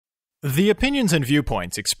The opinions and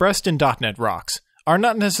viewpoints expressed in .NET Rocks are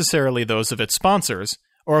not necessarily those of its sponsors,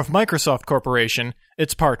 or of Microsoft Corporation,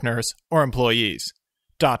 its partners, or employees.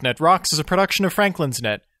 .NET Rocks is a production of Franklin's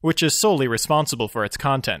Net, which is solely responsible for its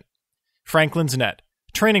content. Franklin's Net,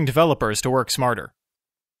 training developers to work smarter.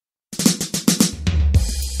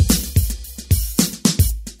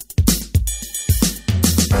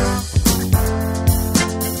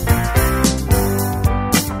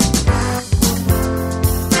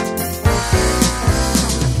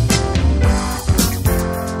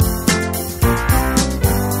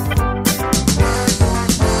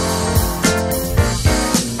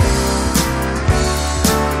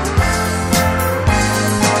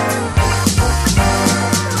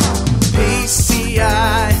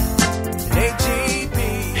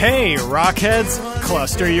 Hey, Rockheads!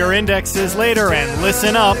 Cluster your indexes later and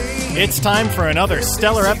listen up. It's time for another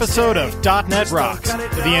stellar episode of .NET Rocks,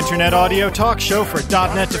 the internet audio talk show for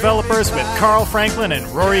 .NET developers with Carl Franklin and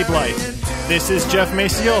Rory Blythe. This is Jeff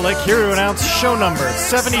Maciolik here to announce show number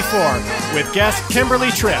 74 with guest Kimberly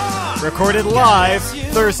Tripp, recorded live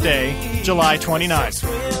Thursday, July 29th.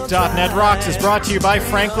 .NET Rocks is brought to you by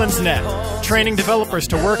Franklin's Net, training developers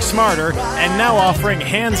to work smarter, and now offering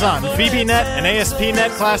hands-on VBNet and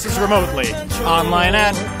ASP.NET classes remotely. Online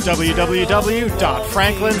at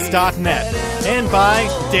www.franklins.net. And by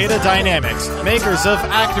Data Dynamics, makers of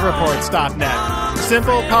ActiveReports.net.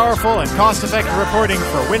 Simple, powerful, and cost-effective reporting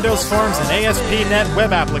for Windows Forms and ASP.NET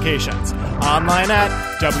web applications. Online at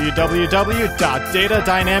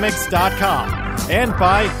www.datadynamics.com. And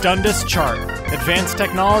by Dundas Chart, advanced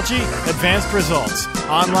technology, advanced results.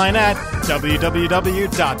 Online at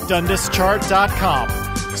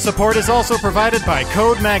www.dundaschart.com. Support is also provided by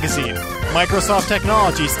Code Magazine, Microsoft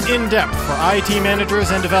Technologies in-depth for IT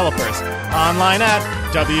managers and developers. Online at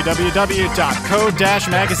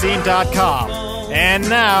www.code-magazine.com. And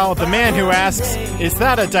now, the man who asks, is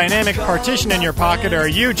that a dynamic partition in your pocket, or are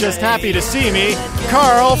you just happy to see me,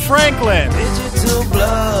 Carl Franklin? Digital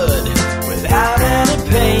blood without any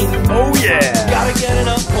pain. Oh yeah! Gotta get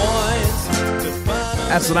enough points to find.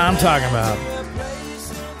 That's what I'm talking about.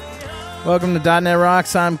 Welcome to .NET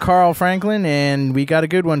Rocks. I'm Carl Franklin, and we got a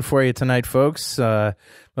good one for you tonight, folks. But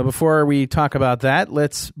before we talk about that,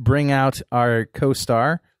 let's bring out our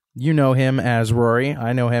co-star. You know him as Rory.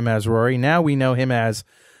 I know him as Rory. Now we know him as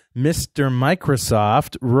Mr.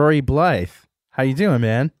 Microsoft, Rory Blythe. How you doing,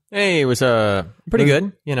 man? Hey, it was pretty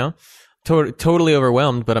good, you know. Totally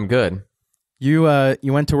overwhelmed, but I'm good. You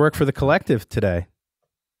went to work for the Collective today.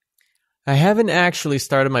 I haven't actually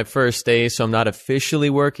started my first day, so I'm not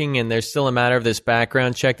officially working, and there's still a matter of this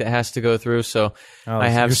background check that has to go through, so I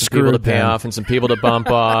have some people to pay off and some people to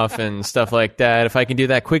bump off and stuff like that. If I can do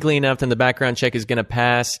that quickly enough, then the background check is going to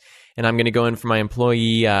pass, and I'm going to go in for my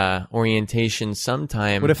employee orientation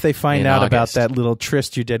sometime. What if they find out August. about that little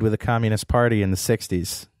tryst you did with the Communist Party in the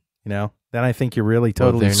 60s? You know? Then I think you're really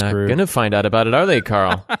totally they're screwed. They're not going to find out about it, are they,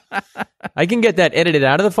 Carl? I can get that edited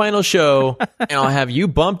out of the final show, and I'll have you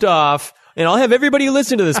bumped off, and I'll have everybody who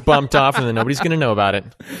listen to this bumped off, and then nobody's going to know about it.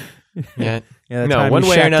 Yeah. No, one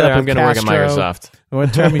way or another, I'm going to work at Microsoft.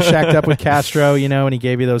 One time you shacked up with Castro, you know, and he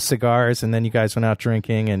gave you those cigars, and then you guys went out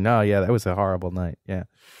drinking, and oh, yeah, that was a horrible night. Yeah.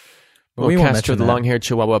 But well, Castro, the long-haired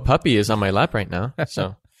Chihuahua puppy, is on my lap right now,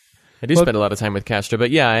 so I do spend a lot of time with Castro.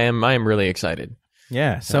 But yeah, I am really excited.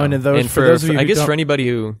 Yeah. So, and for those of you, I guess for anybody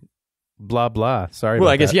who blah blah. Sorry. Well,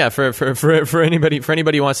 about I guess that. yeah. For anybody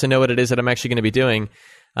who wants to know what it is that I'm actually going to be doing,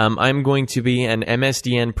 I'm going to be an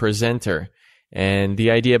MSDN presenter, and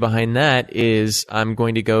the idea behind that is I'm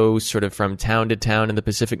going to go sort of from town to town in the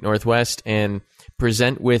Pacific Northwest and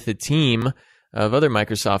present with a team of other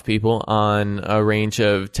Microsoft people on a range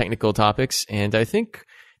of technical topics. And I think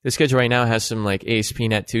the schedule right now has some like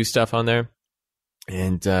ASP.NET 2 stuff on there,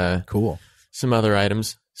 and cool. Some other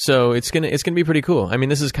items. So it's gonna be pretty cool. I mean,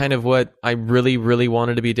 this is kind of what I really, really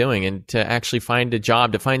wanted to be doing, and to actually find a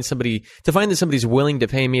job, to find that somebody's willing to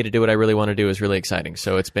pay me to do what I really want to do is really exciting.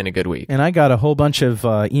 So it's been a good week. And I got a whole bunch of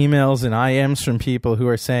emails and IMs from people who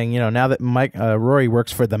are saying, you know, now that Rory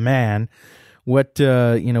works for the man, what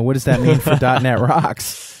does that mean for .NET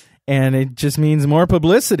Rocks? And it just means more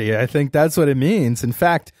publicity. I think that's what it means. In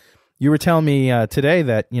fact, you were telling me today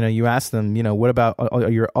that, you know, you asked them, you know, what about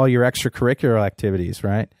all your extracurricular activities,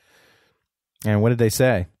 right? And what did they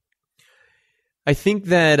say? I think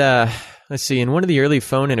that, let's see, in one of the early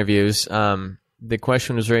phone interviews, the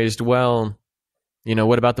question was raised, well, you know,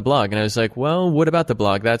 what about the blog? And I was like, well, what about the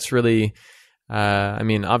blog? That's really, I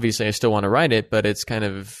mean, obviously I still want to write it, but it's kind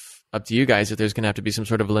of up to you guys if there's going to have to be some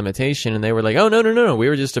sort of limitation. And they were like, oh, no. We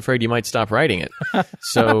were just afraid you might stop writing it.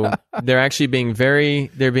 So they're actually being very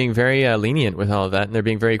lenient with all of that. And they're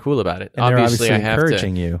being very cool about it. And obviously I have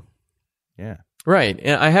encouraging you. Yeah. Right.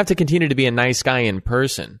 And I have to continue to be a nice guy in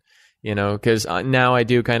person, because now I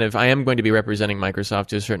am going to be representing Microsoft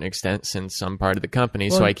to a certain extent since I'm part of the company.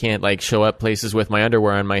 So I can't show up places with my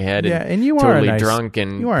underwear on my head and you totally are drunk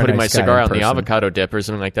and putting my cigar out in the avocado dip or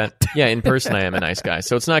something like that. Yeah, in person I am a nice guy.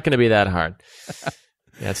 So it's not going to be that hard.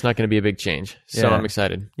 Yeah, it's not going to be a big change. So I'm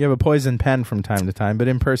excited. You have a poison pen from time to time, but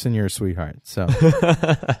in person you're a sweetheart. So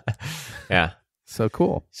yeah. So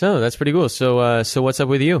cool. So that's pretty cool. So what's up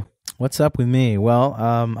with you? What's up with me? Well,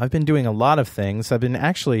 I've been doing a lot of things. I've been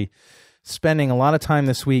actually spending a lot of time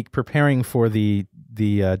this week preparing for the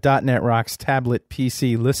 .NET Rocks tablet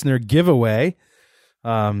PC listener giveaway.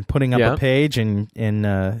 Putting up a page and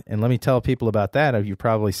let me tell people about that. You've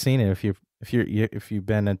probably seen it if you've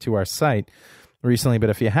been to our site recently, but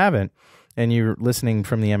if you haven't and you're listening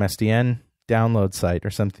from the MSDN download site or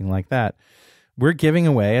something like that, we're giving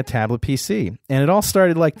away a tablet PC. And it all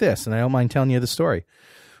started like this, and I don't mind telling you the story.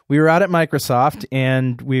 We were out at Microsoft,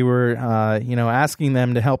 and we were, asking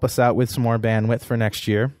them to help us out with some more bandwidth for next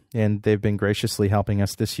year, and they've been graciously helping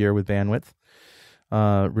us this year with bandwidth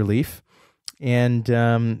relief. And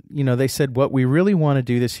they said what we really want to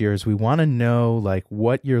do this year is we want to know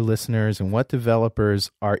what your listeners and what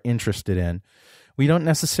developers are interested in. We don't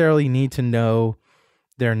necessarily need to know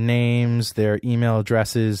their names, their email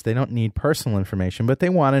addresses. They don't need personal information, but they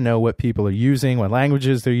want to know what people are using, what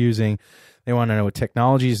languages they're using. They want to know what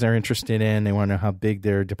technologies they're interested in. They want to know how big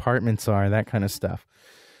their departments are, that kind of stuff.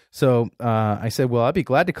 So I said, well, I'd be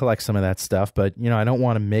glad to collect some of that stuff, but I don't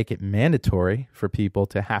want to make it mandatory for people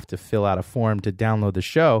to have to fill out a form to download the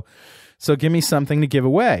show. So give me something to give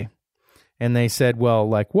away. And they said, well,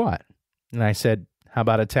 like what? And I said, how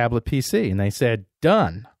about a tablet PC? And they said,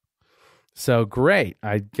 done. So great.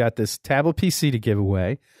 I got this tablet PC to give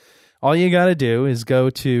away. All you got to do is go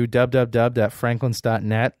to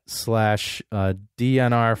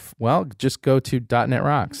www.franklins.net/DNR. Well, just go to .NET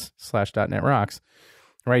Rocks /.NET Rocks.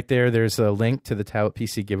 Right there's a link to the tablet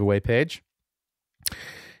PC giveaway page.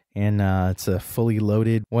 And it's a fully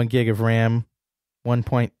loaded 1 gig of RAM,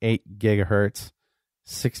 1.8 gigahertz,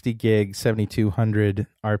 60 gig, 7200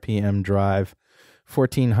 RPM drive,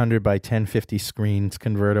 1400 by 1050 screen. It's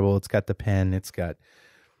convertible. It's got the pen. It's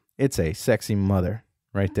a sexy mother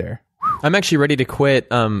right there. I'm actually ready to quit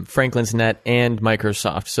Franklin's Net and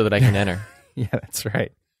Microsoft so that I can enter. Yeah, that's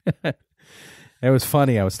right. It was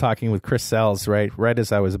funny. I was talking with Chris Sells right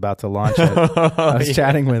as I was about to launch it. I was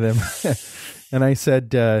chatting with him. And I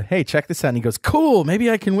said, hey, check this out. And he goes, cool, maybe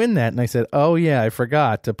I can win that. And I said, oh, yeah, I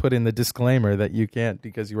forgot to put in the disclaimer that you can't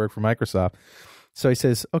because you work for Microsoft. So he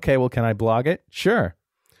says, okay, well, can I blog it? Sure.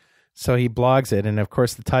 So he blogs it. And, of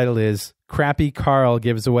course, the title is Crappy Carl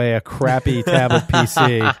Gives Away a Crappy Tablet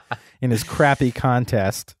PC in his crappy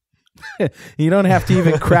contest. You don't have to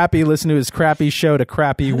even crappy listen to his crappy show to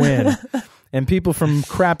crappy win. And people from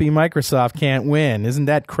crappy Microsoft can't win. Isn't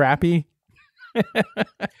that crappy?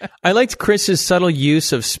 I liked Chris's subtle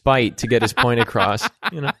use of spite to get his point across.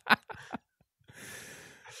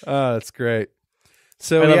 Oh, that's great.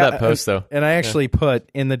 So I love that post, though. And I actually put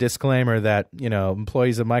in the disclaimer that,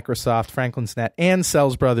 employees of Microsoft, Franklin's Net, and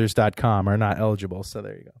sellsbrothers.com are not eligible. So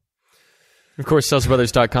there you go. Of course,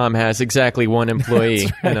 sellsbrothers.com has exactly one employee.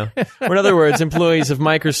 Right. Or in other words, employees of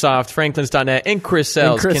Microsoft, Franklins.net, and Chris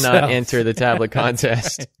Sells cannot enter the tablet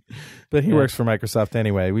contest. But he works for Microsoft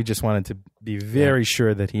anyway. We just wanted to be very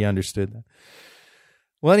sure that he understood that.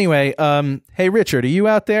 Well, anyway, hey, Richard, are you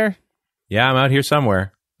out there? Yeah, I'm out here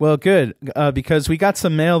somewhere. Well, good, because we got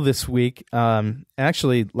some mail this week,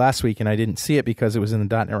 actually last week, and I didn't see it because it was in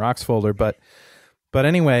the .NET Rocks folder, but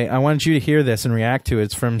anyway, I wanted you to hear this and react to it.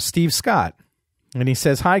 It's from Steve Scott, and he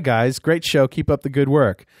says, hi, guys, great show, keep up the good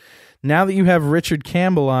work. Now that you have Richard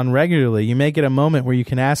Campbell on regularly, you may get a moment where you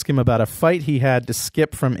can ask him about a fight he had to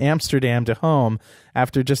skip from Amsterdam to home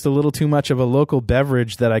after just a little too much of a local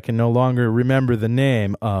beverage that I can no longer remember the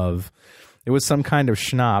name of. It was some kind of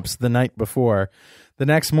schnapps the night before. The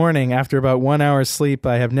next morning, after about 1 hour's sleep,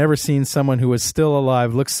 I have never seen someone who was still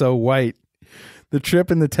alive look so white. The trip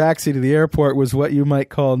in the taxi to the airport was what you might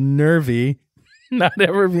call nervy, not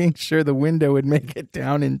ever being sure the window would make it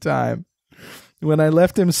down in time. When I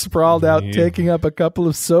left him sprawled out, taking up a couple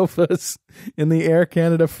of sofas in the Air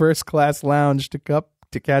Canada first class lounge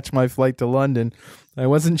to catch my flight to London, I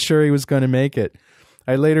wasn't sure he was going to make it.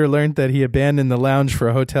 I later learned that he abandoned the lounge for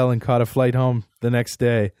a hotel and caught a flight home the next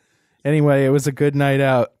day. Anyway, it was a good night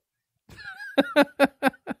out.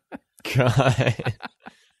 God.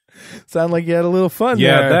 Sound like you had a little fun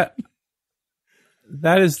there.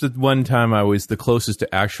 That is the one time I was the closest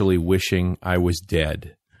to actually wishing I was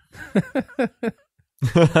dead. And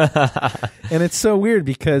it's so weird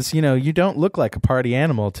because, you don't look like a party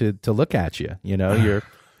animal to look at you.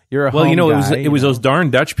 You're a Well, home guy, it was those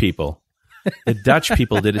darn Dutch people. The Dutch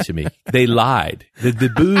people did it to me. They lied.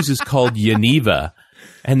 The booze is called Geneva.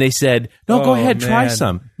 And they said, no, go ahead, try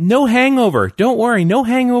some. No hangover. Don't worry, no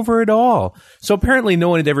hangover at all. So apparently no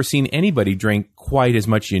one had ever seen anybody drink quite as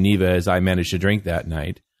much Geneva as I managed to drink that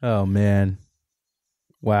night. Oh, man.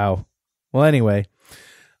 Wow. Well, anyway,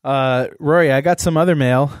 Rory, I got some other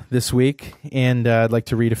mail this week, and I'd like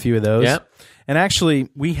to read a few of those. Yeah. And actually,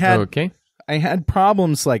 I had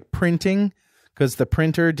problems like printing because the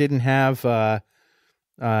printer didn't have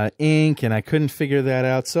ink, and I couldn't figure that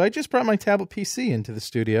out. So I just brought my tablet PC into the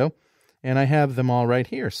studio, and I have them all right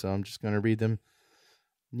here. So I'm just going to read them,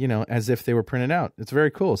 as if they were printed out. It's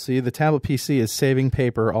very cool. See, the tablet PC is saving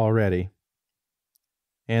paper already.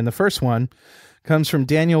 And the first one comes from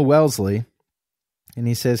Daniel Wellesley, and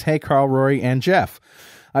he says, "Hey, Carl, Rory, and Jeff.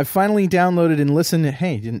 I've finally downloaded and listened to..."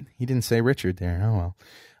 Hey, he didn't say Richard there. Oh, well.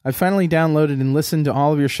 "I finally downloaded and listened to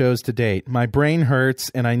all of your shows to date. My brain hurts,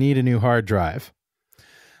 and I need a new hard drive.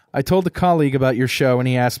 I told a colleague about your show, and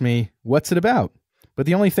he asked me, what's it about? But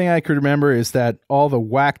the only thing I could remember is that all the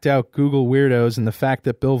whacked-out Google weirdos and the fact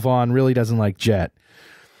that Bill Vaughn really doesn't like Jet.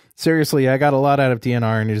 Seriously, I got a lot out of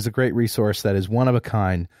DNR, and it is a great resource that is one of a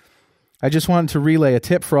kind. I just wanted to relay a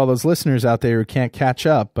tip for all those listeners out there who can't catch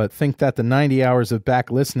up, but think that the 90 hours of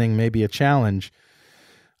back listening may be a challenge.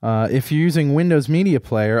 If you're using Windows Media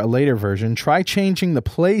Player, a later version, try changing the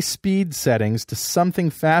play speed settings to something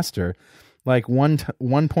faster, like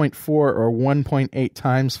 1.4 or 1.8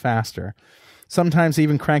 times faster. Sometimes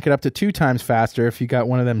even crank it up to 2 times faster if you got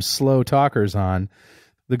one of them slow talkers on.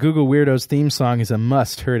 The Google Weirdos theme song is a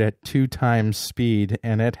must heard at 2 times speed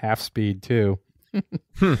and at half speed too.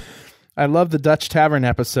 I love the Dutch Tavern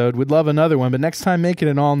episode. Would love another one, but next time make it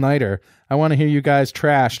an all-nighter. I want to hear you guys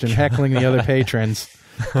trashed and heckling the other patrons.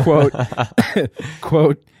 Quote,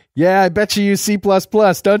 quote, yeah, I bet you use C++,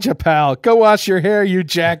 don't you, pal? Go wash your hair, you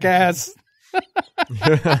jackass.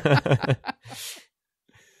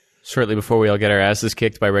 Shortly before we all get our asses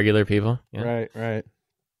kicked by regular people. Yeah. Right.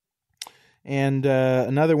 And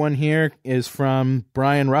another one here is from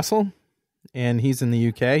Brian Russell, and he's in the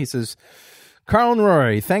UK. He says, Carl and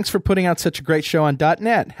Rory, thanks for putting out such a great show on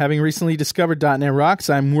 .NET. Having recently discovered .NET Rocks,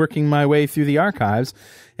 I'm working my way through the archives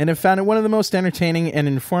and have found it one of the most entertaining and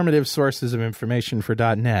informative sources of information for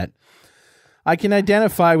 .NET. I can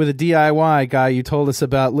identify with a DIY guy you told us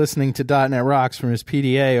about listening to .NET Rocks from his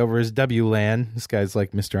PDA over his WLAN. This guy's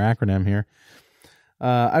like Mr. Acronym here.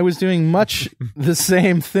 I was doing much the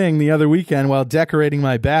same thing the other weekend while decorating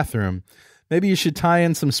my bathroom. Maybe you should tie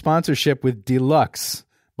in some sponsorship with Deluxe.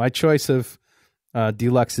 My choice of...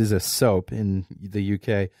 Deluxe is a soap in the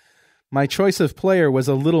UK. My choice of player was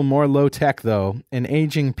a little more low-tech, though, an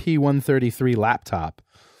aging P133 laptop.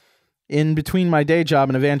 In between my day job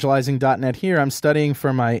and evangelizing .NET here, I'm studying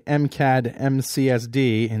for my MCAD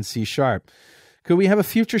MCSD in C#. Could we have a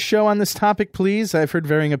future show on this topic, please? I've heard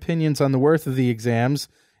varying opinions on the worth of the exams,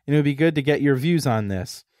 and it would be good to get your views on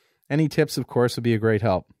this. Any tips, of course, would be a great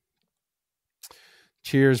help.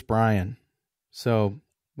 Cheers, Brian. So,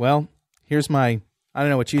 well... Here's my, I don't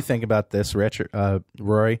know what you think about this, Rory. I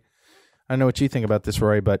don't know what you think about this,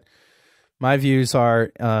 Rory, but my views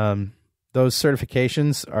are those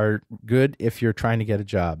certifications are good if you're trying to get a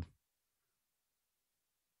job.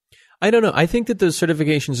 I don't know. I think that those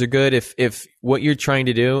certifications are good if what you're trying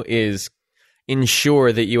to do is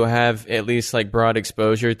ensure that you have at least like broad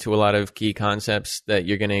exposure to a lot of key concepts that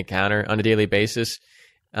you're going to encounter on a daily basis.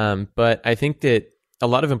 But I think that a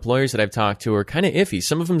lot of employers that I've talked to are kind of iffy.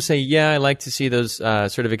 Some of them say, yeah, I like to see those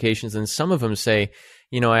certifications. And some of them say,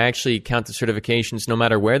 I actually count the certifications no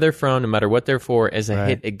matter where they're from, no matter what they're for, as a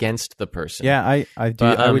hit against the person. Yeah, I do.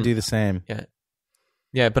 But, I would do the same.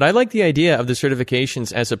 Yeah, but I like the idea of the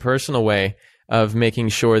certifications as a personal way of making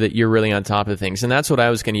sure that you're really on top of things. And that's what I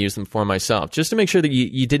was going to use them for myself, just to make sure that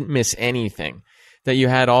you didn't miss anything, that you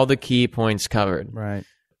had all the key points covered. Right.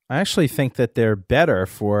 I actually think that they're better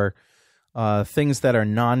for... things that are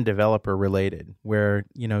non-developer related, where,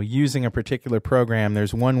 using a particular program,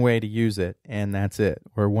 there's one way to use it, and that's it,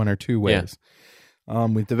 or one or two ways. Yeah.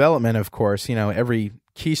 With development, of course, every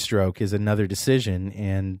keystroke is another decision,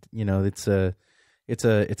 and,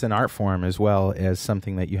 it's an art form as well as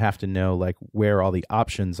something that you have to know, like where all the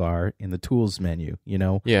options are in the tools menu,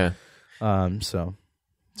 Yeah. So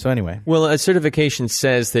anyway. Well, a certification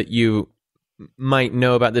says that you might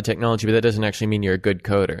know about the technology, but that doesn't actually mean you're a good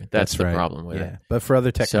coder. That's the problem with it. But for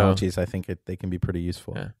other technologies, I think they can be pretty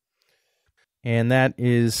useful. Yeah. And that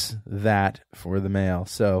is that for the mail.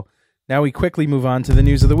 So now we quickly move on to the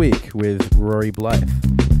news of the week with Rory Blythe.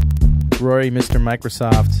 Rory, Mr.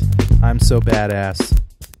 Microsoft, I'm so badass,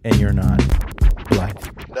 and you're not. Blythe.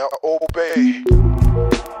 Now obey.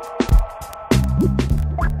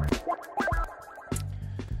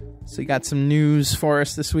 So you got some news for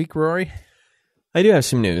us this week, Rory? I do have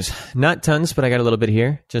some news. Not tons, but I got a little bit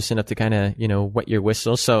here, just enough to kind of, wet your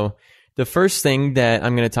whistle. So the first thing that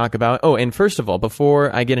I'm going to talk about... Oh, and first of all,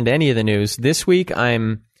 before I get into any of the news, this week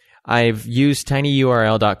I've used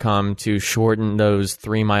tinyurl.com to shorten those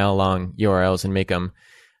 3-mile long URLs and make them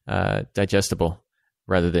digestible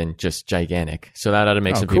rather than just gigantic. So that ought to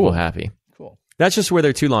make some people happy. Cool. That's just where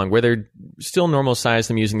they're too long. Where they're still normal size,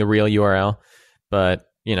 I'm using the real URL,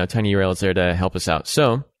 but TinyURL is there to help us out.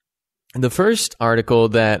 So the first article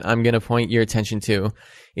that I'm going to point your attention to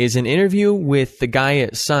is an interview with the guy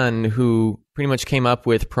at Sun who pretty much came up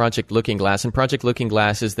with Project Looking Glass. And Project Looking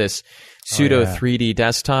Glass is this pseudo 3D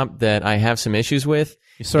desktop that I have some issues with.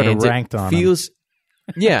 You sort of ranked on him.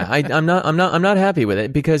 Yeah, I'm not happy with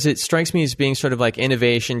it because it strikes me as being sort of like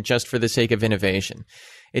innovation just for the sake of innovation.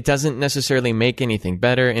 It doesn't necessarily make anything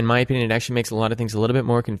better. In my opinion, it actually makes a lot of things a little bit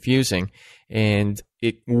more confusing. And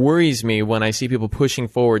it worries me when I see people pushing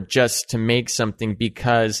forward just to make something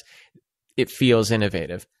because it feels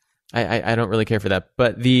innovative. I don't really care for that.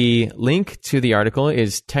 But the link to the article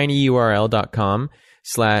is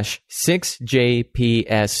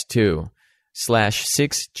tinyurl.com/6jps2.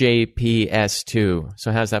 /6jps2.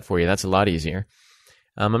 So how's that for you? That's a lot easier.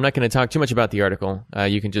 I'm not going to talk too much about the article.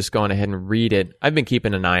 You can just go on ahead and read it. I've been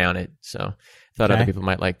keeping an eye on it, so thought other people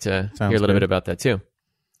might like to hear a little bit about that too.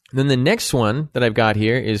 Then the next one that I've got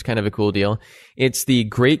here is kind of a cool deal. It's the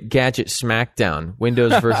Great Gadget Smackdown,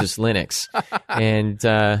 Windows versus Linux. And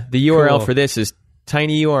the URL for this is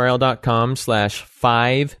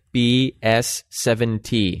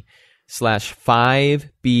tinyurl.com/5bs7t.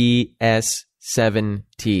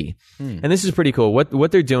 /5bs7t. And this is pretty cool.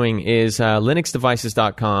 What they're doing is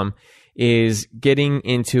linuxdevices.com is getting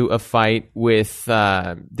into a fight with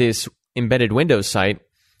this embedded Windows site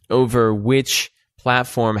over which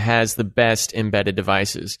platform has the best embedded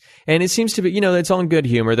devices. And it seems to be, it's all in good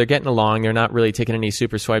humor. They're getting along. They're not really taking any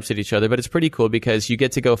super swipes at each other, but it's pretty cool because you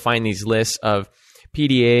get to go find these lists of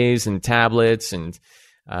PDAs and tablets and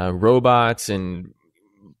robots and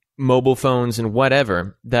mobile phones and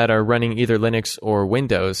whatever that are running either Linux or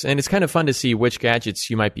Windows. And it's kind of fun to see which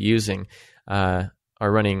gadgets you might be using are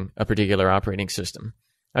running a particular operating system.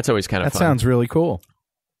 That's always kind of fun. That sounds really cool.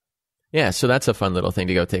 Yeah, so that's a fun little thing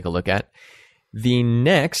to go take a look at. The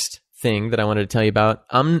next thing that I wanted to tell you about,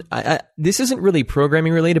 this isn't really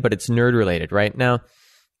programming related, but it's nerd related, right? Now,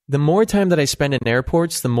 the more time that I spend in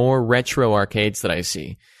airports, the more retro arcades that I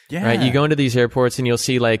see. Yeah. Right? You go into these airports and you'll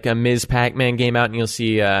see like a Ms. Pac-Man game out and you'll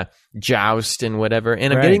see Joust and whatever.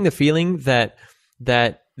 And I'm getting the feeling that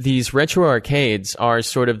these retro arcades are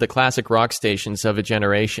sort of the classic rock stations of a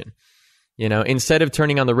generation. Instead of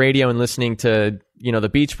turning on the radio and listening to, the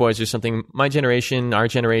Beach Boys or something, my generation, our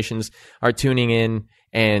generations are tuning in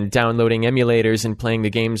and downloading emulators and playing the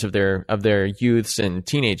games of their youths and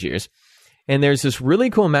teenage years. And there's this really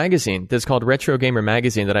cool magazine that's called Retro Gamer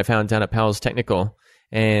Magazine that I found down at Powell's Technical,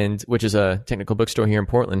 which is a technical bookstore here in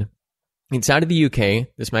Portland. It's out of the UK,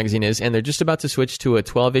 this magazine is, and they're just about to switch to a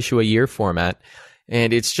 12-issue-a-year format.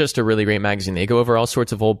 And it's just a really great magazine. They go over all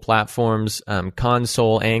sorts of old platforms,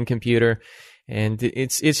 console and computer, and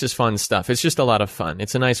it's just fun stuff. It's just a lot of fun.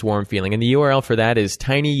 It's a nice warm feeling. And the URL for that is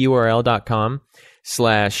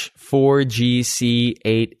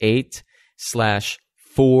tinyurl.com/4gc88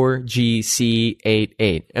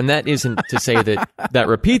 /4gc88. And that isn't to say that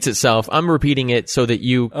repeats itself. I'm repeating it so that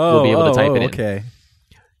you will be able to type it in. Okay.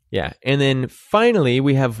 Yeah. And then finally,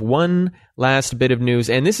 we have one last bit of news.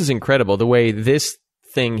 And this is incredible, the way this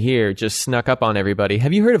thing here just snuck up on everybody.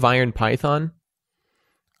 Have you heard of IronPython?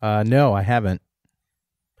 No, I haven't.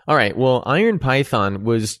 All right. Well, IronPython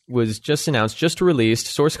was just announced, just released,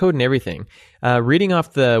 source code and everything. Reading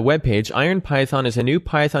off the webpage, IronPython is a new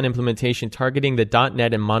Python implementation targeting the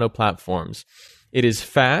 .NET and Mono platforms. It is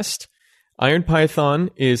fast. IronPython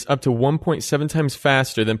is up to 1.7 times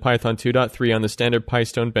faster than Python 2.3 on the standard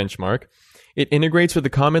Pystone benchmark. It integrates with the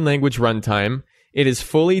common language runtime. It is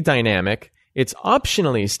fully dynamic. It's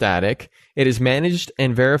optionally static. It is managed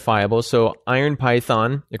and verifiable. So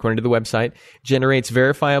IronPython, according to the website, generates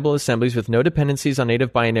verifiable assemblies with no dependencies on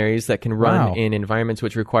native binaries that can run in environments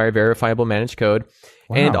which require verifiable managed code.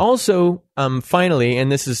 Wow. And also, finally,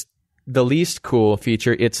 and this is the least cool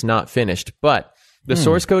feature, it's not finished. But The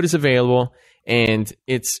source code is available, and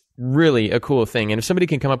it's really a cool thing. And if somebody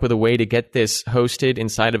can come up with a way to get this hosted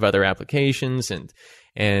inside of other applications and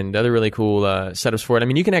other really cool setups for it, I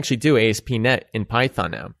mean, you can actually do ASP.NET in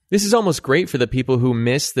Python now. This is almost great for the people who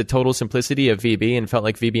miss the total simplicity of VB and felt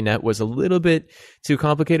like VB.NET was a little bit too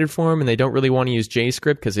complicated for them, and they don't really want to use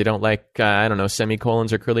JScript because they don't like,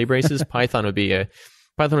 semicolons or curly braces. Python would be a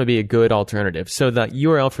good alternative. So the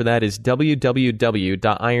URL for that is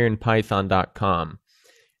www.ironpython.com.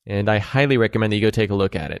 And I highly recommend that you go take a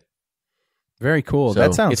look at it. Very cool. So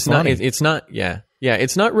that sounds funny. It's not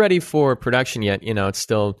ready for production yet. It's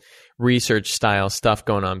still research style stuff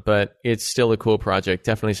going on, but it's still a cool project.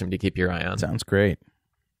 Definitely something to keep your eye on. Sounds great.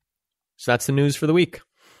 So that's the news for the week.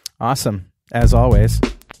 Awesome. As always.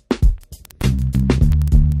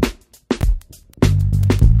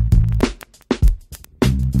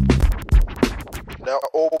 Now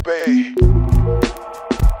obey.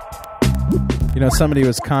 Somebody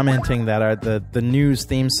was commenting that the news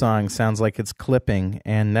theme song sounds like it's clipping,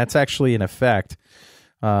 and that's actually an effect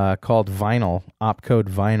called vinyl, opcode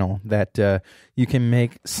vinyl, that you can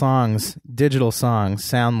make digital songs,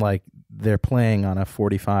 sound like they're playing on a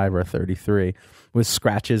 45 or a 33 with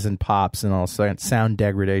scratches and pops and all sound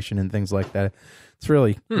degradation and things like that. It's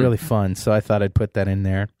really, really fun, so I thought I'd put that in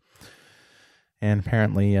there. And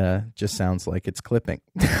apparently just sounds like it's clipping.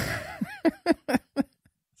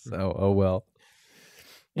 So, oh well.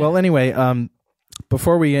 Well, anyway,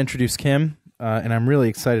 before we introduce Kim, and I'm really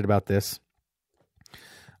excited about this,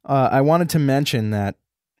 I wanted to mention that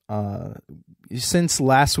since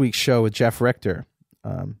last week's show with Jeff Richter,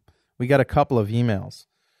 we got a couple of emails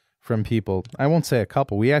from people. I won't say a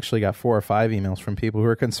couple. We actually got 4 or 5 emails from people who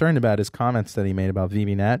are concerned about his comments that he made about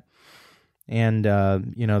VBNet. And,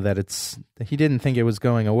 that he didn't think it was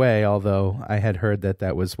going away, although I had heard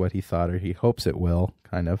that was what he thought, or he hopes it will,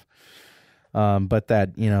 kind of. But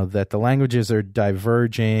that the languages are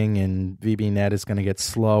diverging, and VBNet is going to get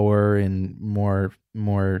slower and more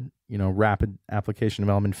rapid application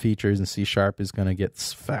development features, and C# is going to get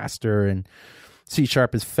faster, and C#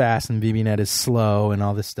 is fast and VBNet is slow, and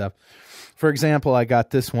all this stuff. For example, I got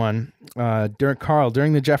this one.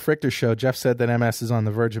 During the Jeff Richter show, Jeff said that MS is on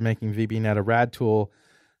the verge of making VBNet a rad tool,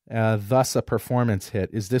 thus a performance hit.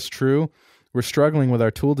 Is this true? We're struggling with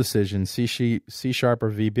our tool decisions, C# or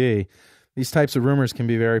VB. These types of rumors can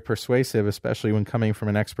be very persuasive, especially when coming from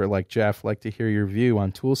an expert like Jeff. I'd like to hear your view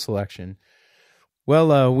on tool selection.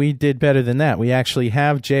 Well, we did better than that. We actually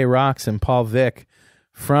have Jay Rocks and Paul Vick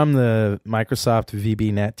from the Microsoft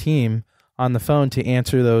VBNet team on the phone to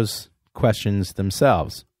answer those questions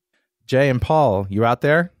themselves. Jay and Paul, you out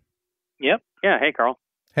there? Yep. Yeah. Hey, Carl.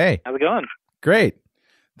 Hey. How's it going? Great.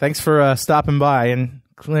 Thanks for stopping by and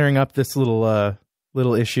clearing up this little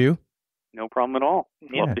issue. No problem at all.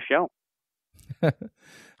 Yeah. Love the show.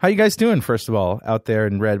 How you guys doing, first of all, out there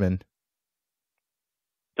in Redmond?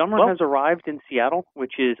 Summer has arrived in Seattle,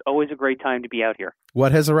 which is always a great time to be out here.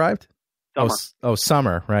 What has arrived? Summer.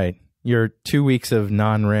 Summer, right. Your 2 weeks of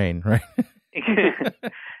non-rain, right?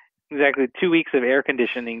 Exactly. 2 weeks of air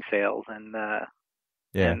conditioning sales and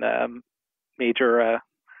major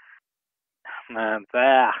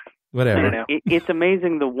whatever. I don't know. It's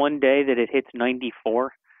amazing the one day that it hits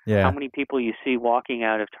 94. Yeah. How many people you see walking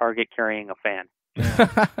out of Target carrying a fan?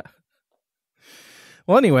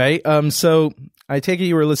 Well, anyway, so I take it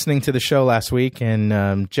you were listening to the show last week,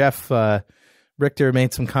 and Jeff Richter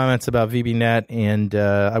made some comments about VBNet, and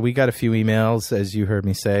we got a few emails, as you heard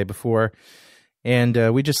me say before, and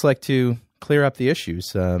we just like to clear up the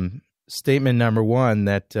issues. Statement number one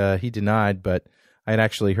that he denied, but I'd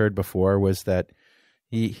actually heard before, was that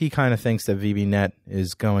he kind of thinks that VBNet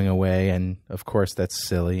is going away, and of course that's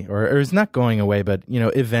silly, or it's not going away, but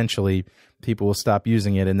eventually people will stop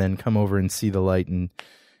using it and then come over and see the light and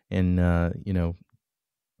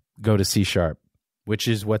go to C#, which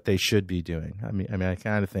is what they should be doing. I mean, I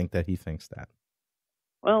kind of think that he thinks that.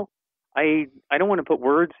 Well, I don't want to put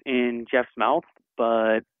words in Jeff's mouth,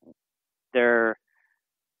 but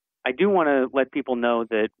I do want to let people know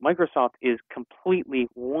that Microsoft is completely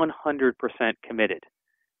 100% committed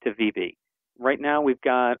to VB. Right now, we've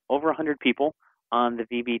got over 100 people on the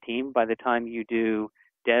VB team. By the time you do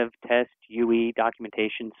dev, test, UE,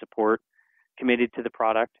 documentation, support, committed to the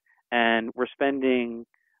product, and we're spending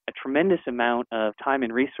a tremendous amount of time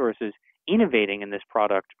and resources innovating in this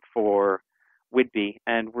product for Whidbey,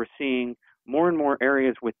 and we're seeing more and more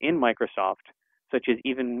areas within Microsoft, such as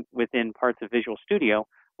even within parts of Visual Studio,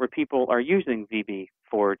 where people are using VB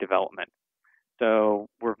for development. So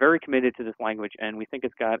we're very committed to this language, and we think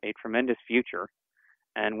it's got a tremendous future,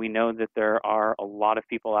 and we know that there are a lot of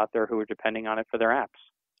people out there who are depending on it for their apps.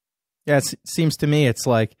 Yeah, it seems to me it's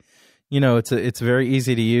like, it's very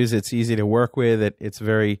easy to use. It's easy to work with. It's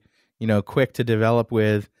very, quick to develop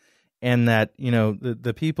with. And that,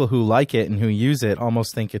 the people who like it and who use it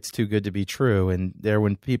almost think it's too good to be true. And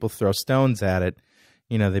when people throw stones at it,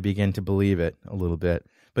 they begin to believe it a little bit.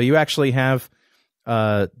 But you actually have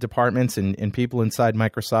departments and people inside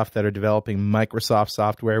Microsoft that are developing Microsoft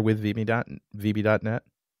software with VB.net?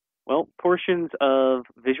 Well, portions of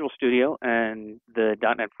Visual Studio and the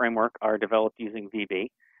 .NET framework are developed using VB,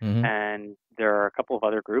 and there are a couple of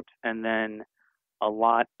other groups, and then a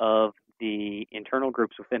lot of the internal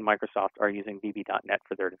groups within Microsoft are using VB.net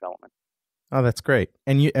for their development. Oh, that's great.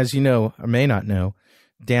 And as you know, or may not know,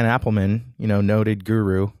 Dan Appelman, noted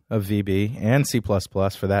guru of VB and C++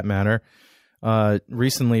 for that matter,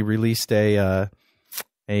 recently released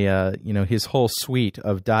his whole suite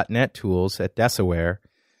of .NET tools at Desaware.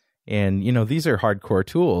 And, these are hardcore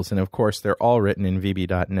tools. And, of course, they're all written in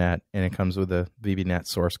VB.net, and it comes with a VB.net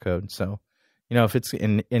source code. So, if it's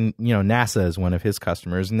in NASA is one of his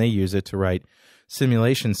customers, and they use it to write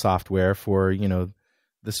simulation software for,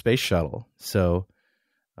 the space shuttle. So,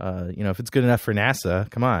 if it's good enough for NASA,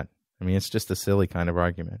 come on. I mean, it's just a silly kind of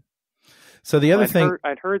argument. So the other thing...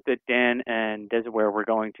 I'd heard that Dan and Desaware were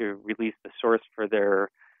going to release the source for their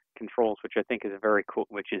controls, which I think is very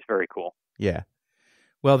cool. Yeah.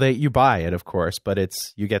 Well, you buy it, of course, but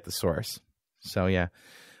you get the source. So, yeah.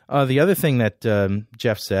 The other thing that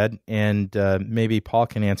Jeff said, and maybe Paul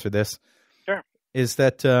can answer this, sure, is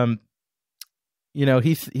that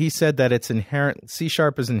he said that it's C#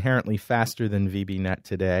 is inherently faster than VBNet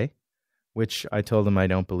today, which I told him I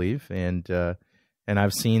don't believe, and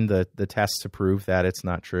I've seen the tests to prove that it's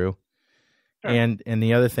not true. Sure. And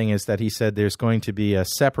the other thing is that he said there's going to be a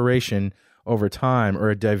separation over time, or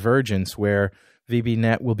a divergence, where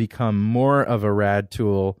VBNet will become more of a rad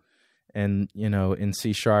tool, and in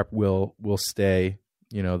C# will stay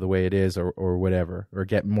the way it is, or whatever, or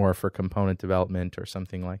get more for component development or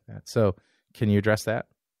something like that. So can you address that?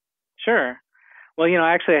 Sure. Well,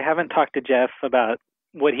 actually I haven't talked to Jeff about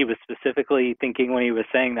what he was specifically thinking when he was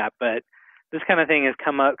saying that, but this kind of thing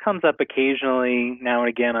comes up occasionally now and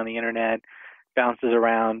again on the internet, bounces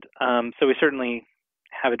around. So we certainly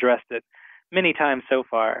have addressed it many times so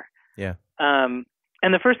far. Yeah. And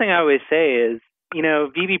the first thing I always say is,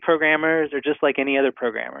 VB programmers are just like any other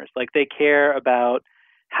programmers. Like, they care about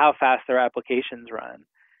how fast their applications run.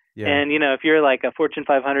 Yeah. And, if you're like a Fortune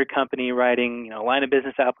 500 company writing, a line of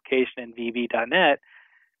business application in VB.net,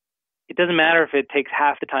 it doesn't matter if it takes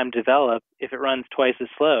half the time to develop if it runs twice as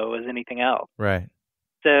slow as anything else. Right.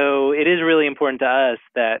 So it is really important to us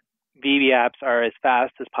that VB apps are as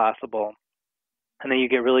fast as possible, and then you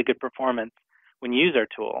get really good performance when you use our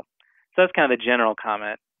tool. So that's kind of the general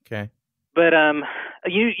comment. Okay. But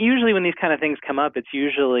usually when these kind of things come up, it's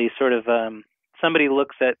usually sort of somebody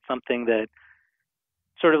looks at something that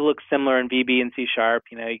sort of looks similar in VB and C#.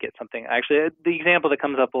 You get something. Actually, the example that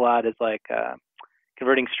comes up a lot is like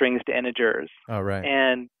converting strings to integers. Oh, right.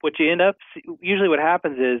 And usually what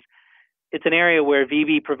happens is it's an area where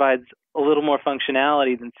VB provides a little more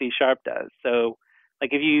functionality than C# does. So,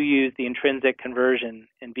 like, if you use the intrinsic conversion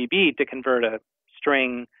in VB to convert a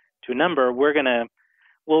string to a number,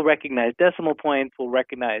 we'll recognize decimal points, we'll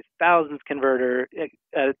recognize thousand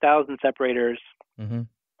separators,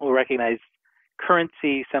 we'll recognize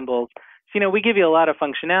currency symbols. So, we give you a lot of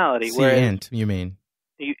functionality. Int, you mean?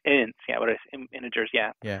 Ints, yeah, integers,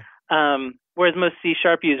 yeah. Yeah. Whereas most C#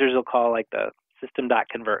 users will call like the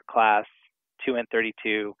system.convert class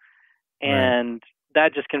 2int32, and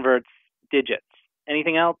that just converts digits.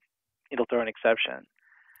 Anything else, it'll throw an exception.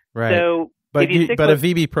 Right. So, but a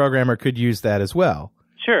VB programmer could use that as well.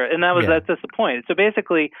 Sure, and that's the point. So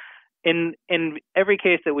basically, in every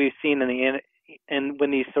case that we've seen and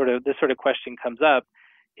when this sort of question comes up,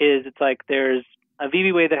 is it's like there's a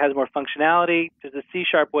VB way that has more functionality. There's a C#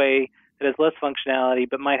 way that has less functionality,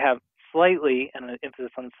 but might have slightly, and an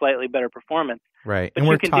emphasis on slightly, better performance. Right. But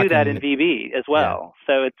you can do that in VB as well.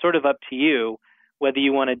 Yeah. So it's sort of up to you whether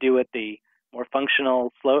you want to do it the more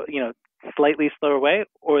functional, slightly slower way,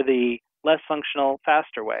 or the less functional,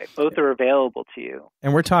 faster way. Both are available to you.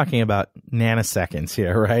 And we're talking about nanoseconds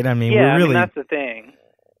here, right? I mean, that's the thing.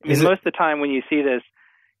 Most of the time when you see this,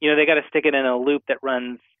 they got to stick it in a loop that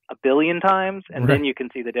runs 1 billion times, and then you can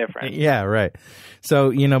see the difference. Yeah, right.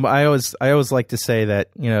 So, I always like to say that,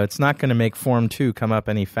 it's not going to make Form 2 come up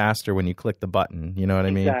any faster when you click the button. You know what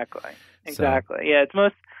I mean? Exactly. So. Yeah, it's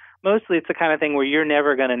mostly it's the kind of thing where you're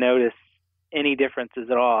never going to notice any differences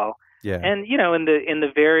at all. Yeah. And, in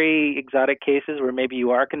the very exotic cases where maybe you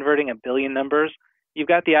are converting 1 billion numbers, you've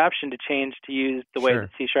got the option to change to use the way that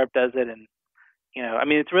C# does it, and I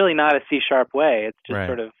mean, it's really not a C# way. It's just Right.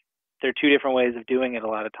 sort of, there are two different ways of doing it a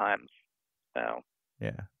lot of times. So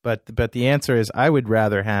Yeah, but the answer is I would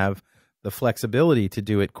rather have the flexibility to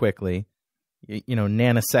do it quickly.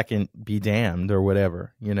 Nanosecond be damned or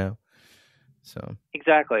whatever. So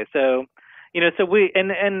exactly. So so we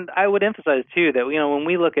and I would emphasize too that when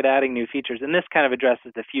we look at adding new features, and this kind of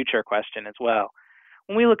addresses the future question as well.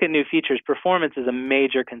 When we look at new features, performance is a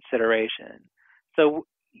major consideration. So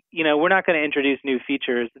we're not going to introduce new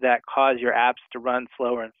features that cause your apps to run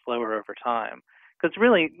slower and slower over time, because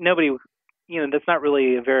really nobody, that's not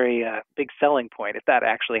really a very big selling point if that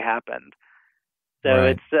actually happened. So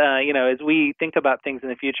Right. It's, as we think about things in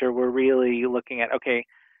the future, we're really looking at, okay,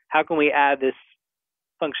 how can we add this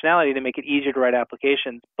functionality to make it easier to write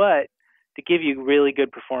applications, but to give you really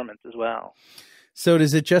good performance as well. So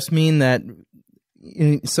does it just mean that,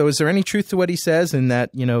 so is there any truth to what he says in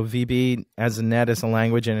that, VB as a net, as a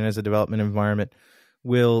language, and as a development environment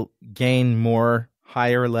will gain more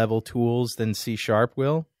higher level tools than C#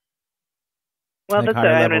 will? Well, Like that's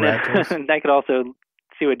higher I level mean, RAG tools? I could also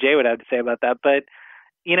see what Jay would have to say about that. But,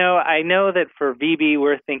 I know that for VB,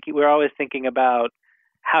 we're always thinking about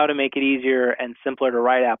how to make it easier and simpler to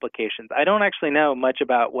write applications. I don't actually know much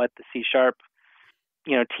about what the C#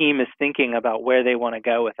 team is thinking about where they want to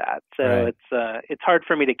go with that. So Right. it's hard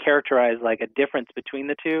for me to characterize like a difference between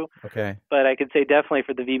the two. Okay. But I could say definitely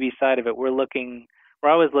for the VB side of it, we're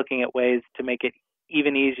always looking at ways to make it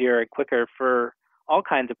even easier and quicker for all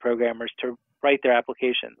kinds of programmers to write their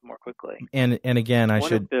applications more quickly. And again, I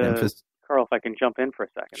should emphasize. Carl, if I can jump in for a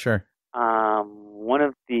second. Sure. One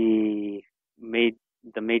of the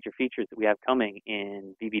major features that we have coming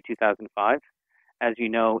in VB 2005, as you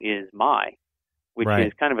know, is which Right.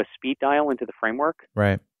 is kind of a speed dial into the framework.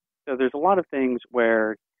 Right. So there's a lot of things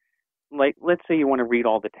where, like, let's say you want to read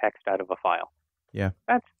all the text out of a file. Yeah.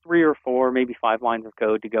 That's 3 or 4, maybe 5 lines of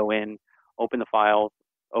code to go in, open the file,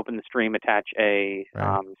 open the stream, attach a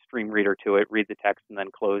Right. stream reader to it, read the text, and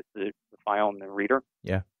then close the file in the reader.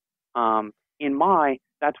 Yeah. In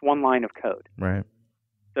that's 1 line of code. Right.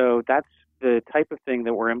 So that's the type of thing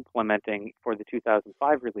that we're implementing for the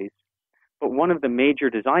 2005 release. But one of the major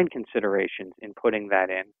design considerations in putting that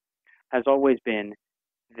in has always been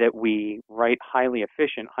that we write highly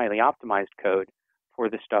efficient, highly optimized code for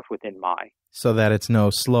the stuff within So that it's no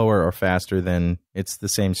slower or faster than it's the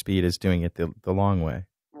same speed as doing it the long way.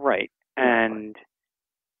 Right. And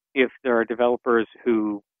if there are developers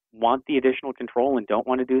who want the additional control and don't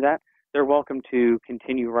want to do that, they're welcome to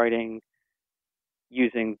continue writing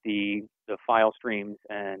using the file streams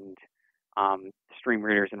and stream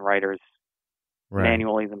readers and writers Right.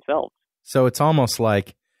 manually themselves. So it's almost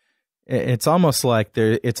like it's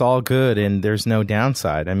all good and there's no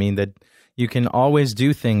downside. I mean, that you can always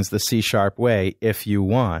do things the C# way if you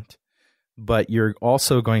want, but you're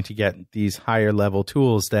also going to get these higher level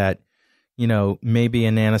tools that, maybe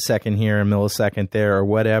a nanosecond here, a millisecond there, or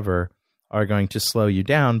whatever, are going to slow you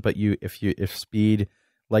down. But if speed,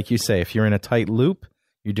 like you say, if you're in a tight loop,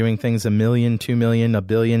 you're doing things 1 million, 2 million, 1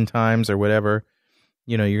 billion times or whatever,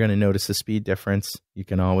 you're going to notice a speed difference. You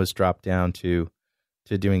can always drop down to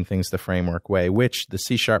doing things the framework way, which the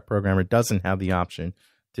C# programmer doesn't have the option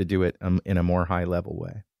to do it in a more high level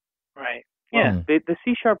way. Right. Yeah. The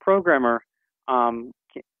C# programmer can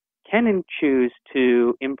choose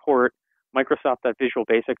to import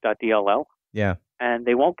Microsoft.visualbasic.dll. Yeah. And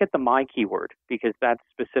they won't get the my keyword because that's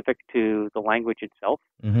specific to the language itself.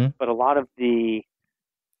 Mm-hmm. But a lot of the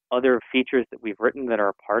other features that we've written that are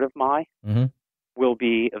a part of my Mm-hmm. will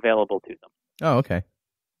be available to them. Oh, okay.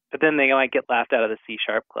 But then they might get laughed out of the C#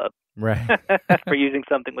 club Right. for using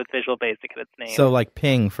something with Visual Basic in its name. So like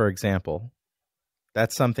ping, for example,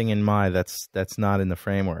 that's something in my that's not in the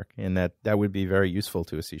framework, and that would be very useful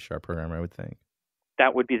to a C# programmer, I would think.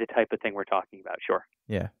 That would be the type of thing we're talking about, sure.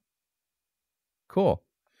 Yeah. Cool.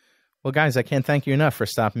 Well, guys, I can't thank you enough for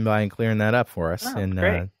stopping by and clearing that up for us. Oh, and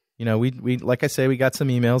great. we like I say, we got some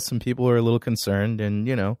emails. Some people are a little concerned, and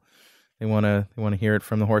they want to hear it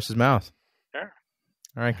from the horse's mouth. Sure.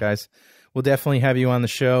 All right, guys. We'll definitely have you on the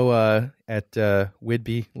show at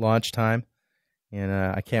Whidbey launch time, and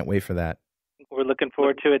I can't wait for that. We're looking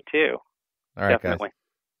forward to it too. All right, Definitely. guys.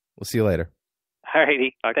 We'll see you later. All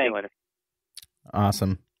righty. Talk to you Thanks. later.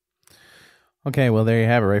 Awesome. Okay, well, there you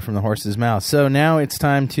have it, right from the horse's mouth. So now it's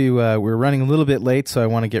time to, we're running a little bit late, so I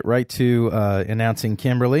want to get right to announcing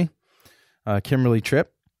Kimberly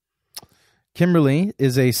Tripp. Kimberly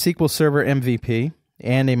is a SQL Server MVP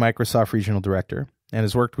and a Microsoft Regional Director, and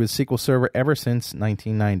has worked with SQL Server ever since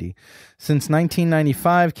 1990. Since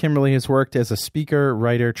 1995, Kimberly has worked as a speaker,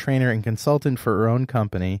 writer, trainer, and consultant for her own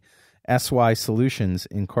company, SY Solutions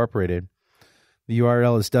Incorporated. The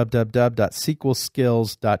URL is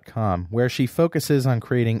www.sqlskills.com, where she focuses on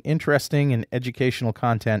creating interesting and educational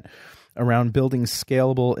content around building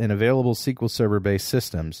scalable and available SQL Server-based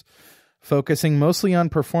systems. Focusing mostly on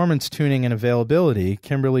performance tuning and availability,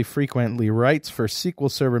 Kimberly frequently writes for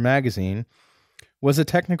SQL Server magazine, was a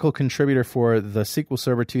technical contributor for the SQL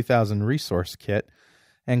Server 2000 resource kit,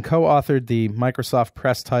 and co-authored the Microsoft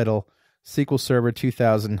Press title SQL Server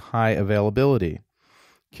 2000 High Availability.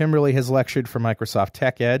 Kimberly has lectured for Microsoft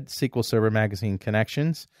TechEd, SQL Server Magazine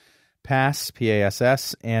Connections, PASS,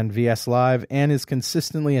 PASS, and VS Live, and is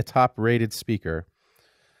consistently a top-rated speaker.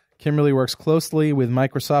 Kimberly works closely with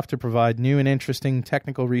Microsoft to provide new and interesting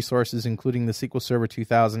technical resources, including the SQL Server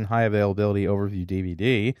 2000 High Availability Overview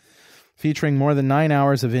DVD, featuring more than 9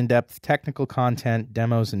 hours of in-depth technical content,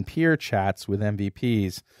 demos, and peer chats with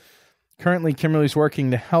MVPs. Currently, Kimberly's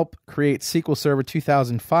working to help create SQL Server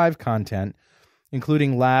 2005 content,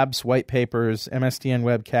 including labs, white papers, MSDN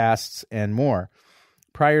webcasts, and more.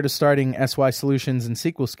 Prior to starting SY Solutions and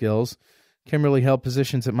SQL Skills, Kimberly held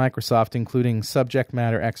positions at Microsoft, including subject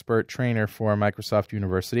matter expert trainer for Microsoft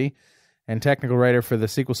University and technical writer for the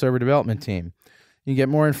SQL Server development team. You can get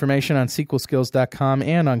more information on SQLskills.com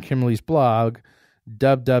and on Kimberly's blog,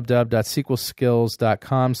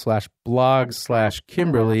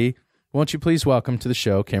 www.sqlskills.com/blog/Kimberly. Won't you please welcome to the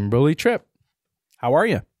show, Kimberly Tripp. How are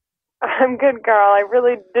you? I'm good, Carl. I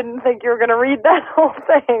really didn't think you were going to read that whole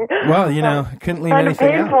thing. Well, I couldn't leave anything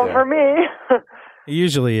out. Kind of painful for me. It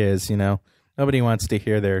usually is, Nobody wants to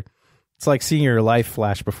hear it's like seeing your life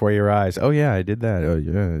flash before your eyes. Oh, yeah, I did that. Oh,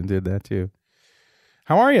 yeah, I did that too.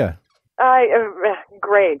 How are you?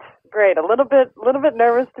 Great. A little bit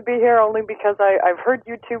nervous to be here, only because I've heard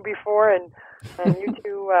you two before, and you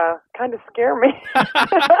two kind of scare me.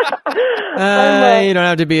 You don't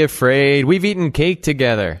have to be afraid. We've eaten cake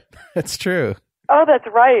together. That's true. Oh, that's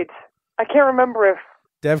right. I can't remember if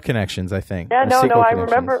Dev Connections, I think. Yeah, no, I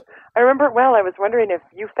remember it well. I was wondering if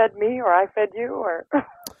you fed me or I fed you, or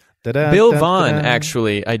Bill Vaughn,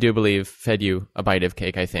 actually, I do believe, fed you a bite of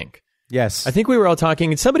cake, I think. Yes. I think we were all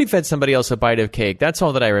talking, and somebody fed somebody else a bite of cake. That's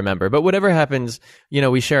all that I remember. But whatever happens,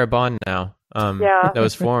 we share a bond now that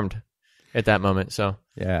was formed at that moment. So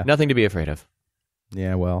yeah, nothing to be afraid of.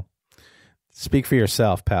 Yeah, well, speak for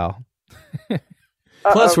yourself, pal.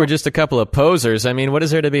 Plus, we're just a couple of posers. I mean, what is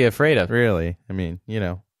there to be afraid of? Really? I mean,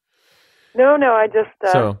 No, I just,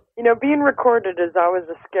 being recorded is always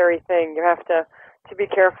a scary thing. You have to be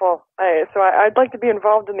careful. I'd like to be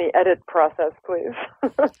involved in the edit process, please.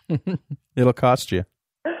 It'll cost you.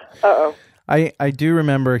 Uh-oh. I do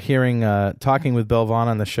remember talking with Bill Vaughn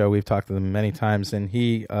on the show. We've talked to him many times, and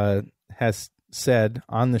he has said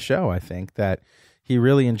on the show, I think, that he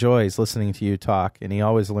really enjoys listening to you talk, and he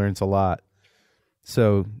always learns a lot.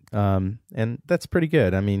 So, and that's pretty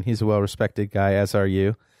good. I mean, he's a well-respected guy, as are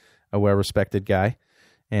you, a well-respected guy.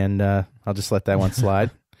 And I'll just let that one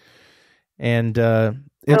slide. And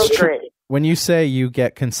it's true. When you say you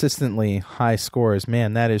get consistently high scores,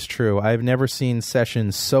 man, that is true. I've never seen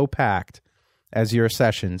sessions so packed as your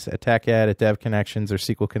sessions at TechEd, at Dev Connections, or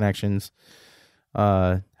SQL Connections.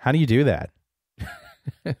 How do you do that?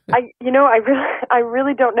 I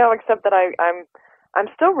really don't know, except that I'm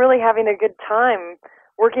still really having a good time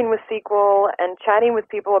working with SQL and chatting with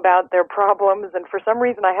people about their problems. And for some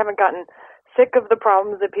reason, I haven't gotten sick of the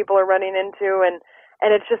problems that people are running into. And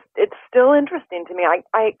it's still interesting to me. I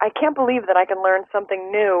can't believe that I can learn something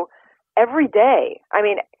new every day. I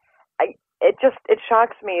mean, it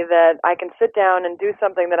shocks me that I can sit down and do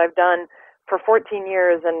something that I've done for 14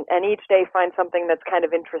 years and each day find something that's kind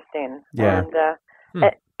of interesting. Yeah.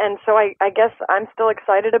 And so I guess I'm still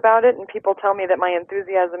excited about it, and people tell me that my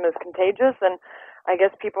enthusiasm is contagious, and I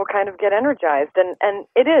guess people kind of get energized. And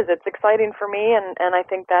it's exciting for me, and I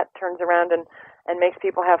think that turns around and makes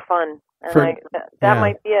people have fun. And that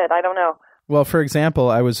might be it. I don't know. Well, for example,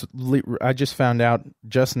 I just found out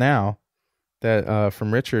just now that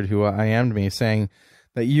from Richard, who IM'd me, saying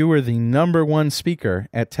that you were the #1 speaker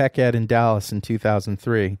at TechEd in Dallas in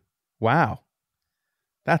 2003. Wow.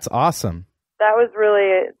 That's awesome. That was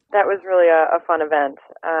really a fun event.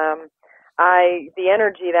 The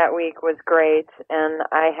energy that week was great, and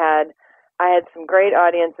I had some great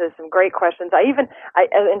audiences, some great questions. In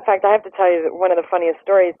fact, I have to tell you that one of the funniest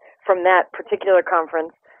stories from that particular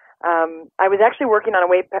conference. I was actually working on a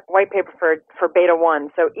white paper for Beta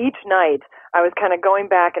 1. So each night I was kind of going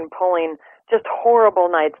back and pulling just horrible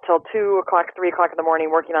nights till 2 o'clock, 3 o'clock in the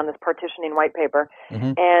morning working on this partitioning white paper.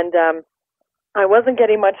 Mm-hmm. And I wasn't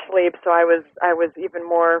getting much sleep, so I was even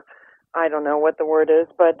more, I don't know what the word is,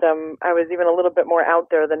 but I was even a little bit more out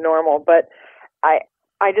there than normal. But I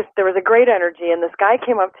there was a great energy, and this guy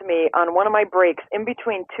came up to me on one of my breaks in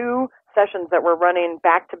between two sessions that were running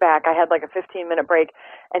back to back. I had like a 15-minute break,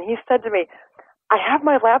 and he said to me, I have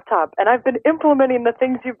my laptop, and I've been implementing the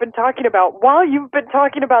things you've been talking about while you've been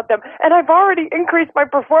talking about them, and I've already increased my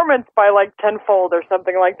performance by like tenfold or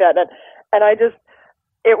something like that. And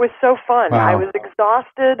it was so fun. Wow. I was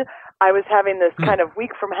exhausted. I was having this kind of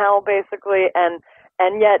week from hell, basically, and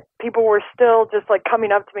yet people were still just like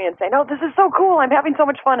coming up to me and saying, "Oh, this is so cool! I'm having so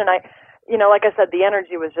much fun." And I, like I said, the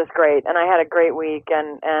energy was just great, and I had a great week,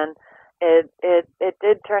 and it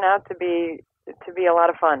did turn out to be a lot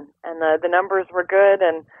of fun, and the numbers were good,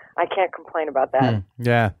 and I can't complain about that.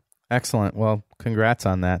 Yeah, excellent. Well, congrats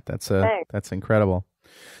on that. That's incredible.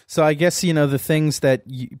 So I guess the things that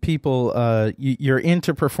people you're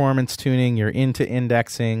into performance tuning, you're into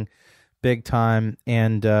indexing, big time,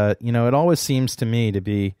 and it always seems to me to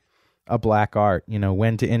be a black art.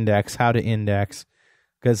 When to index, how to index,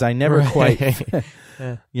 because I never quite,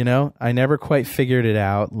 I never quite figured it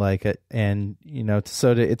out.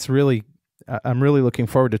 It's really. I'm really looking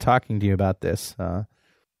forward to talking to you about this. I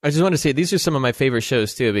just want to say these are some of my favorite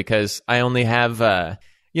shows too, because I only have,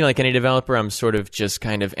 like any developer, I'm sort of just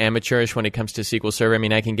kind of amateurish when it comes to SQL Server. I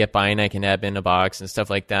mean, I can get by and I can add in a box and stuff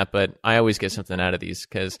like that, but I always get something out of these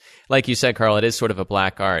because, like you said, Carl, it is sort of a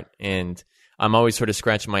black art, and I'm always sort of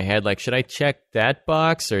scratching my head, like, should I check that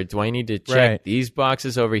box or do I need to check these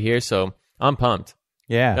boxes over here? So I'm pumped.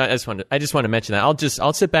 Yeah, I just want to mention that.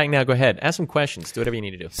 I'll sit back now. Go ahead, ask some questions. Do whatever you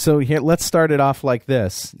need to do. So here, let's start it off like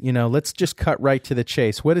this. Let's just cut right to the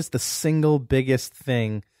chase. What is the single biggest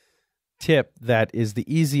tip that is the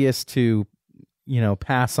easiest to,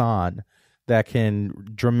 pass on that can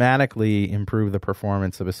dramatically improve the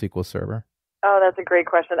performance of a SQL Server? Oh, that's a great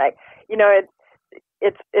question.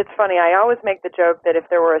 It's funny. I always make the joke that if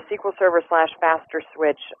there were a SQL Server /faster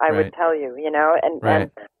switch, I would tell you.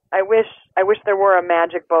 And I wish there were a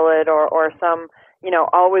magic bullet or some,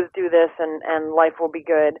 always do this and life will be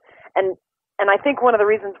good. And I think one of the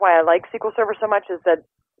reasons why I like SQL Server so much is that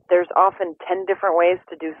there's often 10 different ways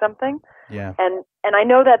to do something. Yeah. And I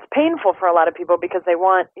know that's painful for a lot of people because they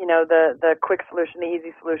want, the quick solution, the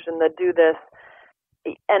easy solution, the do this.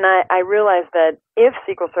 And I realized that if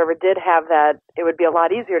SQL Server did have that, it would be a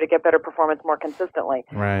lot easier to get better performance more consistently.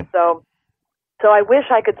 Right. So I wish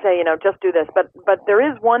I could say, just do this. But there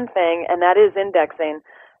is one thing, and that is indexing,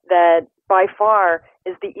 that by far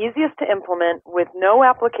is the easiest to implement with no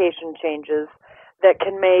application changes that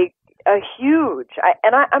can make a huge,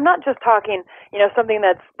 I'm not just talking, something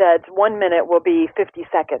that's 1 minute will be 50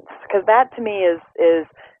 seconds, because that to me is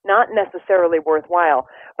not necessarily worthwhile.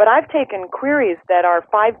 But I've taken queries that are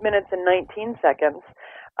 5 minutes and 19 seconds,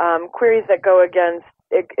 queries that go against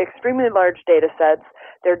extremely large data sets.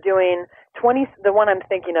 They're doing the one I'm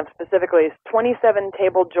thinking of specifically is 27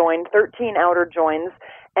 table join, 13 outer joins,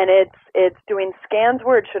 and it's doing scans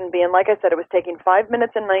where it shouldn't be. And like I said, it was taking 5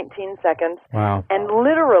 minutes and 19 seconds. Wow. And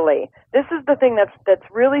literally, this is the thing that's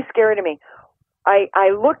really scary to me. I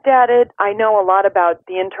looked at it. I know a lot about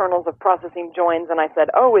the internals of processing joins, and I said,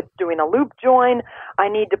 oh, it's doing a loop join. I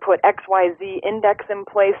need to put XYZ index in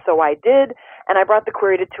place, so I did, and I brought the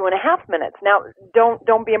query to 2.5 minutes. Now,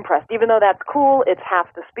 don't be impressed. Even though that's cool, it's half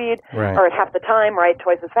the speed, or at half the time, right,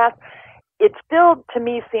 twice as fast. It still, to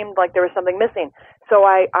me, seemed like there was something missing. So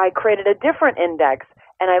I created a different index,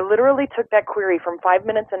 and I literally took that query from 5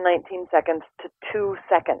 minutes and 19 seconds to 2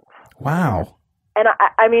 seconds. Wow. And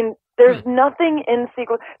I mean, there's nothing in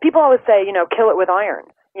SQL. People always say, kill it with iron.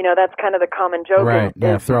 That's kind of the common joke. Right.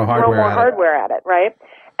 Yeah. Throw more hardware at it, right?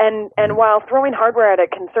 And while throwing hardware at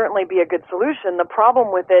it can certainly be a good solution, the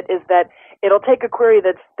problem with it is that it'll take a query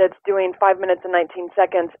that's doing 5 minutes and 19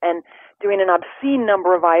 seconds and doing an obscene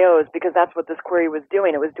number of IOs, because that's what this query was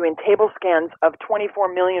doing. It was doing table scans of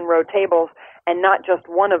 24 million row tables, and not just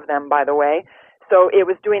one of them, by the way. So it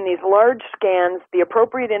was doing these large scans. The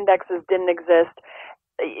appropriate indexes didn't exist.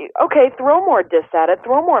 Okay, throw more disks at it,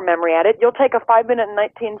 throw more memory at it. You'll take a 5 minute and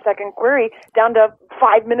 19 second query down to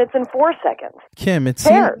 5 minutes and 4 seconds. Kim, it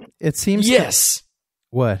seems. Yes.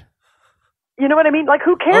 What? You know what I mean? Like,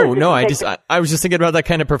 who cares? Oh no, I was just thinking about that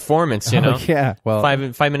kind of performance. Oh, yeah. Well,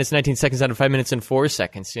 5 minutes 19 seconds out of 5 minutes and 4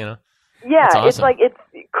 seconds. Yeah, awesome. It's like it's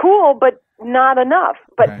cool, but not enough.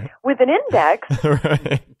 But with an index.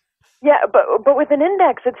 Right. Yeah, but with an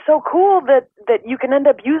index, it's so cool that you can end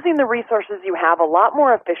up using the resources you have a lot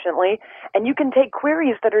more efficiently, and you can take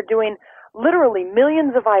queries that are doing literally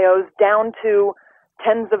millions of IOs down to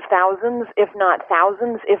tens of thousands, if not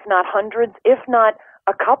thousands, if not hundreds, if not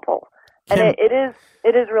a couple. And Kim,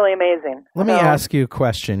 it is really amazing. Let me ask you a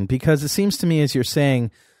question, because it seems to me, as you're saying,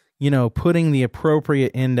 putting the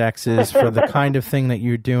appropriate indexes for the kind of thing that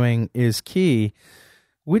you're doing is key.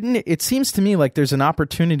 Wouldn't it seems to me like there's an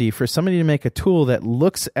opportunity for somebody to make a tool that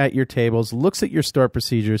looks at your tables, looks at your store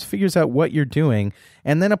procedures, figures out what you're doing,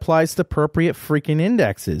 and then applies the appropriate freaking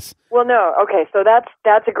indexes? Well, no. Okay, so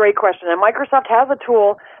that's a great question. And Microsoft has a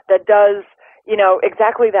tool that does,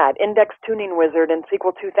 exactly that. Index Tuning Wizard in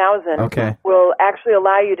SQL 2000 will actually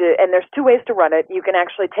allow you to, and there's two ways to run it. You can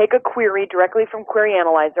actually take a query directly from Query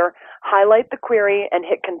Analyzer, highlight the query, and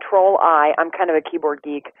hit Control-I. I'm kind of a keyboard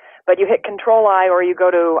geek. But you hit Control-I, or you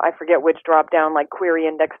go to, I forget which drop-down, like Query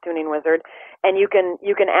Index Tuning Wizard, and you can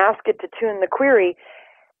ask it to tune the query.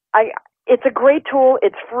 It's a great tool.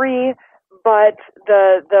 It's free, but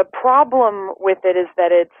the problem with it is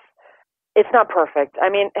that it's not perfect. I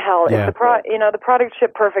mean, hell, if the product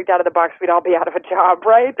shipped perfect out of the box, we'd all be out of a job,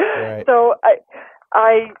 right? So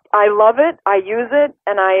I love it. I use it,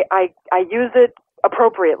 and I use it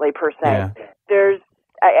appropriately per se.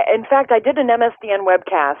 In fact, I did an MSDN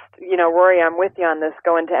webcast. Rory, I'm with you on this,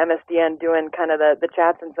 going to MSDN, doing kind of the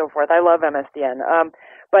chats and so forth. I love MSDN.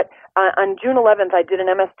 But on June 11th, I did an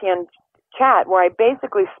MSDN chat where I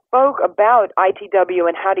basically spoke about ITW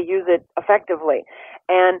and how to use it effectively.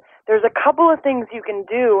 And there's a couple of things you can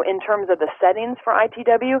do in terms of the settings for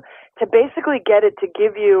ITW to basically get it to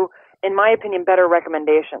give you, in my opinion, better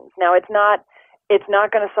recommendations. Now, it's not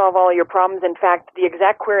going to solve all your problems. In fact, the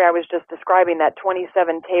exact query I was just describing, that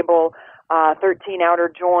 27 table, 13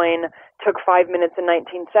 outer join, took 5 minutes and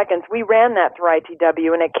 19 seconds. We ran that through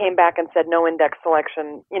ITW, and it came back and said no index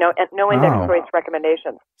selection, no index choice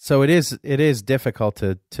recommendations. So it is difficult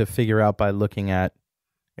to figure out by looking at.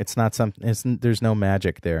 It's not there's no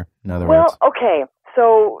magic there. In other words. Well, okay,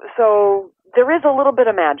 so there is a little bit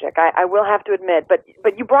of magic, I will have to admit, but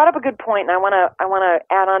you brought up a good point, and I want to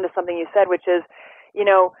add on to something you said, which is,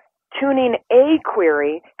 tuning a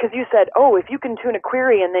query, because you said, if you can tune a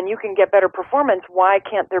query and then you can get better performance, why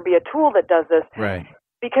can't there be a tool that does this? Right.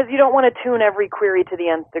 Because you don't want to tune every query to the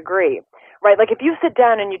nth degree, right? Like if you sit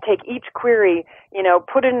down and you take each query,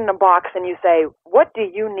 put it in a box and you say, what do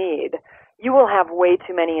you need? You will have way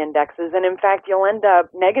too many indexes, and in fact, you'll end up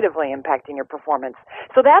negatively impacting your performance.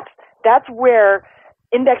 So that's where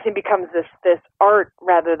indexing becomes this art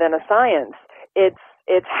rather than a science.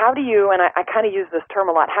 It's how do you, and I kind of use this term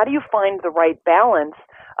a lot, how do you find the right balance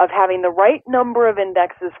of having the right number of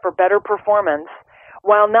indexes for better performance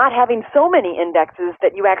while not having so many indexes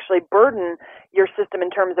that you actually burden your system in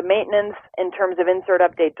terms of maintenance, in terms of insert,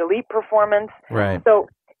 update, delete performance. Right. So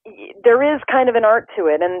there is kind of an art to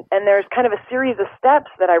it, and there's kind of a series of steps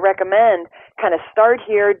that I recommend. Kind of start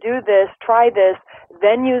here, do this, try this,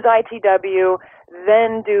 then use ITW,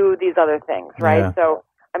 then do these other things, right? Yeah. So,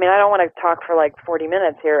 I mean, I don't want to talk for like 40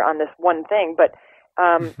 minutes here on this one thing, but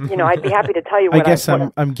I'd be happy to tell you what I guess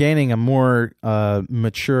I'm gaining a more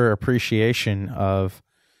mature appreciation of,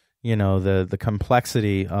 the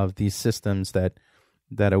complexity of these systems that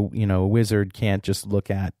a wizard can't just look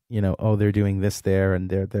at, they're doing this there and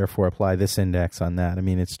therefore apply this index on that. I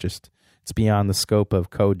mean, it's beyond the scope of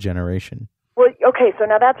code generation. Well, okay, so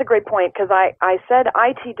now that's a great point, because I said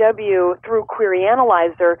ITW through Query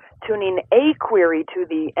Analyzer, tuning a query to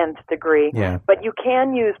the nth degree, but you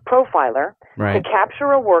can use Profiler to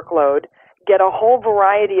capture a workload, get a whole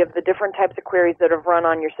variety of the different types of queries that have run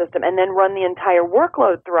on your system, and then run the entire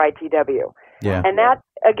workload through ITW. Yeah. And that,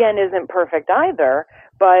 again, isn't perfect either,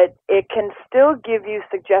 but it can still give you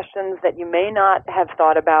suggestions that you may not have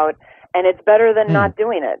thought about, and it's better than not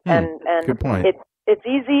doing it. And good point. It's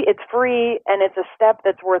easy, it's free, and it's a step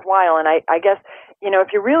that's worthwhile. And I guess, if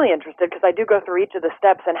you're really interested, because I do go through each of the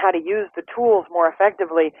steps and how to use the tools more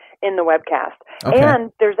effectively in the webcast. Okay.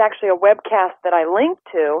 And there's actually a webcast that I linked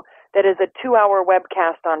to that is a 2-hour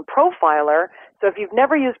webcast on Profiler. So if you've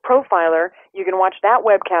never used Profiler, you can watch that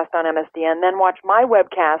webcast on MSDN, then watch my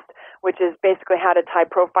webcast, which is basically how to tie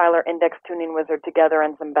Profiler, Index Tuning Wizard together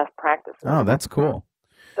and some best practices. Oh, that's cool.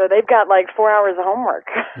 So they've got like 4 hours of homework.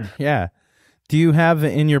 Yeah. Do you have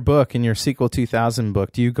in your book, in your SQL 2000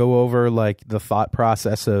 book, do you go over like the thought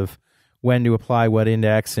process of when to apply what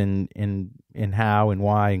index and how and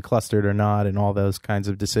why and clustered or not and all those kinds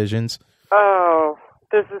of decisions? Oh,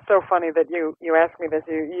 this is so funny that you asked me this.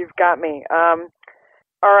 You've got me. All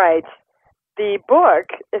right. The book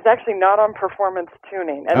is actually not on performance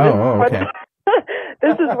tuning. And okay.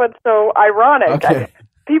 This is what's so ironic. Okay.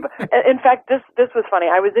 People, in fact, this was funny.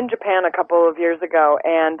 I was in Japan a couple of years ago,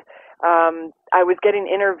 and I was getting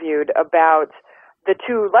interviewed about the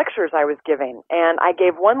 2 lectures I was giving. And I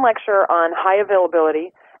gave one lecture on high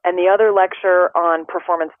availability and the other lecture on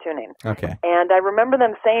performance tuning. Okay. And I remember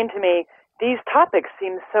them saying to me, these topics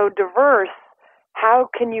seem so diverse. how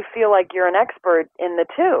can you feel like you're an expert in the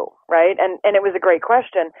two, right? And it was a great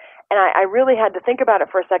question. And I really had to think about it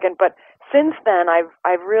for a second, but since then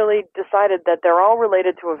I've really decided that they're all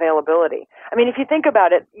related to availability. I mean, if you think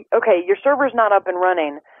about it, okay, your server's not up and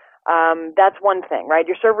running. That's one thing, right?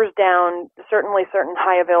 Your server's down. Certainly certain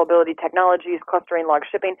high availability technologies, clustering, log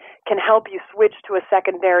shipping, can help you switch to a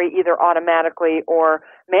secondary either automatically or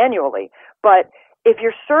manually. But if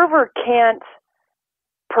your server can't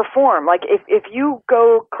perform, like if you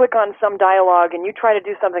go click on some dialogue and you try to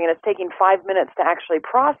do something and it's taking 5 minutes to actually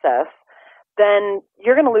process, then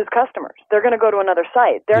you're going to lose customers. They're going to go to another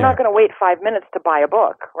site. They're not going to wait 5 minutes to buy a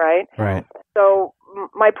book, right? Right. So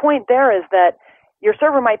my point there is that your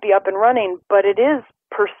server might be up and running, but it is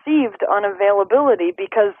perceived unavailability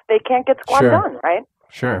because they can't get squad done, right?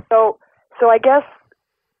 Sure. So I guess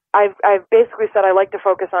I've basically said I like to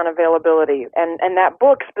focus on availability, and that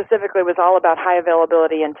book specifically was all about high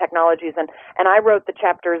availability and technologies, and I wrote the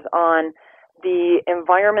chapters on the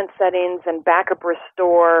environment settings and backup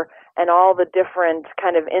restore and all the different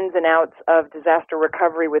kind of ins and outs of disaster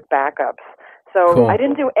recovery with backups. So cool. I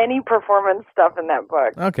didn't do any performance stuff in that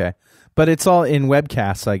book. Okay. But it's all in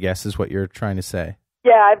webcasts, I guess, is what you're trying to say.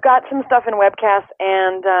 Yeah, I've got some stuff in webcasts,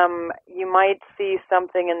 and you might see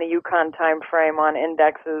something in the Yukon time frame on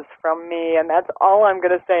indexes from me, and that's all I'm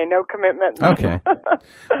going to say. No commitment. Okay.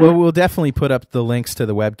 Well, we'll definitely put up the links to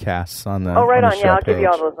the webcasts on the right on. Yeah, I'll give you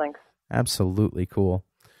all those links. Absolutely cool.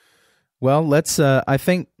 Well, let's. I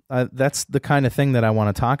think that's the kind of thing that I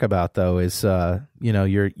want to talk about, though. Is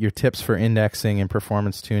your tips for indexing and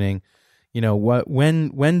performance tuning.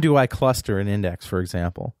 When do I cluster an index, for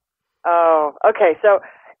example? Oh, okay. So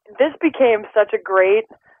this became such a great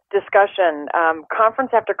discussion, conference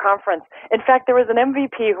after conference. In fact, there was an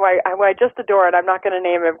MVP who I just adore, and I'm not going to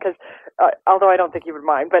name him because, although I don't think he would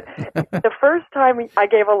mind, but the first time I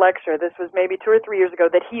gave a lecture, this was maybe 2 or 3 years ago,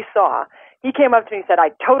 that he saw, he came up to me and said, "I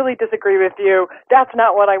totally disagree with you. That's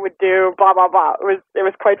not what I would do, blah, blah, blah." It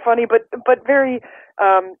was quite funny, but very,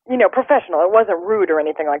 professional. It wasn't rude or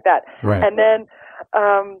anything like that. Right. And then,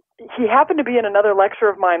 he happened to be in another lecture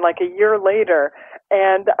of mine like a year later,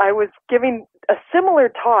 and I was giving a similar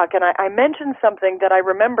talk, and I mentioned something that I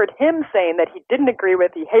remembered him saying that he didn't agree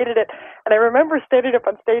with, he hated it, and I remember standing up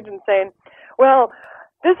on stage and saying, well,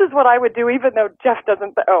 this is what I would do even though Jeff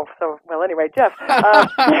doesn't, anyway, Jeff,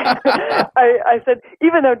 I said,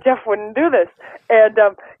 even though Jeff wouldn't do this, and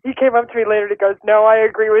he came up to me later and he goes, "No, I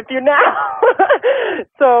agree with you now."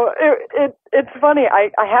 So it's funny,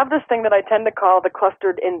 I have this thing that I tend to call the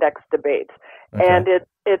clustered index debate, and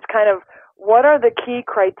it's kind of, what are the key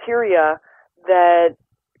criteria that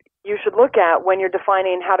you should look at when you're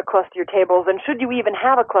defining how to cluster your tables, and should you even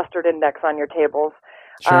have a clustered index on your tables?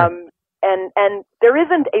 Sure. And there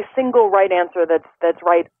isn't a single right answer that's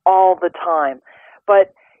right all the time.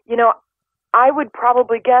 But, I would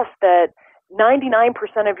probably guess that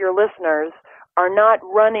 99% of your listeners are not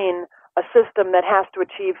running a system that has to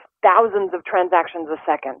achieve thousands of transactions a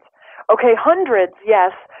second. Okay, hundreds,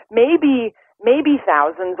 yes, maybe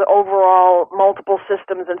thousands overall, multiple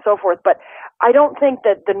systems and so forth, but I don't think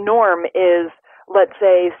that the norm is, let's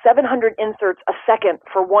say, 700 inserts a second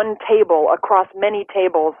for one table across many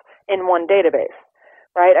tables in one database,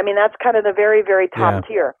 right? I mean, that's kind of the very, very top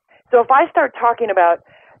tier. So if I start talking about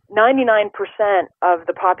 99% of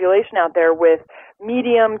the population out there with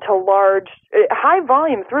medium to large, high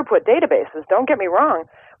volume throughput databases, don't get me wrong,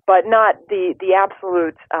 but not the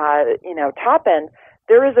absolute, top end,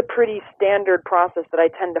 there is a pretty standard process that I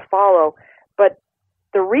tend to follow. But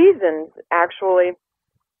the reasons actually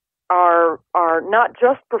are not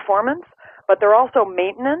just performance, but they're also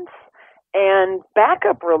maintenance and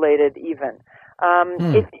backup related even.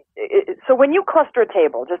 So when you cluster a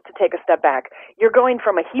table, just to take a step back, you're going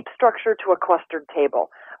from a heap structure to a clustered table.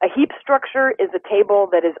 A heap structure is a table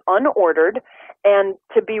that is unordered, and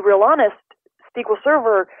to be real honest, SQL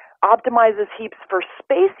Server optimizes heaps for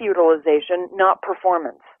space utilization, not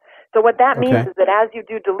performance. So what that means is that as you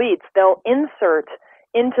do deletes, they'll insert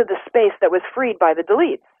into the space that was freed by the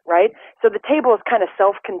deletes, right? So the table is kind of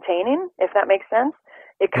self-containing, if that makes sense.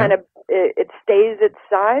 It kind of, it stays its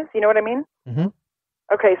size, you know what I mean? Mm-hmm.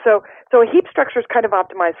 Okay, so a heap structure is kind of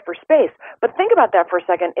optimized for space. But think about that for a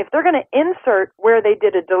second. If they're going to insert where they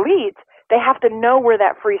did a delete, they have to know where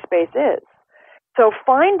that free space is. So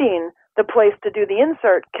finding the place to do the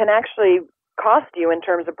insert can actually cost you in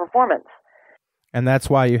terms of performance. And that's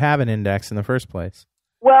why you have an index in the first place.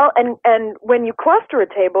 Well, and when you cluster a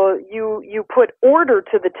table, you put order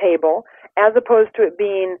to the table as opposed to it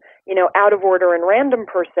being, out of order and random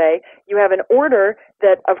per se. You have an order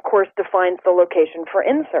that, of course, defines the location for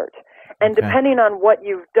insert. And depending on what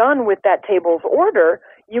you've done with that table's order,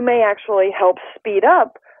 you may actually help speed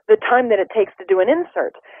up the time that it takes to do an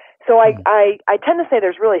insert. So I tend to say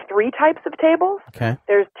there's really 3 types of tables. Okay.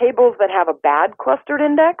 There's tables that have a bad clustered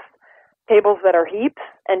index, tables that are heaps,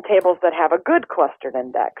 and tables that have a good clustered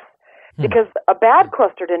index. Because a bad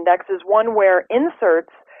clustered index is one where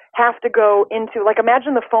inserts have to go into, like,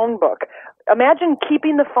 imagine the phone book. Imagine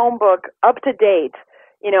keeping the phone book up to date,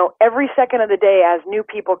 every second of the day as new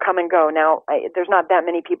people come and go. Now, there's not that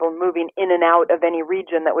many people moving in and out of any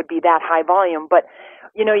region that would be that high volume, but,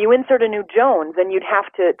 you insert a new Jones and you'd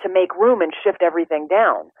have to make room and shift everything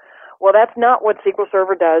down. Well, that's not what SQL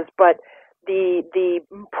Server does, but the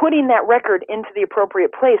putting that record into the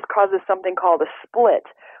appropriate place causes something called a split,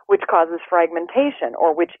 which causes fragmentation,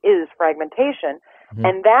 or which is fragmentation,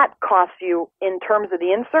 and that costs you in terms of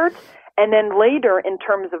the inserts, and then later in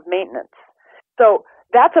terms of maintenance. So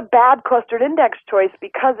that's a bad clustered index choice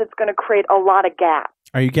because it's going to create a lot of gaps.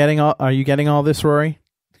 Are you getting all this, Rory?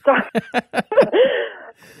 So,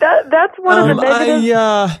 that's one of the negatives.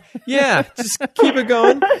 Yeah, just keep it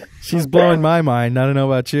going. She's blowing my mind. I don't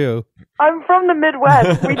know about you. I'm from the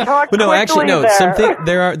Midwest. We talk but no, quickly actually, no.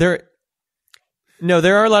 there.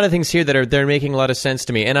 There are a lot of things here that they're making a lot of sense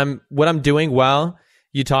to me. And what I'm doing while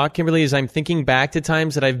you talk, Kimberly, is I'm thinking back to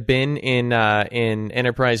times that I've been in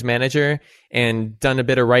Enterprise Manager and done a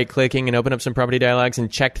bit of right clicking and opened up some property dialogues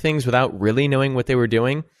and checked things without really knowing what they were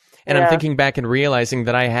doing. And I'm thinking back and realizing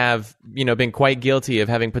that I have, been quite guilty of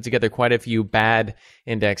having put together quite a few bad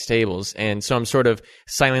index tables. And so I'm sort of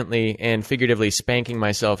silently and figuratively spanking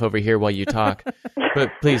myself over here while you talk.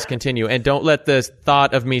 But please continue. And don't let the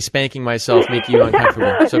thought of me spanking myself make you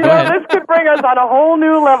uncomfortable. So go ahead. This could bring us on a whole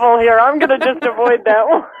new level here. I'm going to just avoid that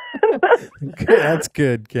one. That's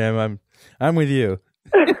good, Kim. I'm with you.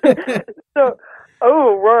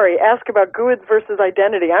 Oh, Rory, ask about GUIDs versus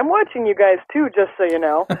identity. I'm watching you guys too, just so you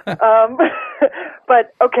know.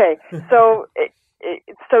 But okay, so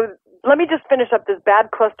let me just finish up this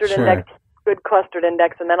bad clustered index, good clustered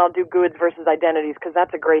index, and then I'll do GUIDs versus identities because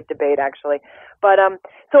that's a great debate actually. But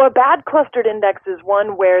so a bad clustered index is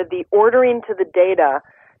one where the ordering to the data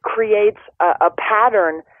creates a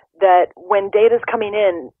pattern that when data's coming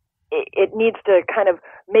in, it needs to kind of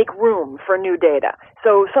make room for new data.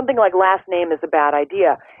 So something like last name is a bad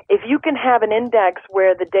idea. If you can have an index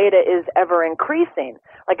where the data is ever increasing,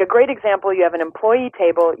 like a great example, you have an employee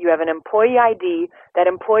table, you have an employee ID, that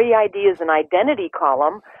employee ID is an identity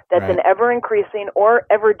column that's an ever increasing or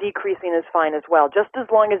ever decreasing is fine as well, just as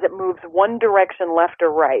long as it moves one direction left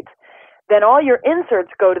or right. Then all your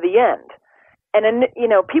inserts go to the end. And then,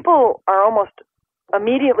 people are almost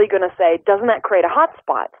immediately going to say, doesn't that create a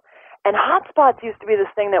hotspot? And hotspots used to be this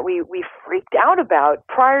thing that we freaked out about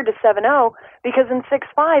prior to 7.0 because in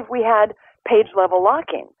 6.5 we had page level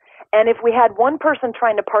locking. And if we had one person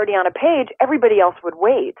trying to party on a page, everybody else would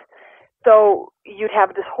wait. So you'd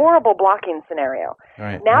have this horrible blocking scenario.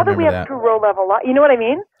 Right, now that we have true row level lock, you know what I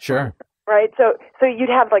mean? Sure. Right? So you'd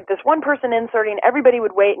have like this one person inserting, everybody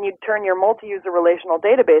would wait, and you'd turn your multi-user relational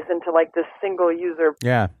database into like this single user.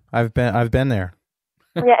 Yeah, I've been there.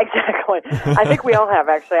 Yeah, exactly. I think we all have,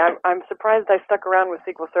 actually. I'm surprised I stuck around with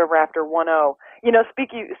SQL Server after 1.0.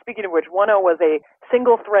 Speaking of which, 1.0 was a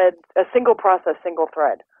single process, single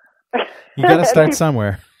thread. You got to start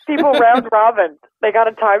somewhere. People round robin. They got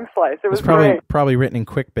a time slice. It was probably written in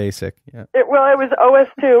Quick Basic. Yeah. It was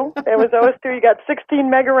OS2. It was OS2. You got 16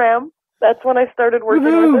 mega RAM. That's when I started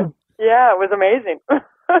working with it. Yeah, it was amazing.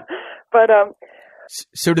 But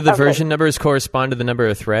so do the version numbers correspond to the number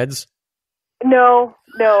of threads? No,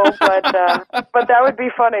 but that would be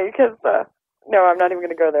funny because no, I'm not even going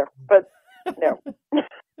to go there. But no.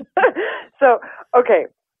 So okay,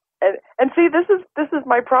 and see, this is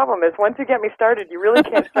my problem. Is once you get me started, you really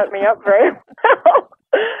can't shut me up very well.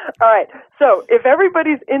 All right. So if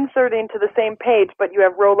everybody's inserting to the same page, but you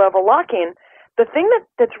have row level locking, the thing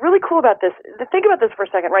that's really cool about this, think about this for a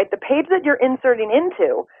second, right? The page that you're inserting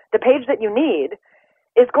into, the page that you need,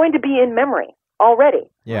 is going to be in memory already.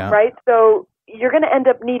 Yeah. Right? So you're going to end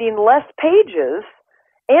up needing less pages,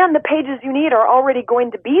 and the pages you need are already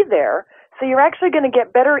going to be there. So you're actually going to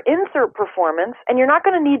get better insert performance, and you're not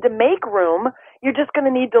going to need to make room. You're just going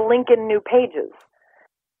to need to link in new pages.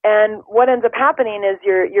 And what ends up happening is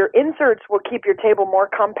your inserts will keep your table more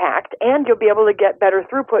compact, and you'll be able to get better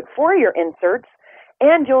throughput for your inserts,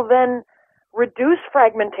 and you'll then reduce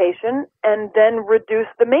fragmentation and then reduce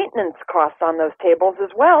the maintenance costs on those tables as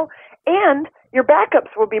well. And your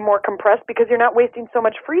backups will be more compressed because you're not wasting so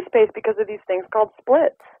much free space because of these things called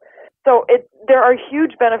splits. So there are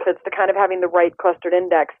huge benefits to kind of having the right clustered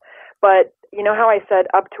index. But you know how I said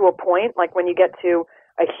up to a point, like when you get to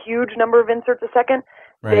a huge number of inserts a second,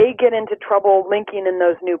 Right. they get into trouble linking in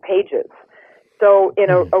those new pages. So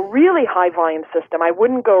in a really high volume system, I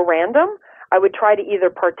wouldn't go random. I would try to either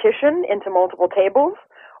partition into multiple tables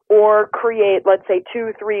or create, let's say,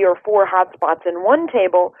 2, 3, or 4 hotspots in one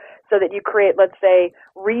table so that you create, let's say,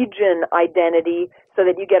 region identity so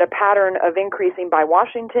that you get a pattern of increasing by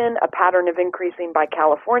Washington, a pattern of increasing by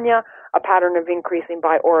California, a pattern of increasing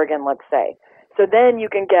by Oregon, let's say. So then you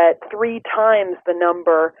can get 3 times the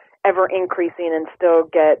number ever increasing and still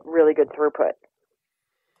get really good throughput.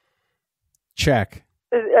 Check.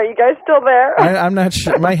 Are you guys still there? I'm not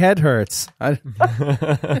sure. My head hurts. I'm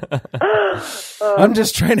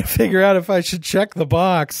just trying to figure out if I should check the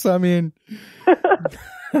box. I mean,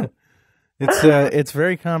 it's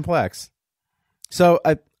very complex. So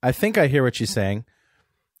I think I hear what you're saying.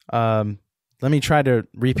 Let me try to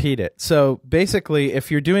repeat it. So basically,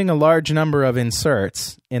 if you're doing a large number of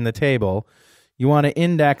inserts in the table, you want to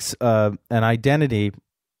index an identity,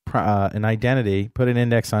 put an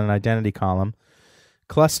index on an identity column,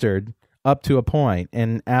 clustered up to a point,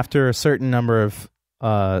 and after a certain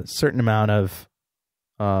amount of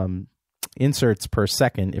inserts per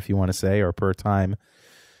second, if you want to say, or per time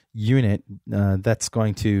unit, that's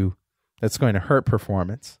going to hurt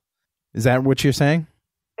performance. Is that what you're saying?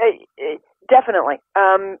 Definitely.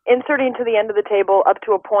 Inserting to the end of the table up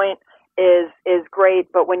to a point is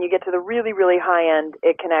great, but when you get to the really, really high end,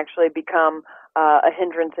 it can actually become a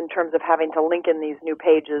hindrance in terms of having to link in these new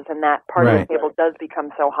pages, and that part of the table does become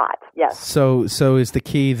so hot. Yes. So is the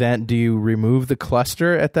key that do you remove the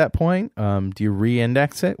cluster at that point? Do you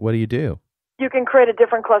re-index it? What do you do? You can create a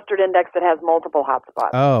different clustered index that has multiple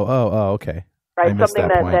hotspots. Oh, okay. Right, something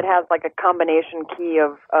that has like a combination key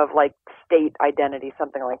of like state identity,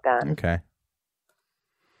 something like that. Okay.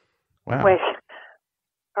 Wow. Wait.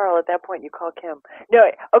 Carl, at that point, you call Kim. No,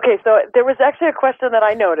 okay. So there was actually a question that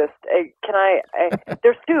I noticed. Can I?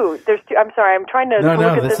 There's two. I'm sorry. I'm trying to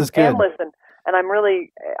look at this and listen, and I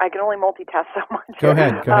can only multitask so much. Go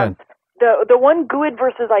ahead. The one GUID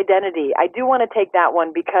versus identity. I do want to take that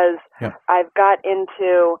one because I've got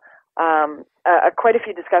into quite a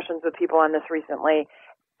few discussions with people on this recently.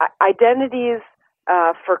 Identities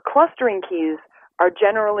for clustering keys are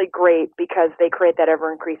generally great because they create that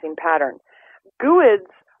ever-increasing pattern. GUIDs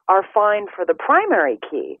are fine for the primary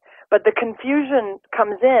key, but the confusion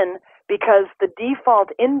comes in because the default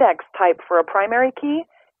index type for a primary key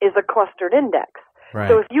is a clustered index. Right.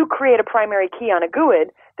 So if you create a primary key on a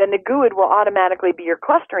GUID, then the GUID will automatically be your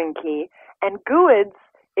clustering key, and GUIDs,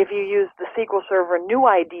 if you use the SQL Server new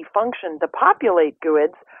ID function to populate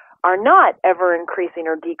GUIDs, are not ever increasing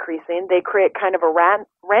or decreasing. They create kind of a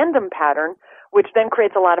random pattern, which then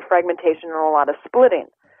creates a lot of fragmentation and a lot of splitting.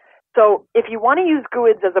 So if you want to use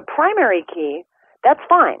GUIDs as a primary key, that's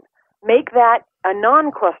fine. Make that a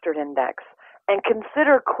non-clustered index and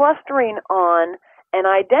consider clustering on an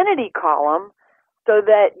identity column so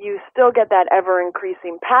that you still get that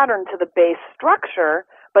ever-increasing pattern to the base structure,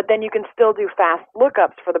 but then you can still do fast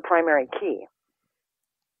lookups for the primary key.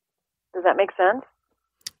 Does that make sense?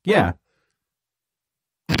 Yeah.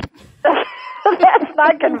 That's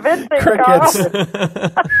not convincing, Crickets. Carl.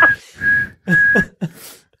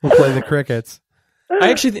 We'll play the crickets. I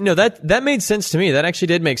actually that made sense to me. That actually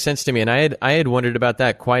did make sense to me, and I had wondered about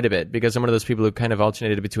that quite a bit because I'm one of those people who kind of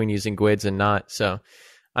alternated between using GUIDs and not. So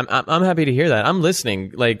I'm happy to hear that. I'm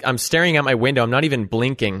listening. Like, I'm staring out my window. I'm not even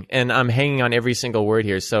blinking, and I'm hanging on every single word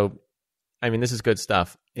here. So, I mean, this is good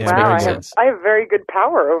stuff. It's wow, making sense. I have very good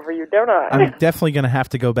power over you, don't I? I'm definitely going to have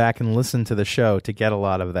to go back and listen to the show to get a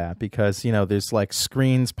lot of that because, there's like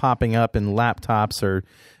screens popping up and laptops are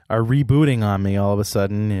rebooting on me all of a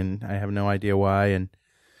sudden, and I have no idea why. And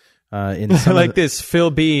in some like this,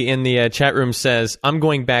 Phil B in the chat room says, "I'm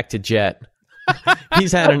going back to Jet."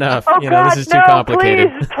 He's had enough. Oh, God, this is too complicated.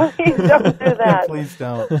 Please don't do that. Please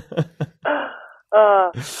don't.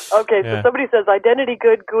 Okay, so somebody says identity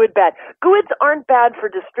good, GUID bad. GUIDs aren't bad for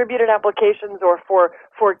distributed applications or for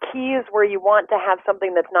keys where you want to have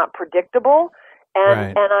something that's not predictable.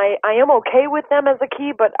 And I am okay with them as a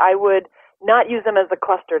key, but I would not use them as a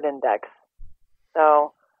clustered index.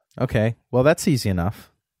 So. Okay, well that's easy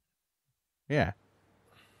enough. Yeah.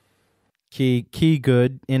 Key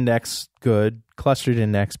good, index good, clustered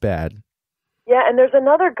index bad. Yeah, and there's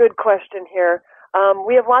another good question here.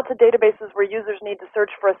 We have lots of databases where users need to search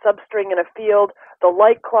for a substring in a field. The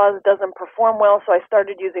like clause doesn't perform well, so I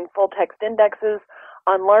started using full text indexes.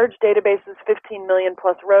 On large databases, 15 million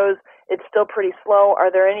plus rows, it's still pretty slow.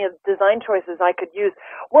 Are there any design choices I could use?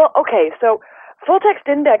 Well, okay, so full text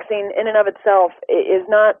indexing in and of itself is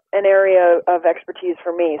not an area of expertise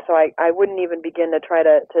for me, so I wouldn't even begin to try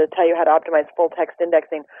to tell you how to optimize full text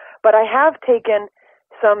indexing. But I have taken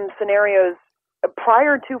some scenarios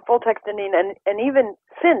prior to full text indexing and even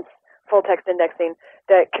since full text indexing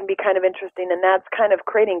that can be kind of interesting, and that's kind of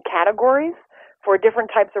creating categories for different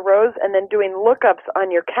types of rows and then doing lookups on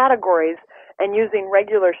your categories and using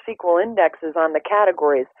regular SQL indexes on the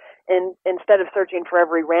categories instead of searching for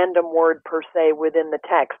every random word per se within the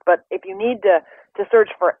text. But if you need to search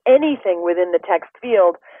for anything within the text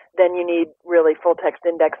field, then you need really full text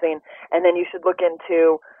indexing, and then you should look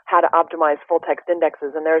into how to optimize full text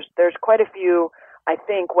indexes. And there's quite a few, I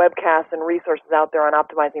think, webcasts and resources out there on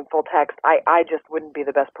optimizing full text. I just wouldn't be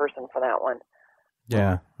the best person for that one.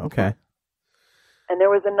 Yeah, okay. And there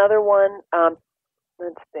was another one,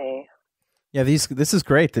 let's see. Yeah, this is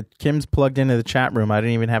great that Kim's plugged into the chat room. I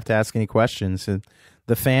didn't even have to ask any questions.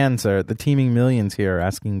 The fans the teeming millions here are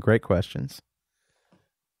asking great questions.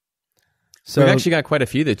 So we've actually got quite a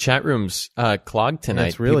few. The chat room's clogged tonight.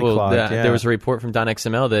 It's really clogged, yeah. There was a report from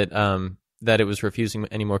 .xml that it was refusing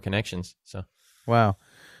any more connections. So wow.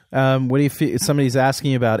 What do you feel? Somebody's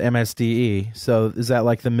asking about MSDE. So is that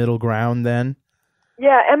like the middle ground then?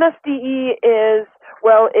 Yeah, MSDE is,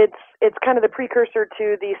 well, it's kind of the precursor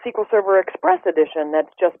to the SQL Server Express edition that's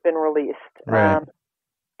just been released. Right.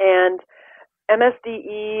 And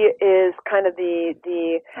MSDE is kind of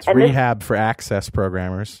it's rehab for Access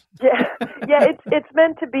programmers. Yeah, it's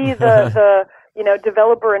meant to be the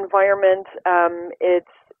developer environment.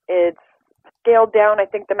 It's scaled down. I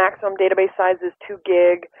think the maximum database size is 2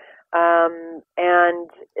 gig. And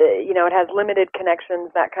it has limited connections,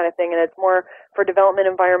 that kind of thing, and it's more for development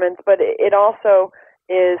environments, but it also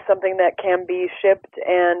is something that can be shipped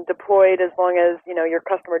and deployed as long as, your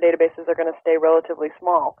customer databases are going to stay relatively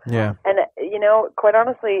small. Yeah. And, quite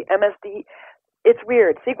honestly, MSD, it's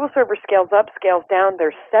weird. SQL Server scales up, scales down.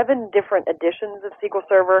 There's 7 different editions of SQL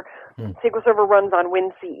Server. SQL Server runs on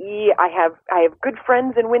WinCE. I have good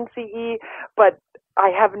friends in WinCE, but I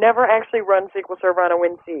have never actually run SQL Server on a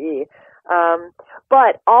WinCE.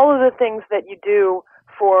 But all of the things that you do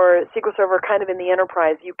for SQL Server kind of in the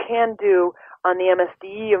enterprise, you can do on the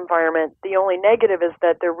MSDE environment. The only negative is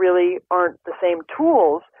that there really aren't the same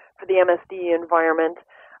tools for the MSDE environment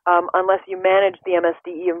unless you manage the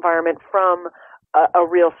MSDE environment from a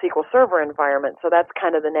real SQL Server environment. So that's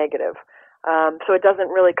kind of the negative. So it doesn't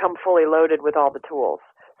really come fully loaded with all the tools.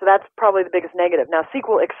 So that's probably the biggest negative. Now,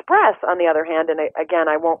 SQL Express, on the other hand, and again,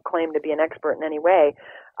 I won't claim to be an expert in any way,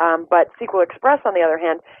 but SQL Express, on the other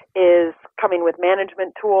hand, is coming with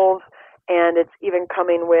management tools, and it's even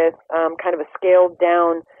coming with kind of a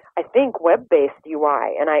scaled-down, I think, web-based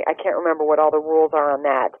UI, and I can't remember what all the rules are on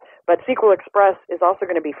that. But SQL Express is also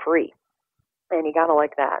going to be free, and you got to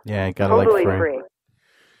like that. Yeah, you got to totally like free.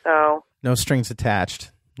 So no strings attached.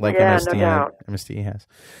 Like yeah, MSDE has.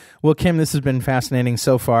 Well, Kim, this has been fascinating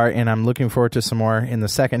so far, and I'm looking forward to some more in the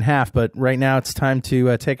second half. But right now it's time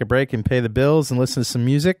to take a break and pay the bills and listen to some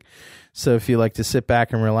music. So if you like to sit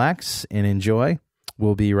back and relax and enjoy,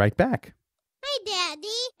 we'll be right back. Hi, Daddy.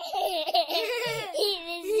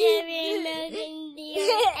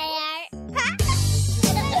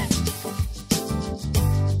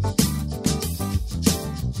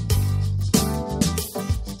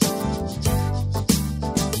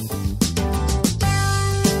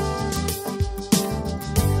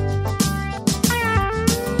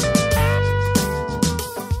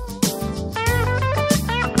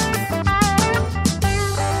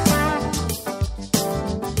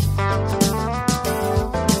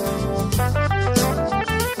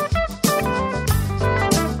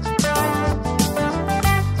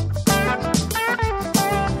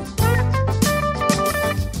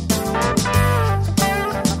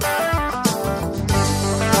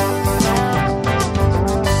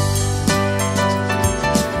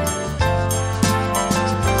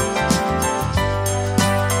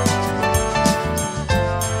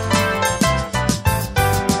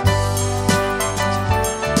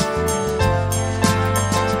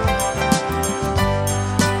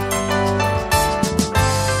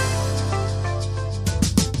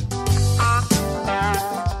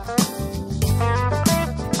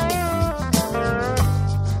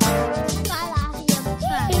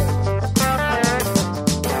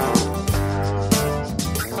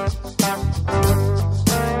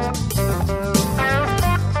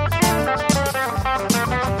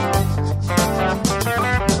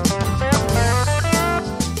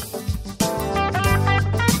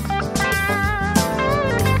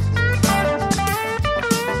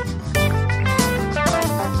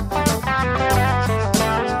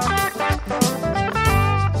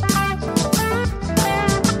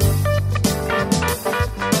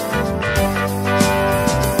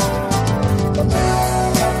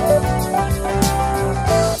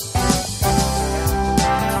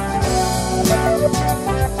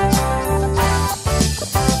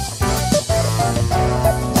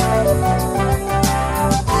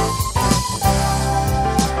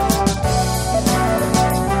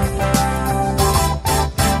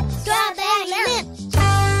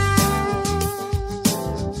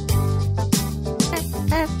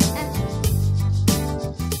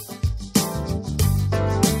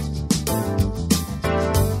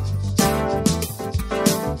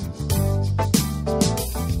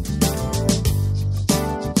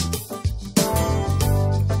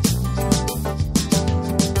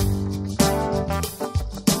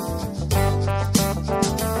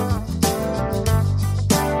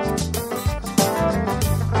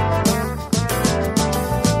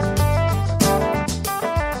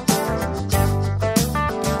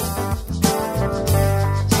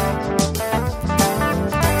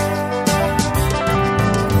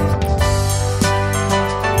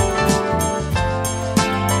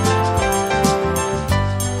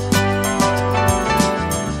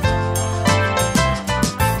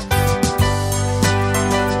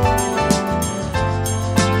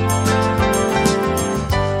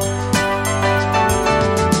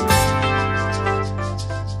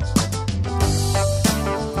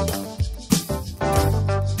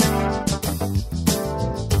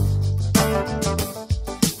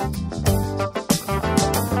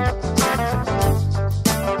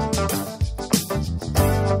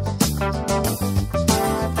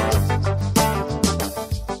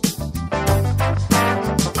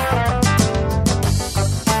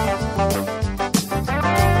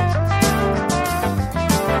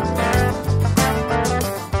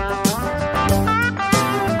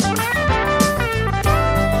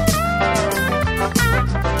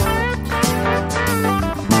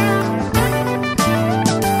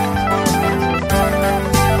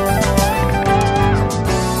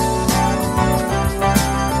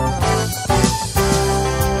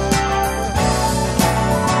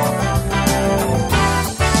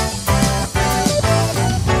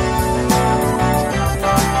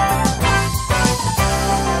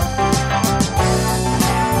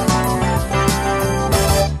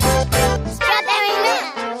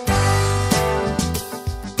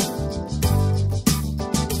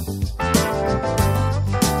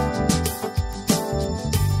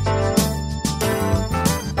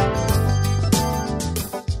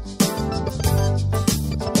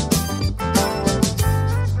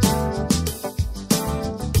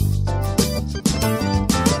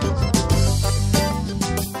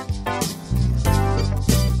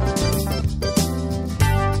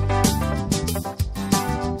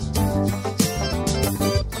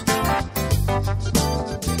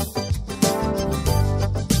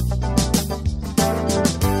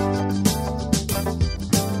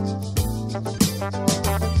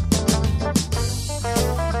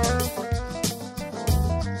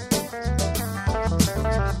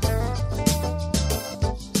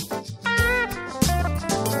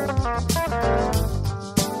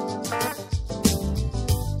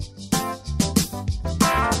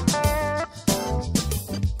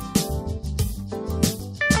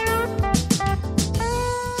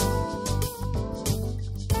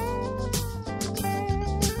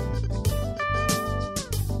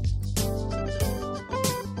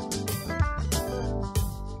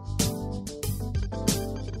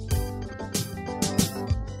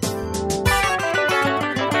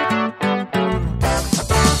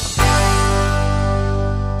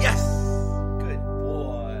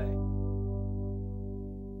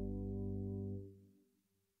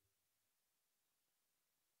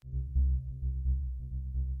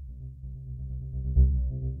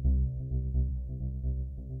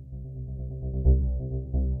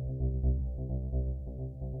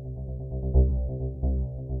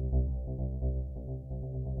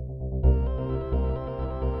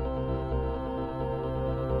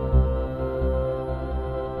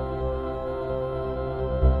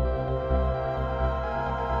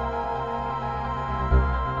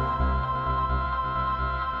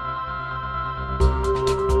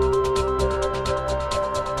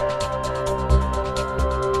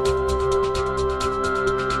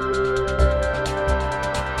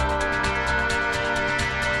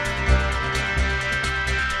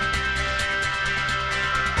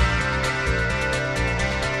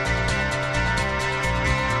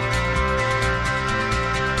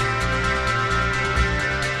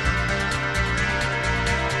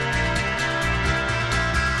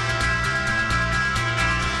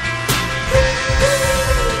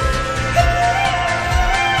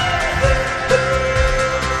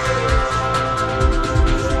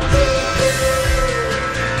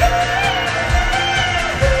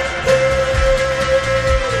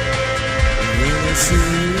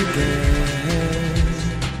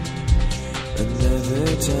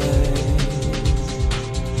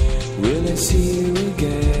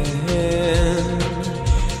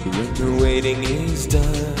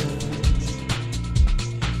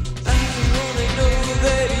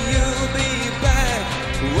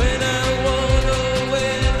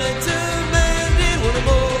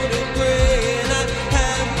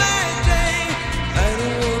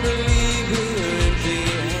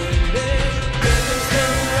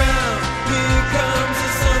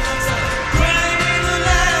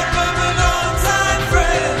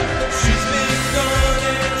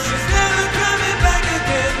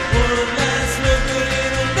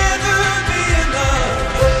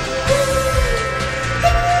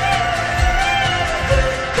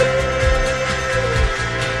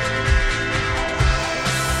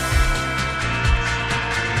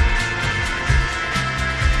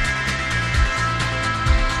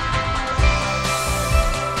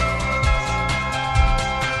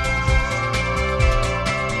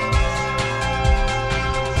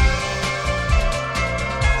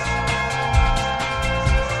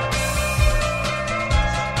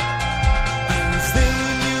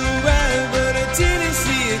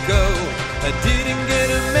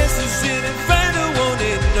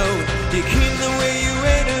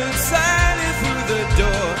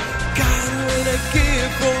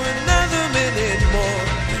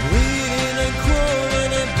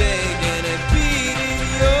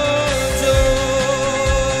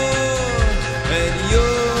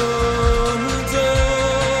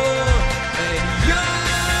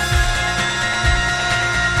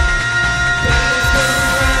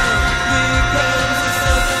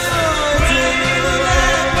 Dreaming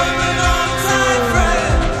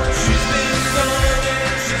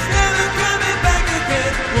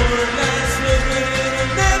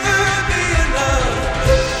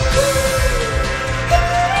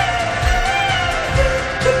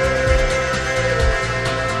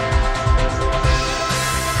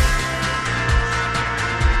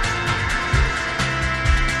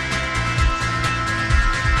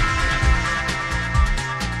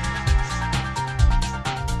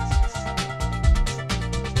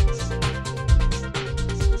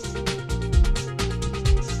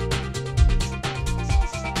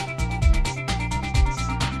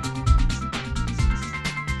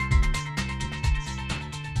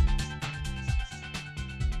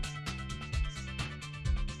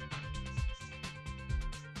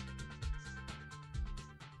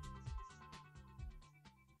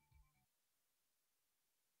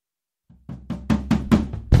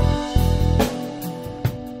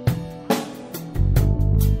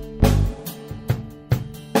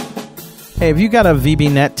Hey, have you got a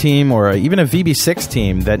VBNet team or even a VB6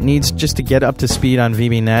 team that needs just to get up to speed on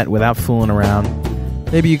VBNet without fooling around?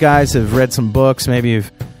 Maybe you guys have read some books. Maybe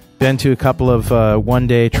you've been to a couple of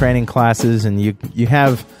one-day training classes and you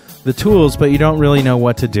have the tools, but you don't really know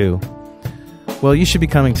what to do. Well, you should be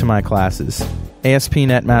coming to my classes.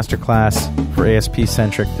 ASP.NET Masterclass for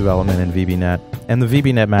ASP-centric development in VBNet, and the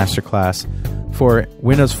VBNet Masterclass for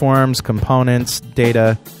Windows Forms, components,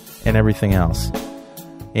 data, and everything else.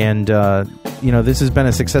 And, this has been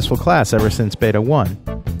a successful class ever since Beta 1.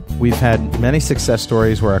 We've had many success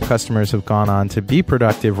stories where our customers have gone on to be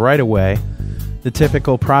productive right away. The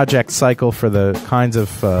typical project cycle for the kinds of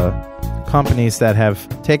companies that have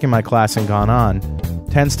taken my class and gone on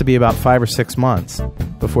tends to be about 5 or 6 months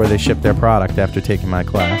before they ship their product after taking my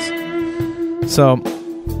class. So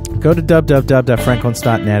go to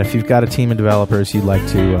www.franklins.net if you've got a team of developers you'd like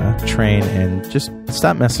to train, and just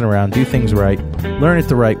stop messing around. Do things right. Learn it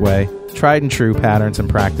the right way. Tried and true patterns and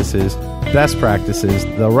practices, best practices,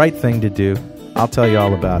 the right thing to do. I'll tell you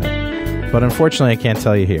all about it. But unfortunately, I can't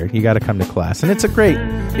tell you here. You got to come to class. And it's a great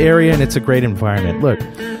area and it's a great environment. Look,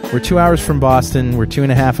 we're 2 hours from Boston. We're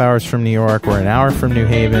 2.5 hours from New York. We're an hour from New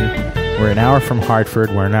Haven. We're an hour from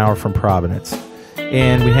Hartford. We're an hour from Providence.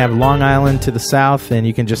 And we have Long Island to the south, and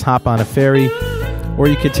you can just hop on a ferry, or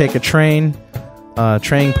you could take a train.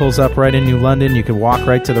 Train pulls up right in New London. You could walk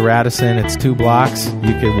right to the Radisson. It's 2 blocks.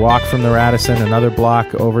 You could walk from the Radisson another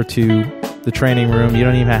block over to the training room. You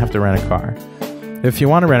don't even have to rent a car. If you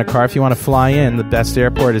want to rent a car, if you want to fly in, the best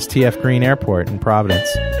airport is TF Green Airport in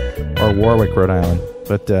Providence, or Warwick, Rhode Island.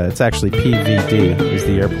 But it's actually PVD is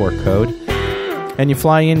the airport code. And you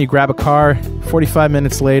fly in, you grab a car, 45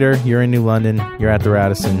 minutes later, you're in New London, you're at the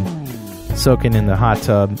Radisson, soaking in the hot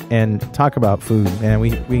tub, and talk about food. And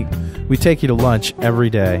we take you to lunch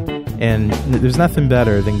every day. And there's nothing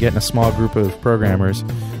better than getting a small group of programmers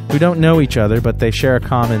who don't know each other, but they share a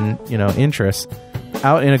common, interest,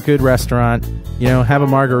 out in a good restaurant, have a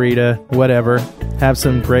margarita, whatever, have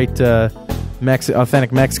some great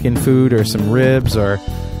authentic Mexican food, or some ribs, or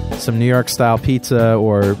some New York style pizza,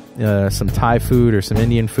 or some Thai food, or some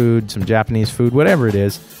Indian food, some Japanese food, whatever it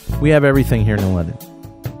is. We have everything here in London.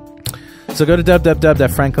 So go to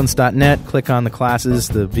www.franklins.net, click on the classes,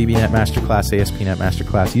 the VBNet Masterclass, ASP.NET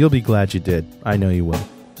Masterclass. You'll be glad you did. I know you will.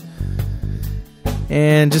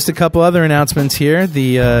 And just a couple other announcements here.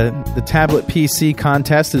 The tablet PC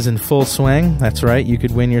contest is in full swing. That's right. You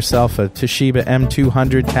could win yourself a Toshiba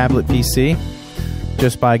M200 tablet PC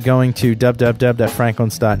just by going to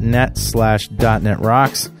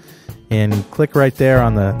www.franklins.net/.netrocks and click right there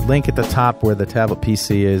on the link at the top where the tablet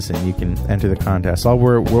PC is, and you can enter the contest. What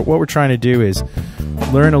we're trying to do is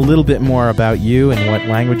learn a little bit more about you and what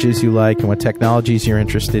languages you like and what technologies you're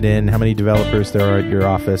interested in, how many developers there are at your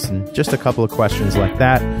office, and just a couple of questions like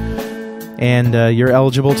that. And you're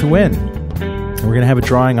eligible to win. We're going to have a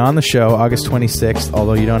drawing on the show August 26th,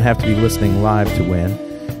 although you don't have to be listening live to win.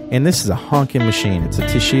 And this is a honking machine. It's a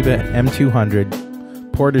Toshiba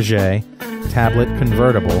M200 Portage tablet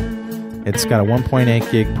convertible. It's got a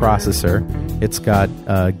 1.8 gig processor. It's got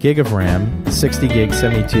a gig of RAM, 60 gig,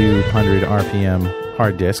 7200 RPM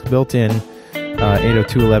hard disk, built-in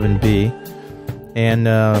 802.11b. And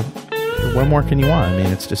what more can you want? I mean,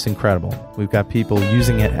 it's just incredible. We've got people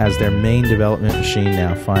using it as their main development machine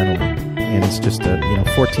now, finally. And it's just a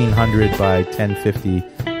 1400 by 1050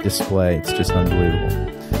 display. It's just unbelievable.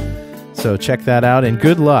 So check that out, and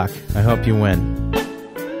good luck. I hope you win.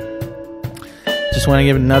 Just want to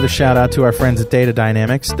give another shout out to our friends at Data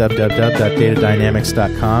Dynamics,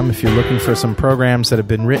 www.datadynamics.com. If you're looking for some programs that have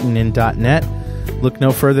been written in .NET, look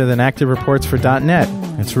no further than Active Reports for .NET.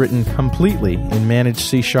 It's written completely in managed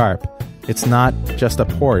C#. It's not just a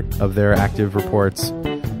port of their Active Reports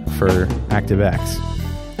for ActiveX.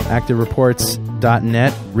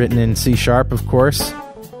 ActiveReports.net, written in C#, of course,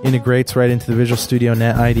 integrates right into the Visual Studio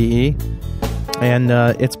Net IDE. And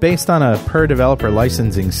it's based on a per-developer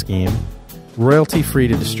licensing scheme, royalty-free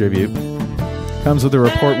to distribute. Comes with a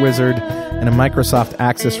report wizard and a Microsoft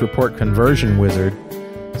Access report conversion wizard,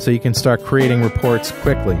 so you can start creating reports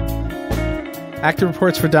quickly. Active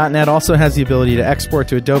Reports for .NET also has the ability to export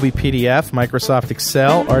to Adobe PDF, Microsoft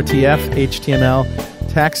Excel, RTF, HTML,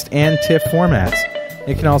 text, and TIFF formats.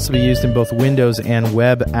 It can also be used in both Windows and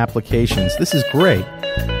web applications. This is great.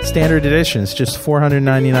 Standard edition is just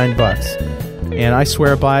 $499. And I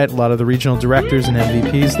swear by it. A lot of the regional directors and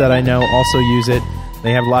MVPs that I know also use it.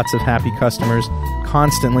 They have lots of happy customers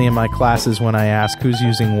constantly in my classes when I ask who's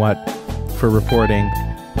using what for reporting,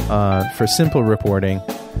 for simple reporting.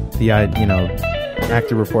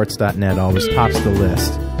 ActiveReports.net always tops the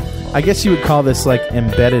list. I guess you would call this like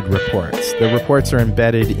embedded reports. The reports are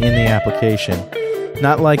embedded in the application.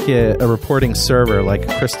 Not like a reporting server like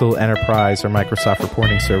Crystal Enterprise or Microsoft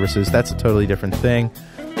Reporting Services. That's a totally different thing.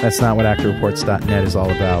 That's not what ActiveReports.net is all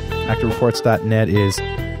about. ActiveReports.net is,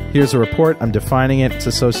 here's a report, I'm defining it, it's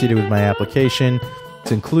associated with my application,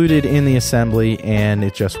 it's included in the assembly, and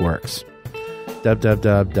it just works.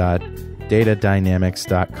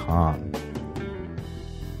 www.datadynamics.com.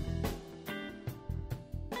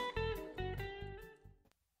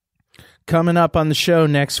 Coming up on the show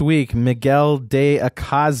next week, Miguel de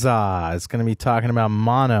Acaza is going to be talking about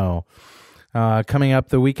mono. Coming up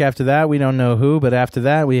the week after that, we don't know who, but after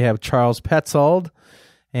that we have Charles Petzold.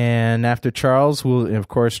 And after Charles, of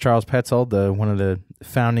course, Charles Petzold, one of the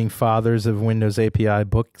founding fathers of Windows API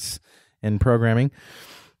books and programming.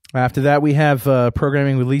 After that, we have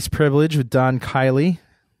Programming with Least Privilege with Don Kiley.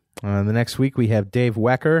 The next week, we have Dave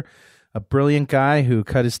Wecker, a brilliant guy who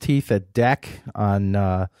cut his teeth at DEC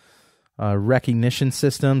on recognition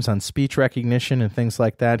systems, on speech recognition and things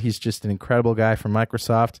like that. He's just an incredible guy from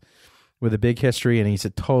Microsoft with a big history, and he's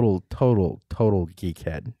a total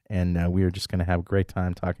geekhead. And we are just going to have a great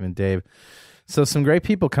time talking to Dave. So some great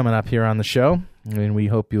people coming up here on the show, and we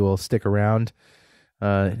hope you will stick around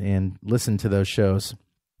and listen to those shows.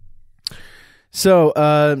 So,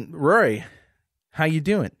 Rory, how you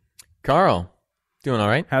doing? Carl, doing all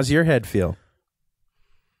right. How's your head feel?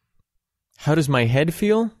 How does my head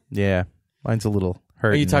feel? Yeah, mine's a little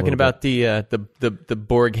hurt. Are you talking about the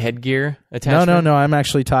Borg headgear attachment? No. I'm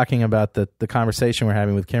actually talking about the conversation we're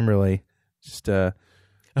having with Kimberly. Just oh,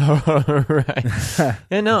 right.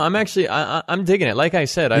 Yeah, no, I'm actually I'm digging it. Like I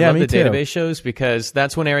said, I love the database shows because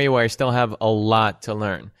that's one area where I still have a lot to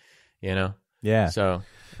learn. You know. Yeah. So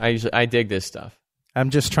I dig this stuff. I'm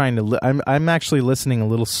just trying to. I'm actually listening a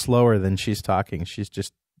little slower than she's talking. She's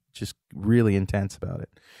just really intense about it.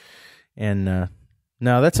 And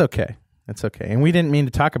no, that's okay. That's okay. And we didn't mean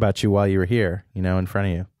to talk about you while you were here, in front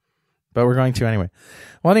of you. But we're going to anyway.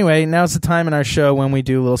 Well, anyway, now's the time in our show when we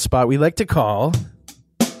do a little spot we like to call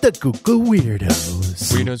the Google Weirdos.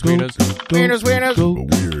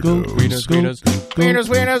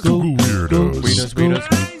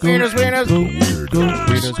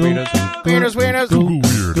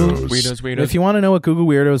 Weirdos. If you want to know what Google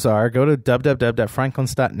Weirdos are, go to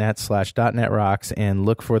www.franklins.net/.netrocks and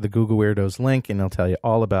look for the Google Weirdos link, and it'll tell you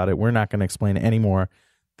all about it. We're not going to explain it anymore.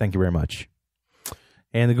 Thank you very much.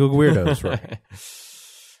 And the Google Weirdos, right?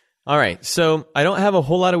 All right, so I don't have a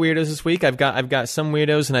whole lot of weirdos this week. I've got some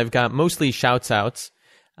weirdos, and I've got mostly shouts-outs,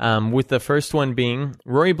 with the first one being,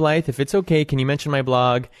 Rory Blythe, if it's okay, can you mention my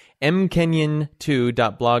blog,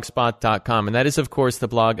 mkenyon2.blogspot.com, and that is, of course, the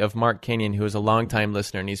blog of Mark Kenyon, who is a longtime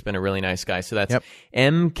listener, and he's been a really nice guy. So that's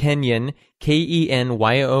mkenyon, Kenyon,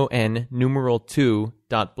 numeral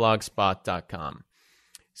 2.blogspot.com.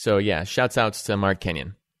 So, yeah, shouts-outs to Mark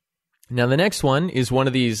Kenyon. Now, the next one is one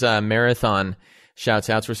of these marathon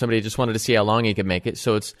shouts-outs where somebody just wanted to see how long he could make it.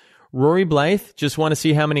 So it's Rory Blythe, just want to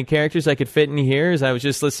see how many characters I could fit in here as I was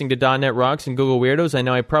just listening to .NET Rocks and Google Weirdos. I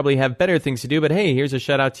know I probably have better things to do, but hey, here's a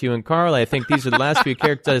shout-out to you and Carl. I think these are the last few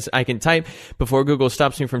characters I can type before Google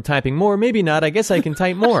stops me from typing more. Maybe not. I guess I can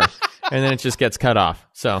type more. And then it just gets cut off.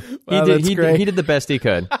 So he did the best he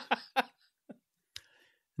could.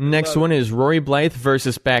 Next one is Rory Blythe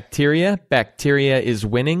versus Bacteria. Bacteria is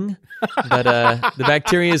winning, but the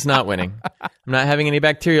bacteria is not winning. I'm not having any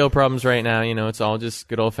bacterial problems right now. It's all just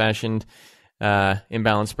good old-fashioned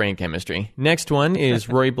imbalanced brain chemistry. Next one is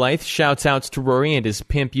Rory Blythe. Shouts outs to Rory and his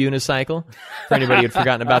pimp unicycle. For anybody who'd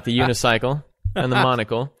forgotten about the unicycle and the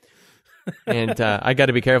monocle. And I got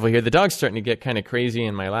to be careful here. The dog's starting to get kind of crazy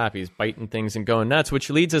in my lap. He's biting things and going nuts, which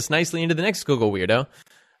leads us nicely into the next Google Weirdo.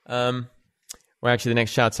 Well, actually, the next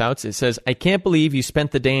shout's outs. It says, I can't believe you spent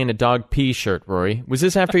the day in a dog pee shirt, Rory. Was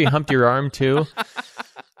this after you humped your arm, too?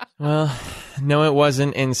 Well, no, it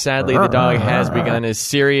wasn't. And sadly, the dog has begun a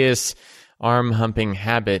serious arm humping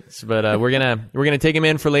habit. But we're gonna take him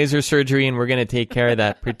in for laser surgery, and we're going to take care of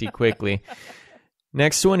that pretty quickly.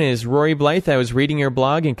 Next one is Rory Blythe. I was reading your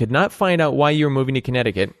blog and could not find out why you were moving to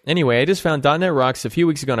Connecticut. Anyway, I just found .NET Rocks a few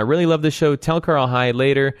weeks ago, and I really love the show. Tell Carl hi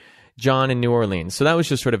later. John in New Orleans. So that was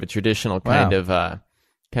just sort of a traditional kind of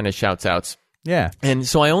shouts outs. Yeah. And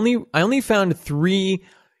so I only found 3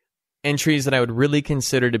 entries that I would really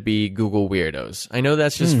consider to be Google Weirdos. I know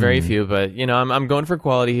that's just very few, but I'm going for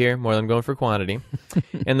quality here more than I'm going for quantity.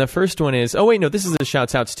 And the first one is, this is the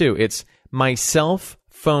shouts outs too. It's my cell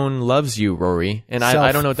phone loves you, Rory. And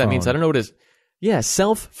I don't know what that means. I don't know what is. Yeah,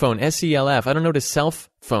 self phone, SELF. I don't know what a self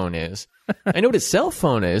phone is. I know what a cell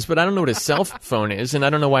phone is, but I don't know what a self phone is, and I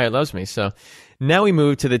don't know why it loves me. So now we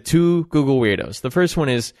move to the two Google weirdos. The first one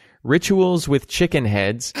is rituals with chicken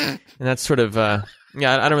heads, and that's sort of I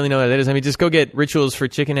don't really know what that is. I mean, just go get rituals for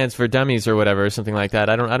chicken heads for dummies or whatever, or something like that.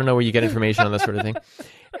 I don't know where you get information on that sort of thing.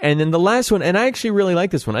 And then the last one, and I actually really like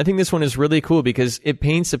this one. I think this one is really cool because it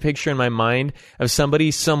paints a picture in my mind of somebody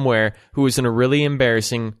somewhere who is in a really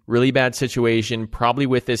embarrassing, really bad situation, probably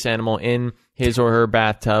with this animal in his or her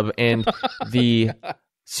bathtub. And the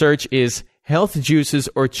search is health juices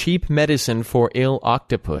or cheap medicine for ill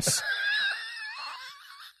octopus.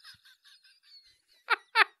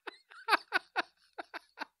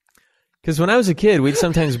 Because when I was a kid, we'd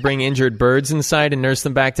sometimes bring injured birds inside and nurse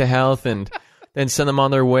them back to health and then send them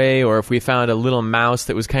on their way. Or if we found a little mouse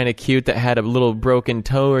that was kind of cute that had a little broken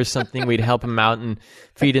toe or something, we'd help him out and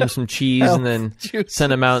feed him some cheese and then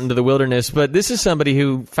send him out into the wilderness. But this is somebody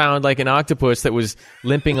who found like an octopus that was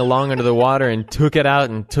limping along under the water and took it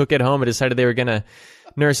out and took it home and decided they were going to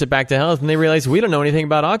nurse it back to health. And they realized we don't know anything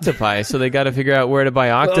about octopi, so they got to figure out where to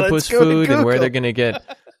buy octopus food and where they're going to get...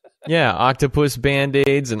 Yeah, octopus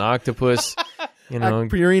Band-Aids and octopus,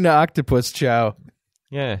 Purina octopus chow.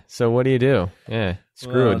 Yeah, so what do you do? Yeah,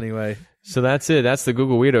 screwed. Well, anyway. So that's it. That's the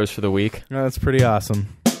Google Weirdos for the week. Oh, that's pretty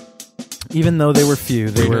awesome. Even though they were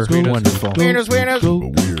few, they were wonderful. Weirdos, weirdos.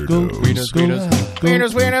 Weirdos. Weirdos, weirdos.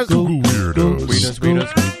 Weirdos, weirdos. Weirdos. Weirdos,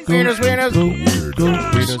 weirdos. Weirdos, weirdos.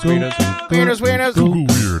 Weirdos, weirdos. Weirdos, weirdos.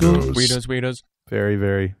 Weirdos. Weirdos, weirdos. Very,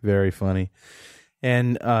 very, very funny.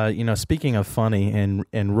 And speaking of funny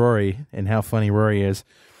and Rory and how funny Rory is,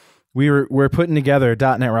 we're putting together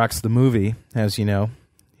 .NET Rocks the movie, as you know,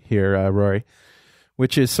 here, Rory,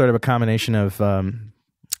 which is sort of a combination of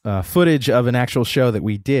footage of an actual show that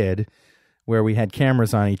we did, where we had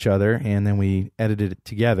cameras on each other, and then we edited it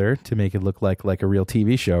together to make it look like a real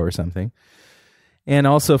TV show or something, and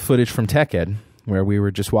also footage from TechEd, where we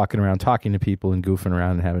were just walking around talking to people and goofing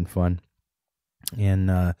around and having fun,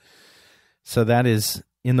 and so that is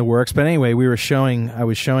in the works. But anyway, I was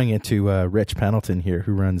showing it to Rich Pendleton here,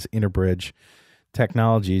 who runs Interbridge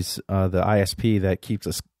Technologies, the ISP that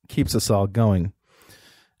keeps us all going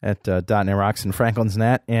at .NET Rocks and Franklin's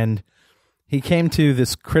Net. And he came to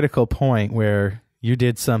this critical point where you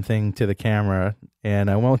did something to the camera, and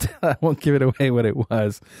I won't give it away what it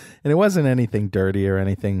was. And it wasn't anything dirty or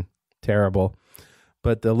anything terrible.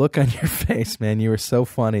 But the look on your face, man, you were so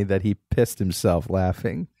funny that he pissed himself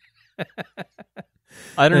laughing.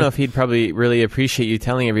 I don't know if he'd probably really appreciate you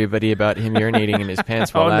telling everybody about him urinating in his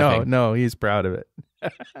pants while laughing. No, he's proud of it.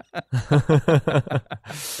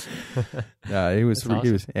 No, he was, awesome.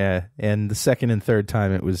 He was, yeah. And the second and third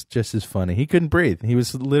time, it was just as funny. He couldn't breathe. He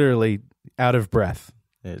was literally out of breath.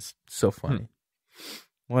 It's so funny.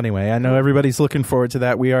 Well, anyway, I know everybody's looking forward to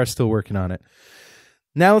that. We are still working on it.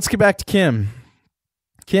 Now let's get back to Kim.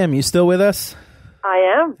 Kim, you still with us?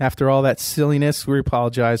 I am. After all that silliness, we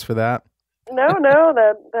apologize for that. No,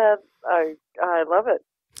 that I love it.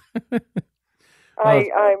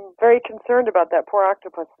 I'm very concerned about that poor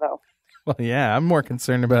octopus, though. Well, yeah, I'm more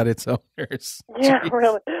concerned about its owners. Yeah, Jeez.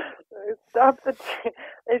 Really. They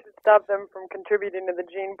should stop them from contributing to the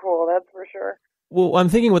gene pool. That's for sure. Well, I'm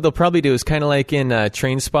thinking what they'll probably do is kind of like in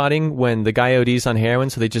Train Spotting when the guy ODs on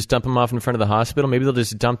heroin, so they just dump him off in front of the hospital. Maybe they'll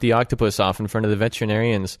just dump the octopus off in front of the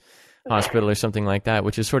veterinarian's hospital or something like that,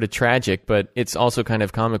 which is sort of tragic, but it's also kind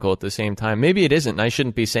of comical at the same time. Maybe it isn't, and I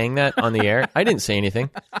shouldn't be saying that on the air. I didn't say anything.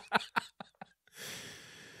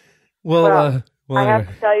 Well, I have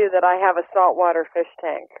to tell you that I have a saltwater fish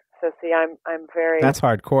tank. So see, I'm very... That's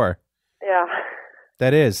hardcore. Yeah.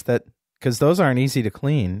 That is, because those aren't easy to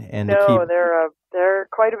clean. And no, to keep... they're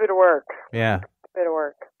quite a bit of work. Yeah. A bit of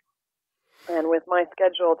work. And with my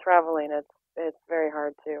schedule traveling, it's very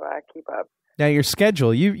hard to keep up. Now, your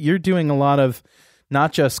schedule, you're doing a lot of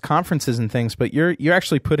not just conferences and things, but you're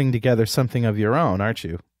actually putting together something of your own, aren't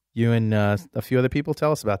you? You and a few other people.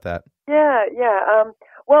 Tell us about that. Yeah.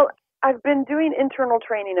 Well, I've been doing internal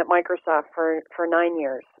training at Microsoft for 9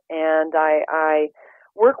 years, and I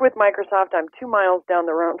work with Microsoft. I'm 2 miles down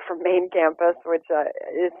the road from main campus, which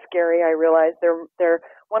is scary. I realize they're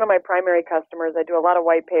one of my primary customers. I do a lot of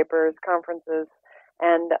white papers, conferences.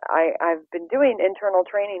 And I've been doing internal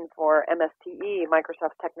training for MSTE,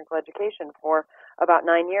 Microsoft Technical Education, for about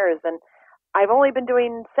 9 years. And I've only been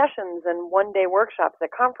doing sessions and one-day workshops at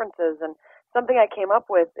conferences. And something I came up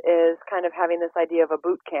with is kind of having this idea of a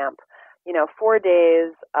boot camp. 4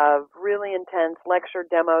 days of really intense lecture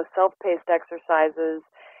demo, self-paced exercises,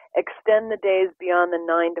 extend the days beyond the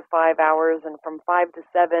 9 to 5 hours, and from 5 to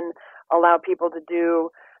 7, allow people to do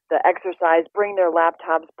the exercise, bring their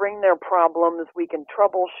laptops, bring their problems. We can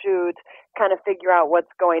troubleshoot, kind of figure out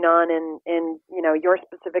what's going on in your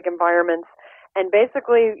specific environments. And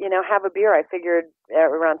basically, have a beer. I figured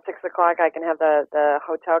around 6 o'clock I can have the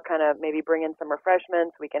hotel kind of maybe bring in some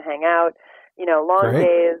refreshments. We can hang out, long Great.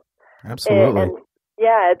 days. Absolutely. And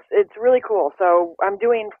yeah, it's really cool. So I'm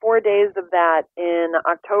doing 4 days of that in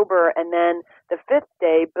October, and then the 5th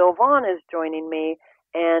day, Bill Vaughn is joining me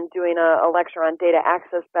and doing a lecture on data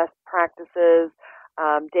access best practices,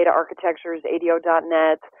 data architectures,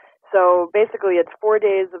 ADO.NET. So basically, it's 4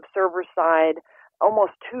 days of server side.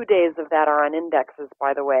 Almost 2 days of that are on indexes,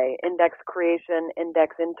 by the way. Index creation,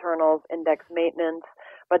 index internals, index maintenance.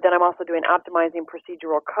 But then I'm also doing optimizing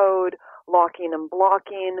procedural code, locking and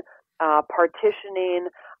blocking, partitioning.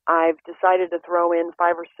 I've decided to throw in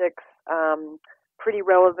 5 or 6 pretty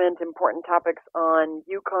relevant, important topics on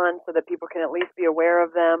Yukon so that people can at least be aware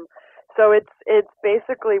of them. So it's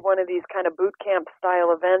basically one of these kind of boot camp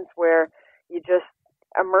style events where you just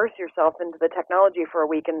immerse yourself into the technology for a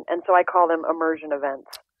week, and so I call them immersion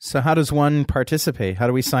events. So how does one participate? How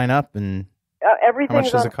do we sign up? And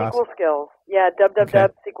everything's on SQL Skills. Yeah,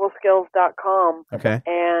 www.sqlskills.com. Okay.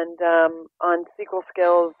 And on SQL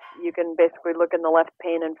Skills, you can basically look in the left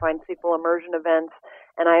pane and find SQL immersion events,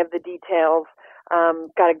 and I have the details.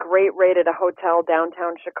 Got a great rate at a hotel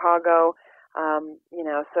downtown Chicago.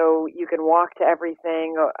 So you can walk to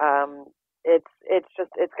everything. It's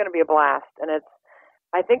going to be a blast, and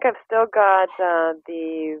I think I've still got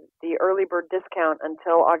the early bird discount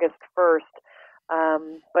until August 1st.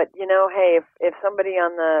 But hey, if somebody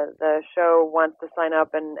on the show wants to sign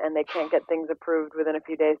up and they can't get things approved within a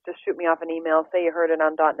few days, just shoot me off an email. Say you heard it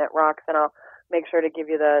on .NET Rocks, and I'll make sure to give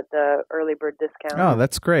you the early bird discount. Oh,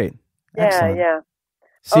 that's great. Yeah, Excellent. yeah.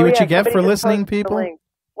 See what you get for listening, people?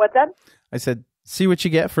 What's that? I said, see what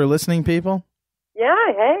you get for listening, people? Yeah,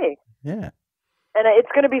 hey. Yeah. And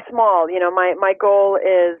it's going to be small. My goal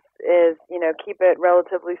is keep it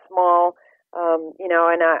relatively small. And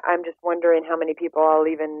I'm just wondering how many people I'll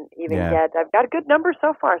even get. I've got a good number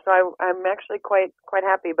so far, so I'm actually quite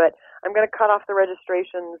happy. But I'm going to cut off the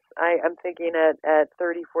registrations. I'm thinking at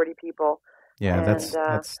 30, 40 people. Yeah, and, that's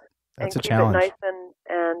a keep challenge. It nice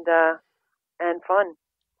and fun.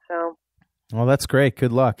 So. Well, that's great.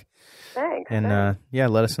 Good luck. Thanks. And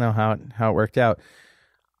let us know how it worked out.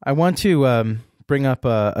 I want to bring up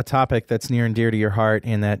a topic that's near and dear to your heart,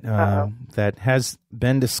 and that has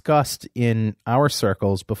been discussed in our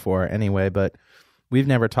circles before, anyway. But we've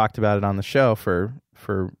never talked about it on the show for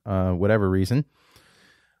whatever reason.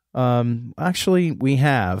 Actually, we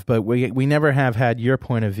have, but we never have had your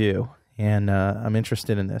point of view, and I'm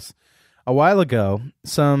interested in this. A while ago,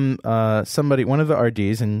 somebody, one of the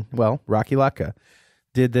RDs, Rocky Latka,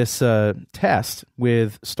 did this test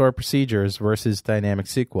with stored procedures versus dynamic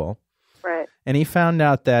SQL. Right. And he found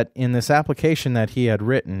out that in this application that he had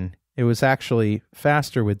written, it was actually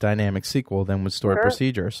faster with dynamic SQL than with stored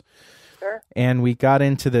procedures. Sure. And we got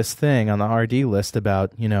into this thing on the RD list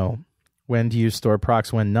about, when to use stored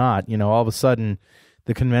procs, when not. All of a sudden,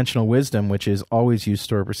 the conventional wisdom, which is always use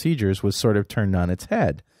stored procedures, was sort of turned on its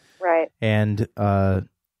head. Right. And I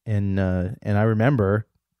remember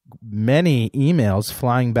many emails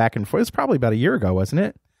flying back and forth. It was probably about a year ago, wasn't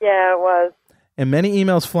it? Yeah, it was. And many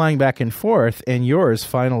emails flying back and forth, and yours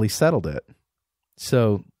finally settled it.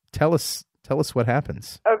 So tell us what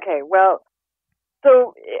happens. Okay, well,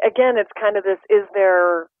 so again, it's kind of this, is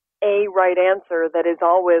there a right answer that is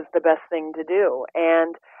always the best thing to do?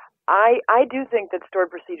 And I do think that stored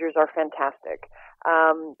procedures are fantastic.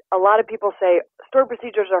 A lot of people say stored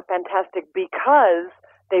procedures are fantastic because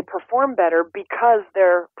they perform better because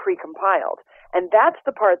they're precompiled. And that's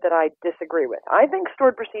the part that I disagree with. I think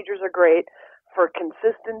stored procedures are great for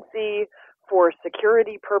consistency, for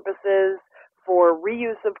security purposes, for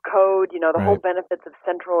reuse of code, the whole benefits of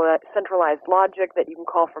centralized logic that you can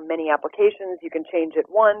call from many applications. You can change it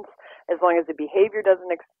once. As long as the behavior doesn't,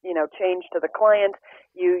 change to the client,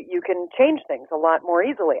 you can change things a lot more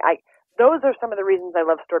easily. Those are some of the reasons I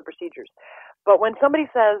love stored procedures. But when somebody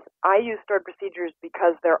says, I use stored procedures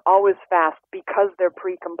because they're always fast, because they're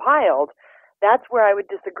precompiled, that's where I would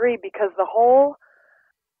disagree, because the whole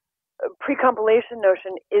precompilation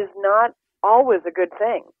notion is not always a good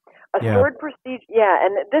thing. Stored procedure,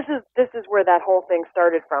 and this is where that whole thing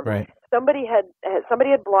started from. Right. Somebody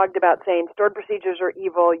had blogged about saying stored procedures are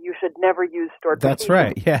evil. You should never use stored procedures. That's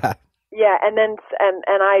right. Yeah. Yeah, and then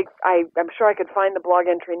I'm sure I could find the blog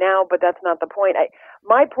entry now, but that's not the point.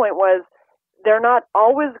 My point was they're not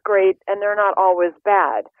always great and they're not always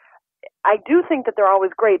bad. I do think that they're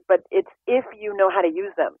always great, but it's if you know how to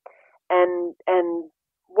use them. And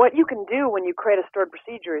what you can do when you create a stored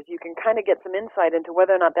procedure is you can kind of get some insight into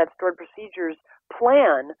whether or not that stored procedure's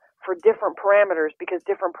plan for different parameters, because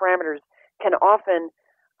different parameters can often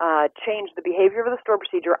change the behavior of the stored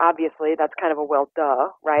procedure. Obviously, that's kind of a well, duh,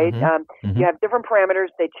 right? You have different parameters.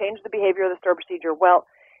 They change the behavior of the stored procedure. Well,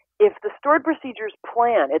 if the stored procedure's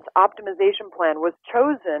plan, its optimization plan, was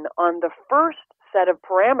chosen on the first set of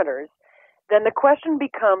parameters, then the question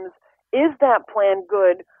becomes, is that plan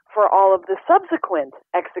good for all of the subsequent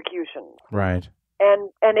executions? Right.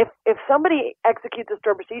 And if somebody executes a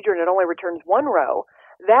stored procedure and it only returns one row,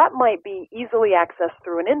 that might be easily accessed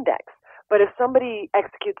through an index. But if somebody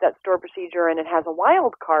executes that stored procedure and it has a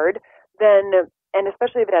wildcard, then, and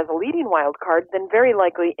especially if it has a leading wildcard, then very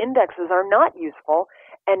likely indexes are not useful.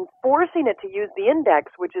 And forcing it to use the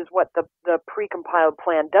index, which is what the precompiled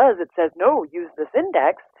plan does, it says, no, use this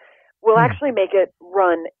index, will actually make it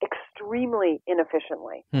run extremely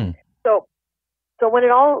inefficiently. So when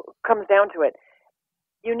it all comes down to it,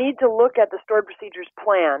 you need to look at the stored procedures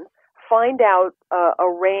plan, find out a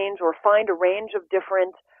range of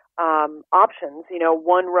different options,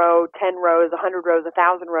 1 row, 10 rows, 100 rows,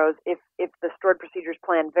 1,000 rows, if the stored procedures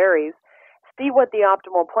plan varies, see what the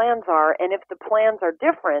optimal plans are, and if the plans are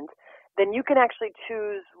different, then you can actually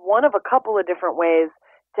choose one of a couple of different ways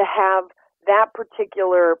to have that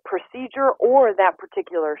particular procedure or that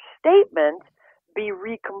particular statement be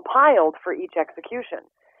recompiled for each execution.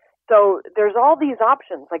 So there's all these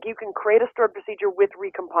options. Like you can create a stored procedure with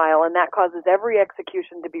recompile, and that causes every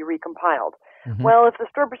execution to be recompiled. Well, if the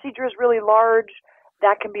stored procedure is really large,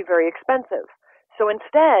 that can be very expensive. So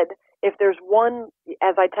instead, if there's one,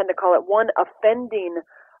 as I tend to call it, one offending,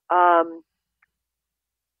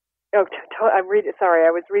 sorry,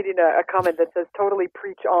 I was reading a comment that says totally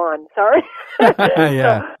preach on. Sorry.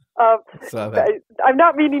 Yeah. I'm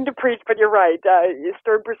not meaning to preach, but you're right.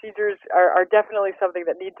 Stored procedures are definitely something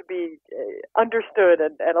that need to be understood,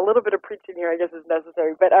 and a little bit of preaching here, I guess, is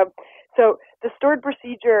necessary. But so the stored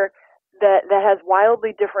procedure that has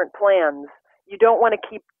wildly different plans, you don't want to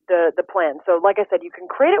keep the plan. So like I said, you can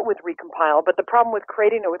create it with recompile, but the problem with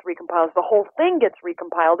creating it with recompile is the whole thing gets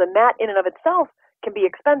recompiled, and that in and of itself can be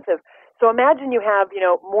expensive. So imagine you have,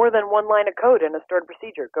 more than one line of code in a stored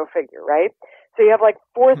procedure. Go figure, right? So you have like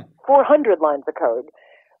 400 lines of code.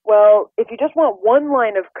 Well, if you just want one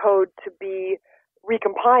line of code to be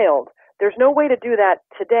recompiled, there's no way to do that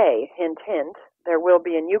today. Hint, hint. There will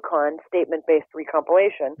be in Yukon statement-based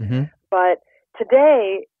recompilation. But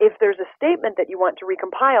today, if there's a statement that you want to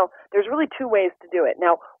recompile, there's really two ways to do it.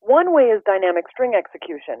 Now, one way is dynamic string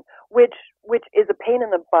execution, which is a pain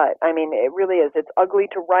in the butt. I mean, it really is. It's ugly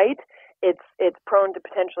to write. It's prone to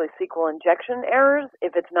potentially SQL injection errors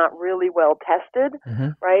if it's not really well tested,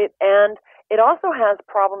 right? And it also has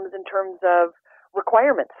problems in terms of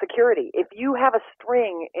requirements, security. If you have a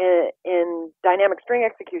string in dynamic string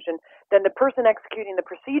execution, then the person executing the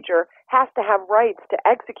procedure has to have rights to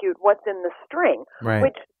execute what's in the string,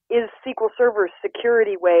 which is SQL Server's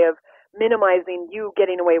security way of minimizing you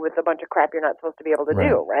getting away with a bunch of crap you're not supposed to be able to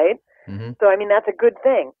do, right? So, I mean, that's a good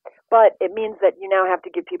thing. But it means that you now have to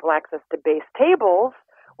give people access to base tables,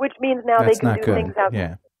 which means now they can do things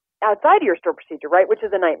outside of your stored procedure, right? Which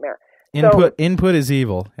is a nightmare. Input is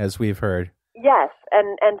evil, as we've heard. Yes,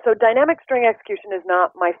 and so dynamic string execution is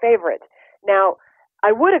not my favorite. Now,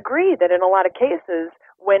 I would agree that in a lot of cases,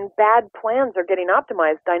 when bad plans are getting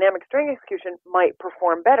optimized, dynamic string execution might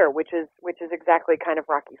perform better, which is exactly kind of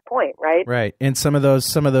Rocky's point, right? Right, and some of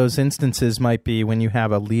those instances might be when you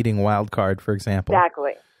have a leading wildcard, for example.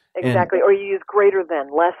 Exactly. Or you use greater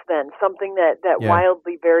than, less than, something that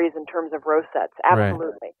wildly varies in terms of row sets.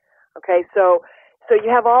 Absolutely. Right. Okay, so you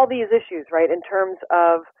have all these issues, right, in terms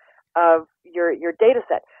of your data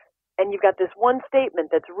set. And you've got this one statement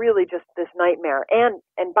that's really just this nightmare. And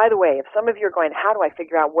by the way, if some of you are going, how do I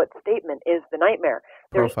figure out what statement is the nightmare?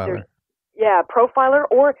 Profiler. Profiler,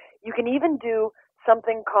 or you can even do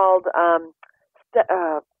something called, oh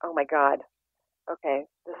my God. Okay,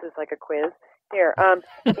 this is like a quiz. Here,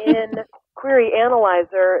 in Query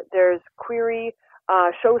Analyzer, there's query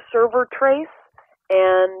show server trace,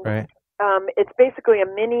 and it's basically a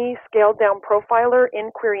mini scaled down profiler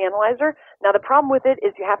in Query Analyzer. Now, the problem with it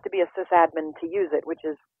is you have to be a sysadmin to use it, which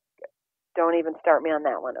is, don't even start me on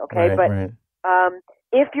that one, okay?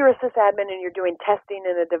 If you're a sysadmin and you're doing testing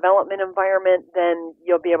in a development environment, then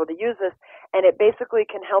you'll be able to use this, and it basically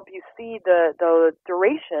can help you see the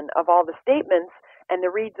duration of all the statements and the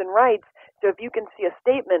reads and writes. So if you can see a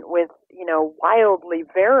statement with, wildly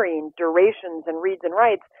varying durations and reads and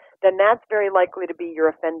writes, then that's very likely to be your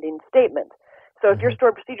offending statement. So if your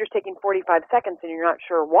stored procedure is taking 45 seconds and you're not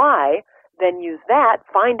sure why, then use that,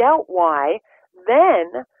 find out why,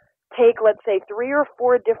 then take, let's say, 3 or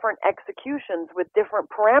 4 different executions with different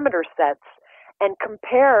parameter sets and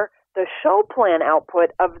compare the show plan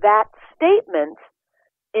output of that statement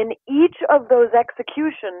in each of those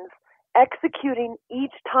executions, executing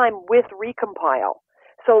each time with recompile.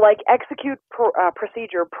 So like execute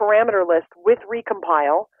procedure parameter list with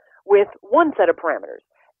recompile with one set of parameters.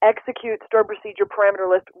 Execute stored procedure parameter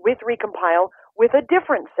list with recompile with a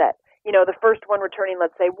different set. You know, the first one returning,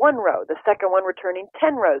 let's say, 1 row, the second one returning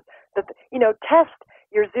 10 rows. Test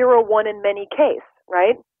your 0, 1 in many case,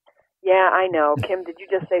 right? Yeah, I know. Kim, did you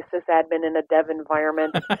just say sysadmin in a dev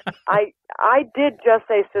environment? I did just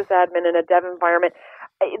say sysadmin in a dev environment.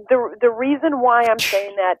 The reason why I'm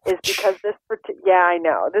saying that is because this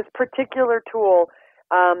particular tool,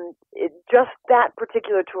 just that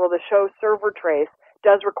particular tool, the show server trace,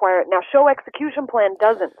 does require it. Now, show execution plan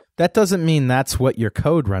doesn't. That doesn't mean that's what your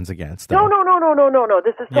code runs against, though. No.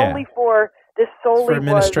 This is solely for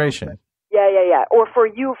administration. Yeah. Or for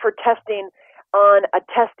you for testing on a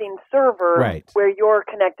testing server, right, where you're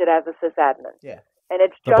connected as a sysadmin. Yeah. And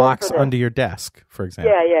it's the just box for this. under your desk, for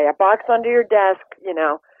example. Yeah. Box under your desk,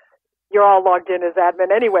 you're all logged in as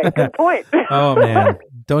admin anyway. Good point. Oh, man.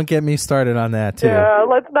 Don't get me started on that, too. Yeah,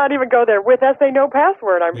 let's not even go there. With SA no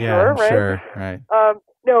password, I'm sure, right? Sure, right.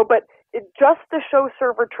 No, but just the show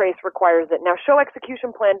server trace requires it. Now, show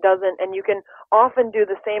execution plan doesn't, and you can often do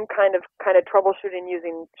the same kind of troubleshooting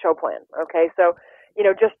using show plan. Okay, so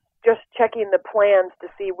just checking the plans to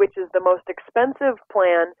see which is the most expensive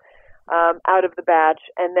plan out of the batch,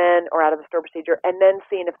 or out of the store procedure, and then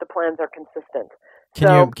seeing if the plans are consistent.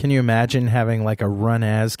 Can you imagine having like a run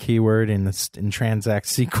as keyword in transact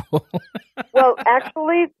SQL? Well,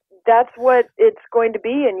 actually, that's what it's going to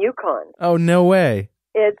be in Yukon. Oh, no way.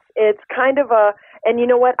 It's kind of and you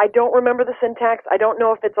know what? I don't remember the syntax. I don't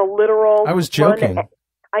know if it's a literal. I was joking.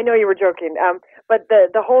 I know you were joking. But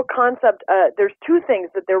the whole concept, there's 2 things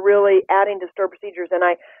that they're really adding to store procedures, and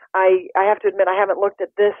I have to admit I haven't looked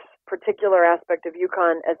at this particular aspect of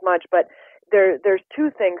Yukon as much, but there's 2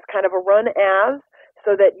 things, kind of a run as,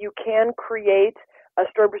 so that you can create a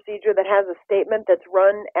stored procedure that has a statement that's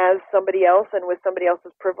run as somebody else and with somebody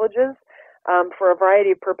else's privileges for a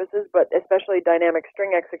variety of purposes, but especially dynamic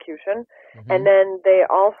string execution. Mm-hmm. And then they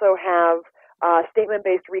also have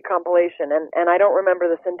statement-based recompilation, and I don't remember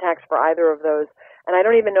the syntax for either of those, and I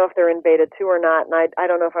don't even know if they're in beta 2 or not, and I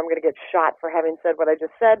don't know if I'm going to get shot for having said what I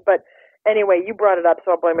just said, but anyway, you brought it up,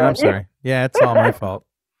 so I'll blame it on you. I'm sorry. Yeah, it's all my fault.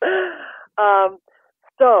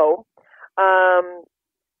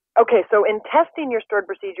 Okay, so in testing your stored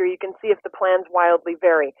procedure, you can see if the plans wildly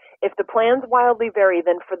vary. If the plans wildly vary,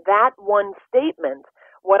 then for that one statement,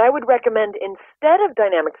 what I would recommend instead of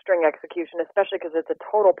dynamic string execution, especially because it's a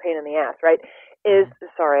total pain in the ass, right, is,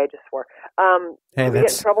 sorry, I just swore. Hey, we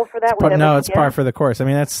get in trouble for that? No, it's par for the course. I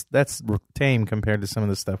mean, that's tame compared to some of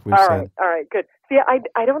the stuff we've said. All right, good. See,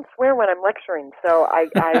 I don't swear when I'm lecturing, so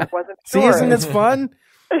I wasn't sure. See, isn't this fun?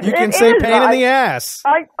 You can say pain in the ass.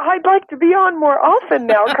 I'd like to be on more often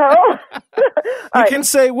now, Carl. You can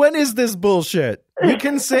say, when is this bullshit? You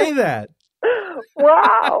can say that.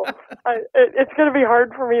 Wow. It's going to be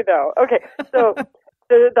hard for me, though. Okay, so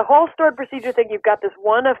the whole stored procedure thing, you've got this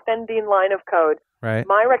one offending line of code. Right.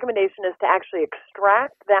 My recommendation is to actually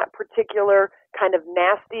extract that particular kind of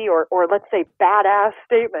nasty or let's say badass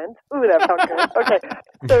statement. Ooh, that felt good. Okay,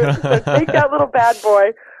 so take that little bad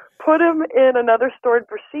boy, put him in another stored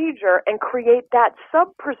procedure, and create that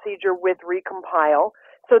sub-procedure with recompile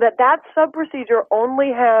so that sub-procedure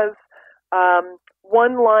only has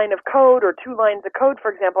 1 line of code or 2 lines of code,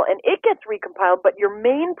 for example, and it gets recompiled, but your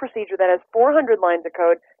main procedure that has 400 lines of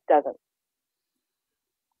code doesn't.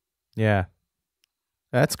 Yeah.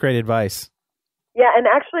 That's great advice. Yeah, and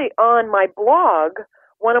actually on my blog,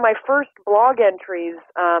 one of my first blog entries,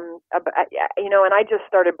 and I just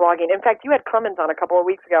started blogging. In fact, you had Clemens on a couple of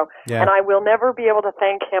weeks ago, and I will never be able to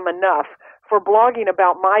thank him enough for blogging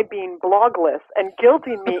about my being blogless and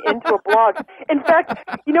guilting me into a blog. In fact,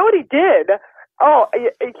 you know what he did? Oh,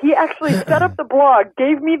 he actually set up the blog,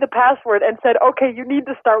 gave me the password, and said, okay, you need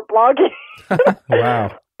to start blogging.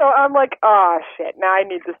 Wow. So I'm like, oh, shit, now I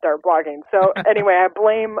need to start blogging. So anyway, I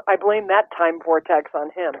blame that time vortex on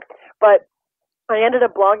him. But I ended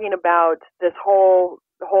up blogging about the whole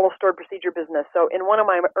stored procedure business. So in one of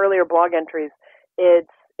my earlier blog entries,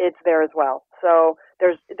 it's there as well. So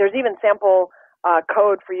there's even sample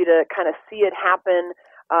code for you to kind of see it happen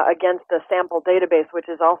against the sample database, which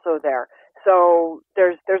is also there. So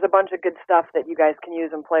there's a bunch of good stuff that you guys can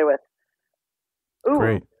use and play with. Ooh.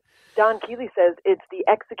 Great. Don Keeley says it's the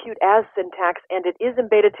execute as syntax, and it is in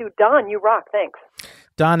beta 2. Don, you rock. Thanks.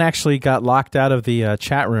 Don actually got locked out of the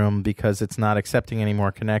chat room because it's not accepting any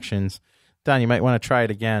more connections. Don, you might want to try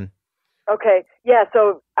it again. Okay. Yeah,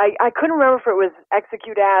 so I couldn't remember if it was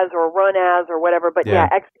execute as or run as or whatever, but yeah,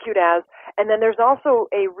 execute as. And then there's also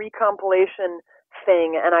a recompilation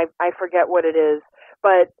thing, and I forget what it is.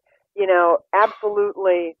 But,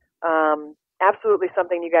 absolutely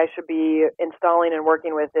something you guys should be installing and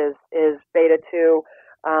working with is Beta 2,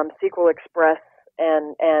 SQL Express,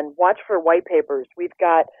 and watch for white papers. We've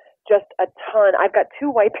got just a ton. I've got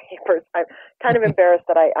 2 white papers. I'm kind of embarrassed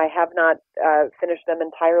that I have not finished them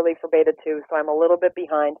entirely for Beta 2, so I'm a little bit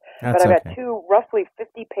behind. But I've got 2 roughly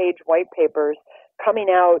 50-page white papers coming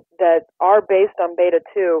out that are based on Beta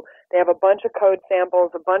 2. They have a bunch of code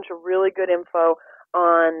samples, a bunch of really good info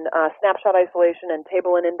on snapshot isolation and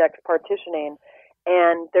table and index partitioning.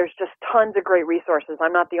 And there's just tons of great resources.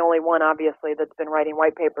 I'm not the only one, obviously, that's been writing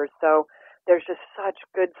white papers. So there's just such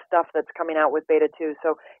good stuff that's coming out with Beta 2.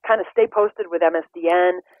 So kind of stay posted with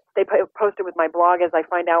MSDN, stay posted with my blog as I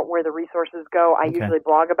find out where the resources go. I usually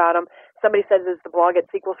blog about them. Somebody says, is the blog at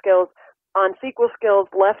SQL Skills? On SQL Skills,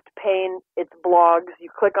 left pane, it's blogs. You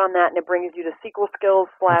click on that, and it brings you to SQL Skills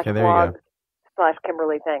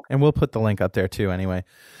 /blogs/Kimberly. Thanks. And we'll put the link up there, too, anyway.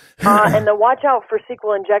 And the watch out for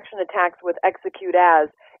SQL injection attacks with execute as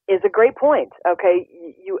is a great point, okay?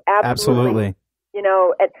 You absolutely.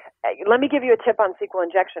 Let me give you a tip on SQL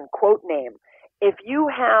injection, quote name. If you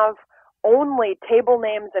have only table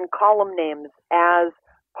names and column names as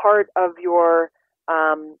part of your,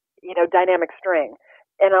 dynamic string,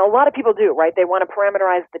 and a lot of people do, right? They want to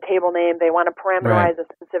parameterize the table name. They want to parameterize a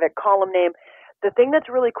specific column name. The thing that's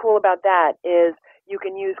really cool about that is you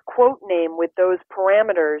can use quote name with those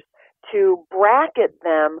parameters to bracket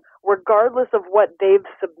them regardless of what they've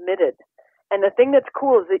submitted. And the thing that's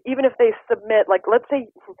cool is that even if they submit, like let's say,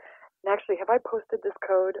 actually, have I posted this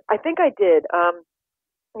code? I think I did.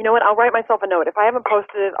 You know what? I'll write myself a note. If I haven't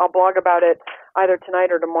posted it, I'll blog about it either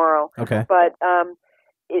tonight or tomorrow. Okay. But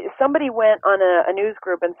somebody went on a news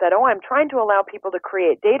group and said, I'm trying to allow people to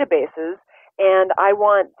create databases, and I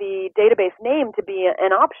want the database name to be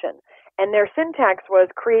an option. And their syntax was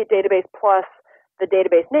create database plus the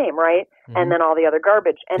database name, right? Mm-hmm. And then all the other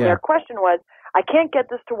garbage. And their question was, I can't get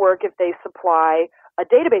this to work if they supply a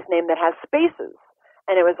database name that has spaces.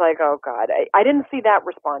 And it was like, oh, God, I didn't see that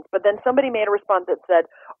response. But then somebody made a response that said,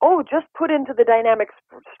 just put into the dynamic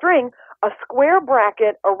string a square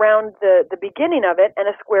bracket around the beginning of it and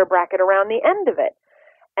a square bracket around the end of it.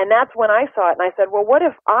 And that's when I saw it, and I said, well, what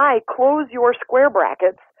if I close your square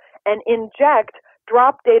brackets and inject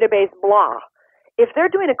drop database blah? If they're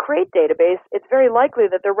doing a create database, it's very likely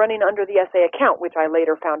that they're running under the SA account, which I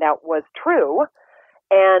later found out was true.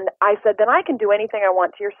 And I said, then I can do anything I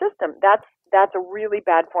want to your system. That's a really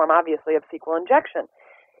bad form, obviously, of SQL injection.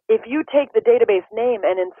 If you take the database name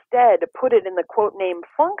and instead put it in the quote name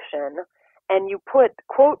function, and you put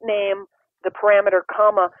quote name, the parameter,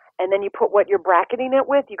 comma, and then you put what you're bracketing it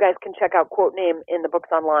with, you guys can check out quote name in the books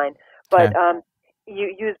online. But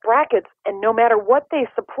you use brackets, and no matter what they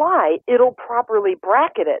supply, it'll properly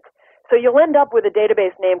bracket it. So you'll end up with a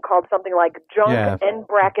database name called something like junk end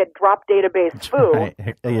bracket drop database foo. Right.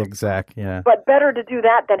 Exact, yeah. But better to do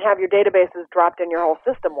that than have your databases dropped and your whole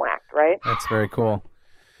system whacked, right? That's very cool.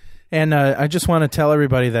 And I just want to tell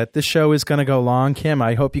everybody that this show is going to go long. Kim,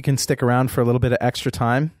 I hope you can stick around for a little bit of extra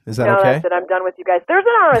time. Is that okay? No, that's it. I'm done with you guys. There's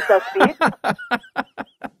an RSS feed.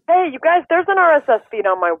 Hey, you guys, there's an RSS feed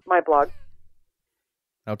on my blog.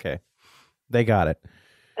 Okay. They got it.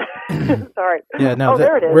 Sorry. Yeah, no,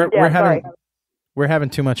 there it is. We're having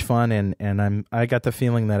too much fun, and I got the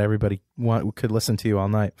feeling that everybody could listen to you all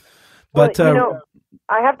night. But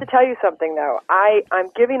I have to tell you something though. I'm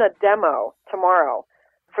giving a demo tomorrow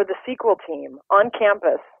for the SQL team on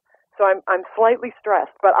campus, so I'm slightly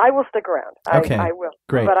stressed, but I will stick around. Okay, I will.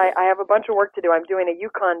 Great. But I have a bunch of work to do. I'm doing a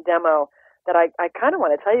Yukon demo that I kind of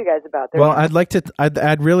want to tell you guys about. Well,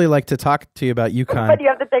 I'd really like to talk to you about Yukon. But you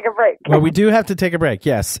have to take a break. Well, we do have to take a break,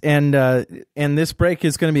 yes. And this break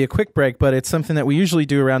is going to be a quick break, but it's something that we usually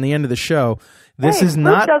do around the end of the show. This is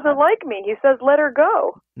not. Luke doesn't like me. He says, "Let her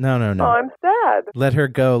go." No. Oh, I'm sad. Let her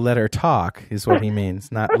go. Let her talk is what he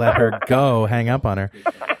means. Not let her go. Hang up on her.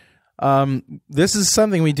 This is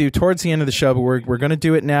something we do towards the end of the show, but we're going to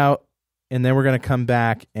do it now, and then we're going to come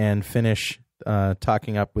back and finish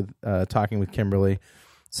talking with Kimberly.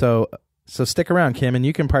 So stick around, Kim, and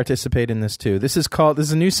you can participate in this too. This is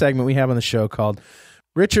a new segment we have on the show called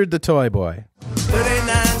Richard the Toy Boy.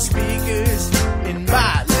 39 speakers in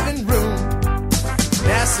my living room.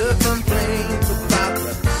 NASA complains about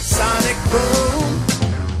the sonic boom.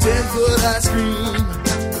 10 could ice cream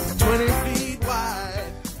 20 feet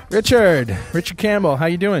wide. Richard Campbell, how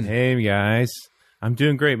you doing? Hey, guys. I'm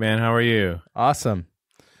doing great, man. How are you? Awesome.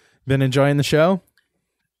 Been enjoying the show?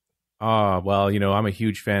 Oh, well, I'm a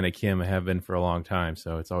huge fan of Kim. I have been for a long time,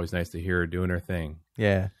 so it's always nice to hear her doing her thing.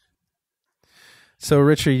 Yeah. So,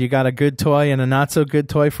 Richard, you got a good toy and a not-so-good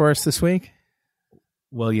toy for us this week?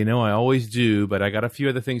 Well, I always do, but I got a few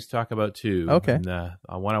other things to talk about, too. Okay. And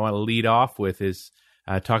what I want to lead off with is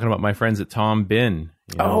talking about my friends at Tom Bin.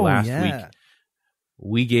 Last week,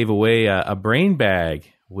 we gave away a brain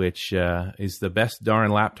bag, which is the best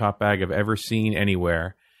darn laptop bag I've ever seen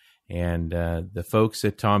anywhere. And the folks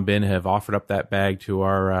at Tom Bin have offered up that bag to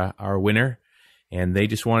our winner. And they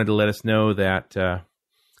just wanted to let us know that I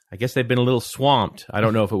guess they've been a little swamped. I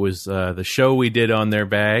don't know if it was the show we did on their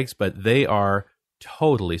bags, but they are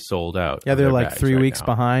totally sold out. Yeah, they're like 3 weeks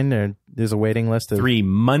behind. There's a waiting list of 3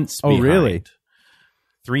 months behind. Oh, really?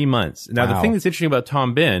 3 months. Now, Wow. The thing that's interesting about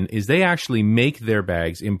Tom Bin is they actually make their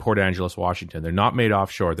bags in Port Angeles, Washington. They're not made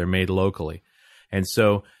offshore. They're made locally. And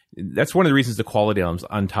so that's one of the reasons the quality of them is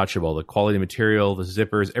untouchable. The quality of material, the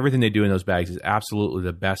zippers, everything they do in those bags is absolutely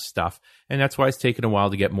the best stuff. And that's why it's taken a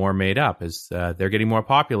while to get more made up. As they're getting more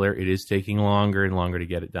popular, it is taking longer and longer to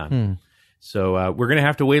get it done. So we're going to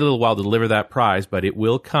have to wait a little while to deliver that prize, but it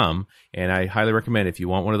will come. And I highly recommend, if you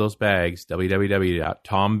want one of those bags,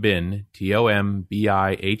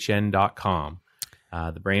 www.tombin.com.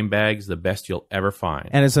 The brain bag's the best you'll ever find.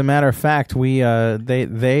 And as a matter of fact,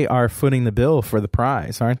 they are footing the bill for the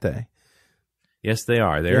prize, aren't they? Yes, they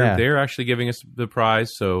are. They're actually giving us the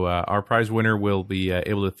prize. So our prize winner will be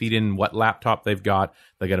able to feed in what laptop they've got.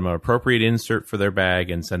 They'll get them an appropriate insert for their bag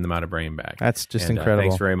and send them out a brain bag. That's just incredible.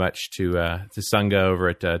 Thanks very much to Sunga over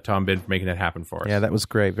at Tom Bin for making that happen for us. Yeah, that was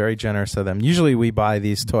great. Very generous of them. Usually we buy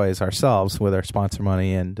these toys ourselves with our sponsor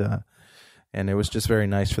money, and it was just very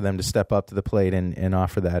nice for them to step up to the plate and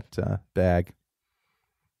offer that bag.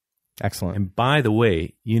 Excellent. And by the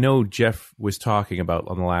way, Jeff was talking about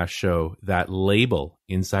on the last show that label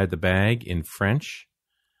inside the bag in French.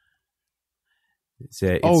 It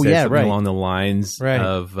says something along the lines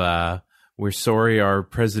of "We're sorry, our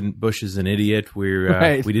President Bush is an idiot. We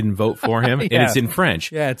didn't vote for him," and it's in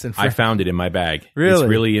French. Yeah, it's in French. I found it in my bag. Really? It's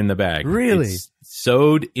really in the bag. Really? It's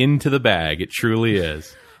sewed into the bag. It truly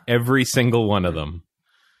is. Every single one of them.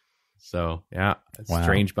 So yeah, it's a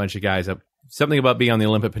strange bunch of guys. Something about being on the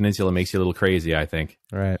Olympic Peninsula makes you a little crazy, I think.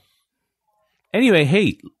 Right. Anyway,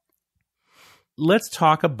 hey, let's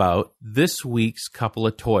talk about this week's couple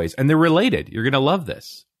of toys. And they're related. You're going to love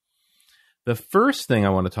this. The first thing I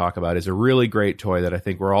want to talk about is a really great toy that I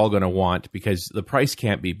think we're all going to want because the price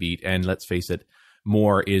can't be beat. And let's face it,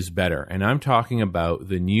 more is better. And I'm talking about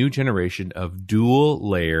the new generation of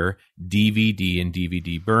dual-layer DVD and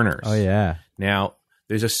DVD burners. Oh, yeah. Now,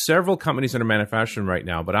 there's several companies that are manufacturing right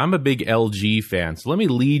now, but I'm a big LG fan. So let me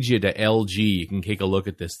lead you to LG. You can take a look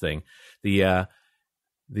at this thing. The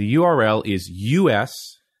URL is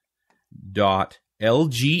us.lge.com.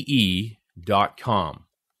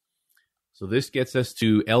 So this gets us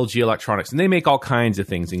to LG Electronics, and they make all kinds of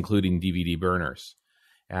things, including DVD burners.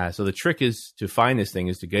 So the trick is to find this thing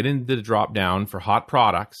is to get into the drop down for hot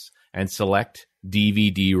products and select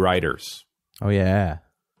DVD writers. Oh, yeah.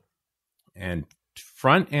 And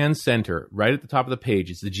front and center, right at the top of the page,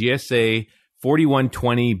 is the GSA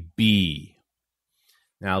 4120B.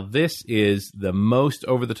 Now, this is the most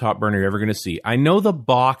over-the-top burner you're ever going to see. I know the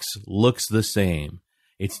box looks the same.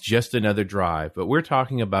 It's just another drive, but we're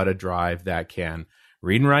talking about a drive that can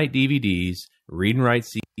read and write DVDs, read and write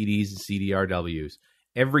CDs and CDRWs,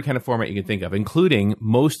 every kind of format you can think of, including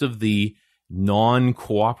most of the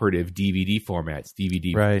non-cooperative DVD formats,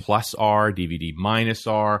 DVD plus R, DVD minus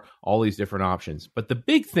R, all these different options. But the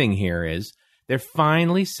big thing here is they're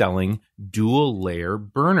finally selling dual-layer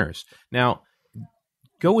burners. Now,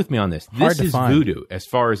 go with me on this. This is voodoo as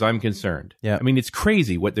far as I'm concerned. Yeah. I mean, it's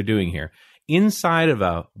crazy what they're doing here. Inside of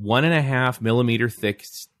a 1.5 millimeter thick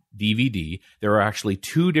DVD, there are actually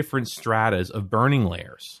two different stratas of burning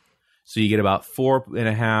layers. So you get about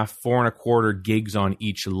 4.5, 4.25 gigs on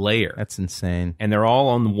each layer. That's insane. And they're all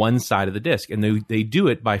on one side of the disc. And they do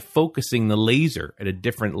it by focusing the laser at a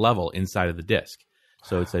different level inside of the disc.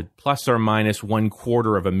 So it's a plus or minus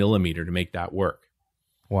 1/4 of a millimeter to make that work.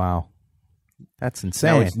 Wow. That's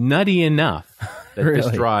insane. Now, it's nutty enough that Really?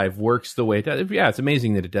 this drive works the way it does. Yeah, it's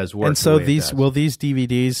amazing that it does work. And so the way it does. will these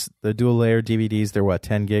DVDs, the dual layer DVDs, they're what,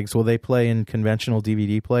 10 gigs? Will they play in conventional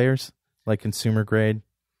DVD players, like consumer grade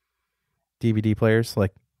DVD players?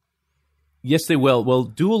 Yes, they will. Well,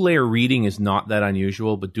 dual layer reading is not that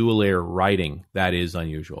unusual, but dual layer writing, that is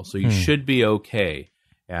unusual. So you should be okay.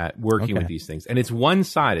 at working with these things. And it's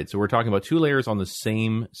one-sided, so we're talking about 2 layers on the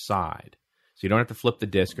same side. So you don't have to flip the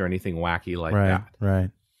disk or anything wacky like that. Right.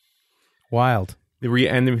 Wild. When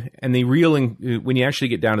you actually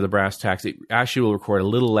get down to the brass tacks, it actually will record a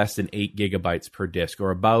little less than 8 gigabytes per disk,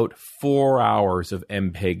 or about 4 hours of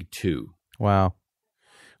MPEG-2. Wow.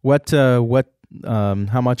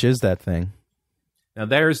 How much is that thing? Now,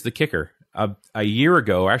 there's the kicker. A year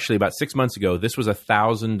ago, actually about 6 months ago, this was a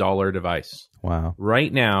 $1,000 device. Wow.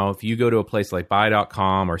 Right now, if you go to a place like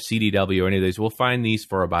buy.com or CDW or any of these, we'll find these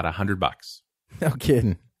for about $100. No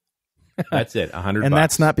kidding. That's it, $100. And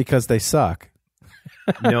that's not because they suck.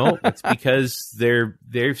 No, it's because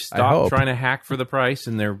they've stopped trying to hack for the price,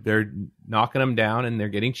 and they're knocking them down, and they're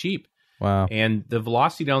getting cheap. Wow. And the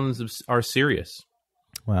velocity downloads are serious.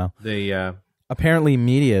 Wow. They apparently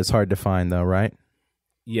media is hard to find, though, right?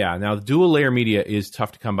 Yeah. Now, dual layer media is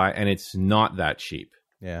tough to come by, and it's not that cheap.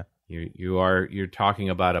 Yeah. You're talking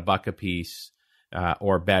about $1 a piece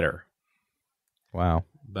or better. Wow.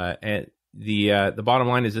 But the bottom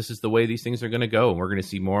line is, this is the way these things are going to go, and we're going to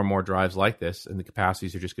see more and more drives like this, and the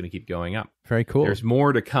capacities are just going to keep going up. Very cool. There's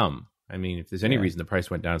more to come. I mean, if there's any reason the price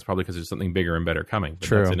went down, it's probably because there's something bigger and better coming. But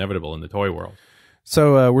that's inevitable in the toy world.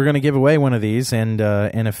 So we're going to give away one of these and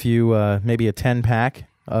a few, maybe a 10-pack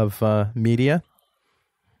of media.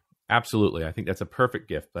 Absolutely, I think that's a perfect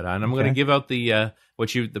gift. But I'm going to give out the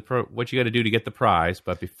what you got to do to get the prize.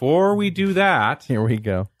 But before we do that, here we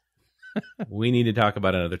go. We need to talk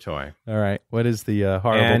about another toy. All right, what is the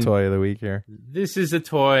horrible toy of the week here? This is a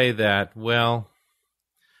toy that, well,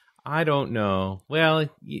 I don't know. Well,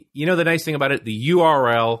 you know the nice thing about it, the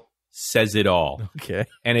URL says it all. Okay,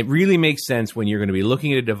 and it really makes sense when you're going to be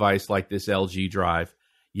looking at a device like this LG drive.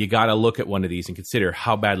 You got to look at one of these and consider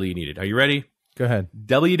how badly you need it. Are you ready? Go ahead.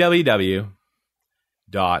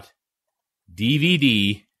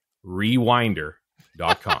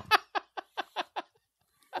 www.dvdrewinder.com.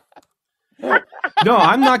 No,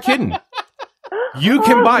 I'm not kidding. You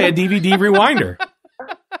can buy a DVD rewinder.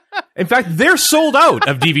 In fact, they're sold out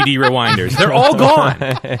of DVD rewinders. They're all gone.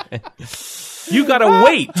 You got to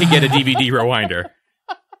wait to get a DVD rewinder.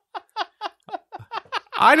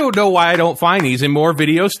 I don't know why I don't find these in more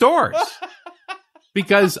video stores.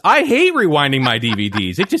 Because I hate rewinding my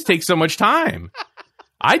DVDs. It just takes so much time.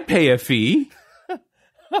 I'd pay a fee.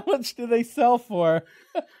 How much do they sell for?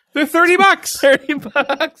 They're $30.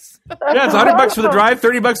 $30. Yeah, it's $100 for the drive,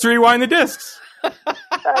 $30 to rewind the discs. That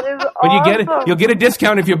is But awesome. you'll get a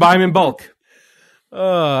discount if you buy them in bulk.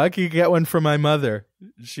 Oh, I could get one for my mother.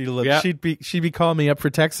 She'd be calling me up for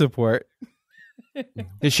tech support.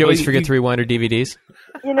 Did she always forget to rewind her DVDs?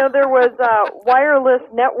 You know, there was a wireless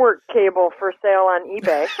network cable for sale on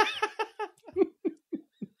eBay.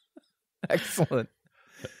 Excellent.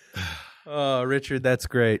 Oh, Richard, that's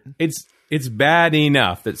great. It's bad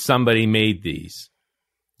enough that somebody made these,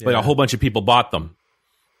 but a whole bunch of people bought them.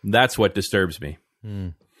 That's what disturbs me.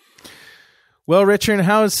 Well, Richard,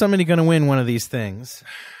 how is somebody going to win one of these things?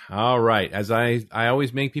 All right. As I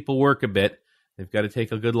always make people work a bit, they've got to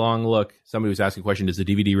take a good long look. Somebody was asking a question, does the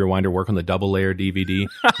DVD rewinder work on the double layer DVD?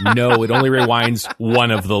 No, it only rewinds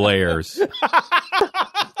one of the layers.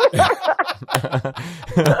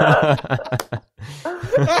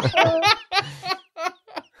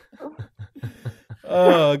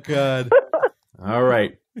 Oh, God. All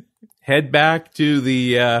right. Head back to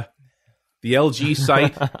the LG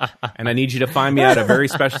site, and I need you to find me out a very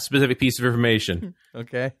specific piece of information.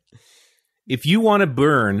 Okay. If you want to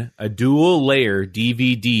burn a dual layer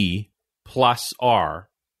DVD plus R,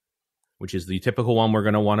 which is the typical one we're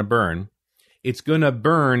going to want to burn, it's going to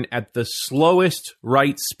burn at the slowest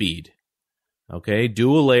write speed. Okay?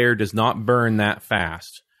 Dual layer does not burn that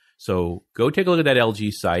fast. So go take a look at that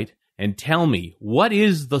LG site and tell me, what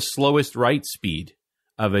is the slowest write speed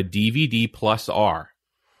of a DVD plus R?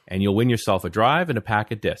 And you'll win yourself a drive and a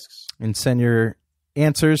pack of discs. And send your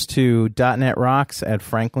answers to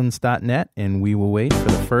 .netrocks@franklins.net, and we will wait for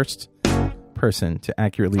the first person to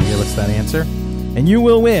accurately give us that answer. And you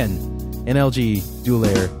will win an LG dual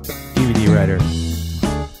layer DVD writer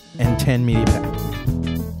and 10 media packs.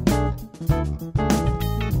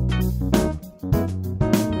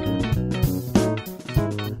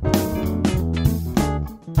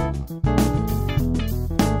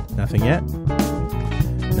 Nothing yet.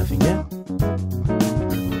 Nothing yet.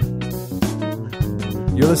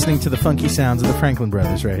 You're listening to the funky sounds of the Franklin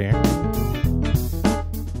Brothers right here.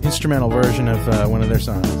 Instrumental version of one of their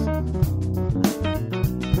songs.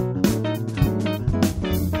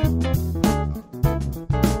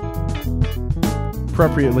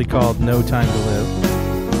 Appropriately called No Time to Live.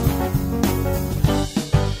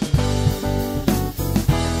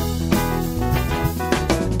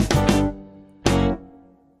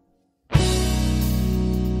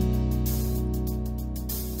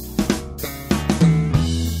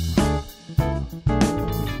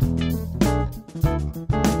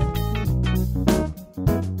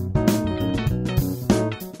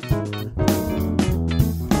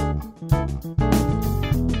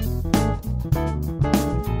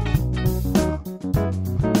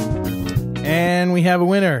 And we have a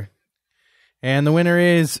winner. And the winner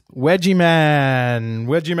is Wedgie Man.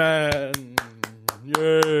 Wedgie Man.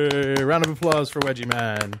 Yay. Round of applause for Wedgie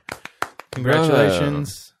Man.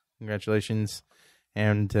 Congratulations. Congratulations.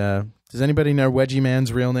 And does anybody know Wedgie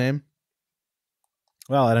Man's real name?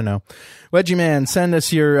 Well, I don't know. Wedgie Man, send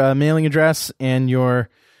us your mailing address and your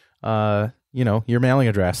mailing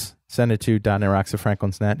address. Send it to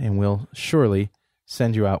 .NET@Franklins.net, and we'll surely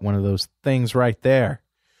send you out one of those things right there.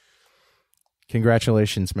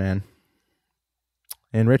 Congratulations, man.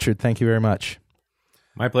 And Richard, thank you very much.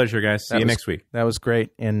 My pleasure, guys. See you next week. That was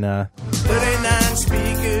great. And 39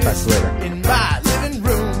 speakers in my living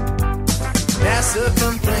room. NASA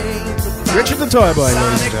complains about Richard the Toy Boy, ladies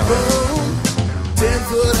and sonic gentlemen. boom.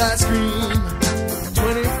 10-foot high screen,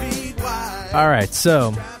 20 feet wide. All right,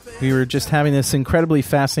 so we were just having this incredibly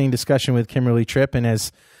fascinating discussion with Kimberly Tripp, and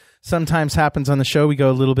as sometimes happens on the show, we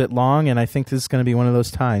go a little bit long, and I think this is going to be one of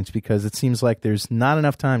those times because it seems like there's not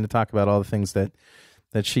enough time to talk about all the things that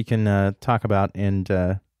she can talk about, and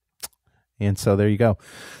so there you go.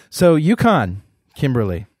 So Yukon,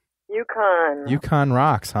 Kimberly. Yukon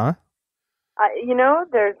rocks, huh?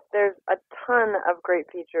 There's a ton of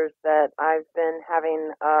great features that I've been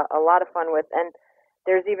having a lot of fun with, and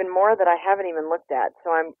there's even more that I haven't even looked at.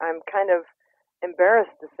 So I'm kind of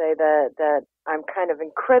embarrassed to say that I'm kind of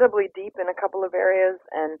incredibly deep in a couple of areas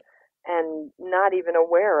and not even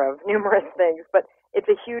aware of numerous things. But it's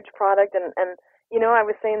a huge product, and I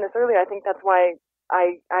was saying this earlier. I think that's why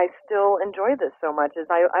I still enjoy this so much. Is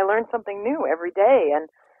I learn something new every day, and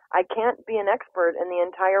I can't be an expert in the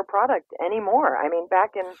entire product anymore. I mean,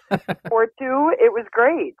 back in 4.2, it was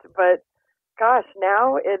great, but gosh,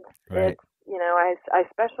 now it's I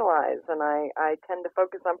specialize, and I tend to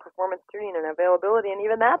focus on performance tuning and availability, and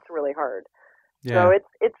even that's really hard. Yeah. So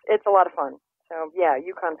it's a lot of fun. So yeah,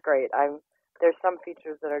 Yukon's great. There's some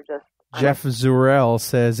features that are just. Jeff Zurell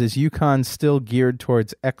says, "Is Yukon still geared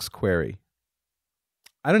towards xQuery?"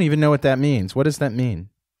 I don't even know what that means. What does that mean?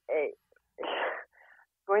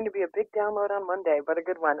 Going to be a big download on Monday, but a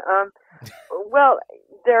good one. Well,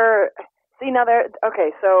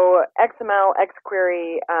 okay, so XML,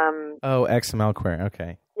 xQuery. XML query,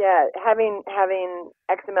 okay. Yeah, having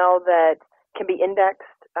XML that can be indexed,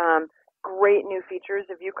 great new features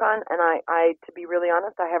of Yukon, and I, to be really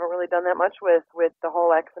honest, I haven't really done that much with the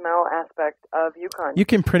whole XML aspect of Yukon. You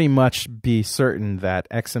can pretty much be certain that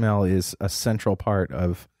XML is a central part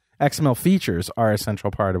of, XML features are a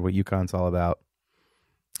central part of what Yukon's all about.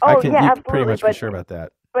 Oh, you absolutely. can pretty much be sure about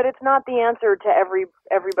that. But it's not the answer to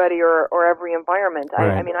everybody or every environment.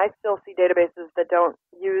 Right. I mean, I still see databases that don't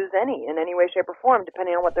use any in any way, shape, or form,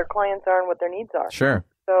 depending on what their clients are and what their needs are. Sure.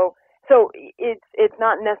 So it's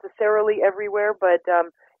not necessarily everywhere, but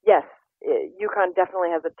yes, Yukon definitely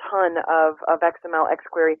has a ton of XML,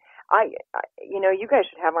 xQuery. You guys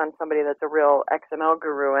should have on somebody that's a real XML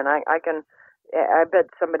guru, and I bet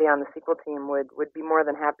somebody on the SQL team would be more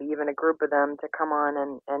than happy, even a group of them, to come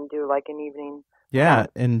on and do like an evening. Yeah,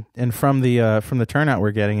 and from the turnout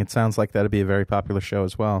we're getting, it sounds like that'd be a very popular show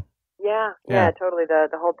as well. Yeah, totally. The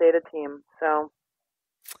whole data team. So,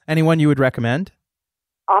 anyone you would recommend?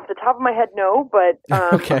 Off the top of my head, no, but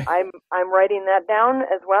okay. I'm writing that down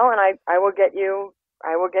as well, and I will get you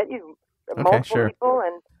multiple people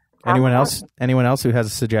and. Anyone else who has a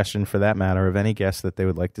suggestion for that matter of any guest that they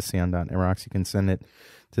would like to see on .NET Rocks, you can send it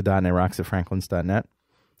to .NETRocks@Franklins.net.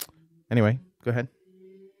 Anyway, go ahead.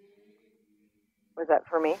 Was that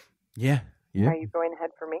for me? Yeah. Are you going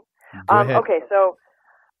ahead for me? Go ahead. Okay, so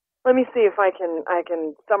let me see if I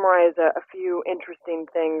can summarize a few interesting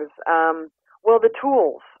things. Well, the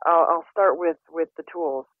tools. I'll start with the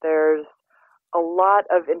tools. There's a lot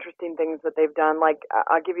of interesting things that they've done. Like,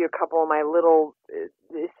 I'll give you a couple of my little,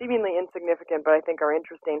 seemingly insignificant, but I think are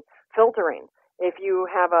interesting. Filtering. If you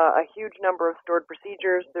have a huge number of stored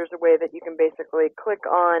procedures, there's a way that you can basically click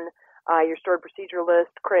on your stored procedure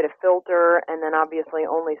list, create a filter, and then obviously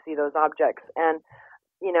only see those objects. And,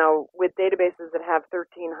 with databases that have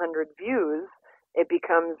 1,300 views, it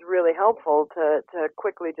becomes really helpful to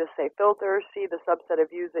quickly just say filter, see the subset of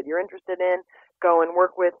views that you're interested in, go and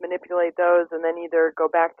work with, manipulate those, and then either go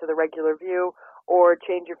back to the regular view or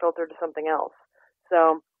change your filter to something else.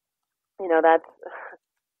 So,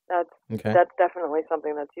 that's definitely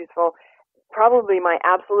something that's useful. Probably my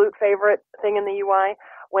absolute favorite thing in the UI,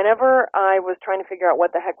 whenever I was trying to figure out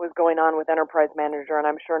what the heck was going on with Enterprise Manager, and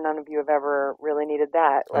I'm sure none of you have ever really needed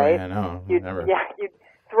that, right? Oh, yeah, no, never. Yeah, you'd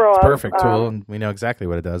throw up... Perfect tool, and we know exactly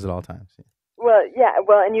what it does at all times.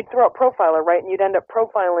 And you'd throw up Profiler, right? And you'd end up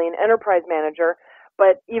profiling Enterprise Manager,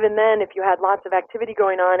 but even then, if you had lots of activity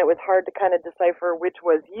going on, it was hard to kind of decipher which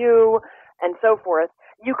was you, and so forth.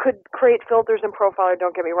 you could create filters in Profiler,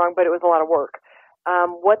 don't get me wrong, but it was a lot of work.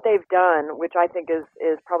 What they've done, which I think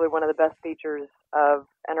is probably one of the best features of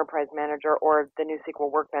Enterprise Manager or the new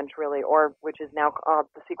SQL Workbench, really, or which is now called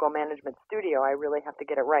the SQL Management Studio. I really have to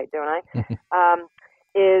get it right, don't I?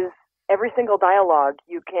 Is every single dialogue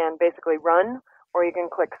you can basically run or you can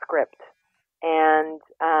click script. And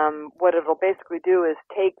what it'll basically do is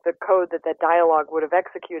take the code that dialogue would have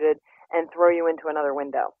executed and throw you into another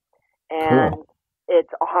window. And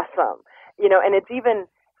it's awesome. And it's even,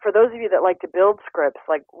 for those of you that like to build scripts,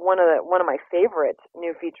 like one of my favorite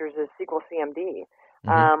new features is SQL CMD,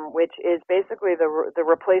 which is basically the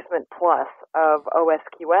replacement plus of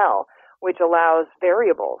OSQL, which allows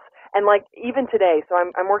variables. And like even today, so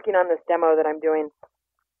I'm working on this demo that I'm doing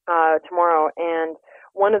tomorrow, and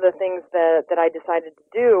one of the things that I decided to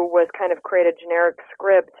do was kind of create a generic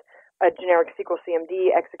script, a generic SQL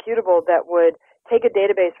CMD executable that would take a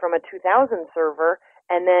database from a 2000 server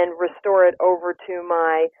and then restore it over to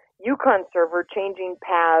my Yukon server, changing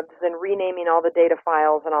paths and renaming all the data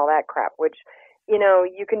files and all that crap, which,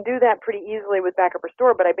 you can do that pretty easily with Backup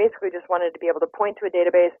Restore, but I basically just wanted to be able to point to a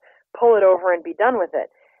database, pull it over, and be done with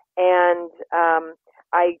it. And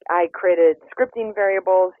I created scripting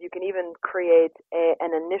variables. You can even create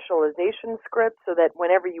an initialization script so that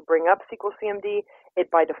whenever you bring up SQL CMD,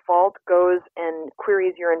 it by default goes and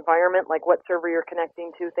queries your environment, like what server you're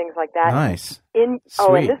connecting to, things like that. Nice. And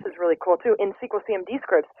this is really cool too. In SQL CMD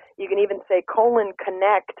scripts, you can even say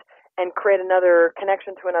 :connect and create another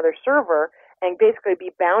connection to another server, and basically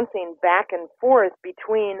be bouncing back and forth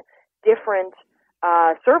between different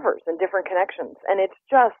servers and different connections. And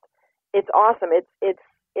it's awesome.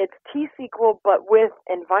 It's T-SQL, but with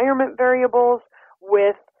environment variables,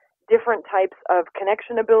 with different types of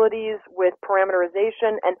connection abilities, with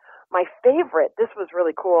parameterization. And my favorite, this was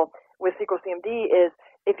really cool with SQL CMD, is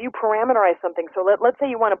if you parameterize something. So let's say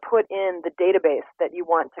you want to put in the database that you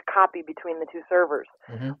want to copy between the two servers.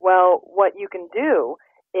 Well, what you can do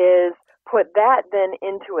is put that then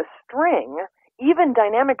into a string, even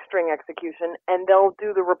dynamic string execution, and they'll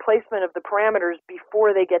do the replacement of the parameters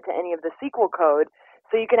before they get to any of the SQL code.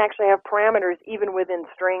 So you can actually have parameters even within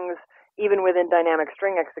strings, even within dynamic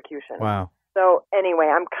string execution. Wow. So anyway,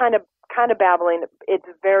 I'm kind of babbling. It's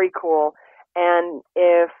very cool. And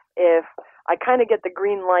if I kind of get the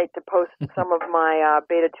green light to post some of my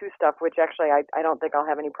beta 2 stuff, which actually I don't think I'll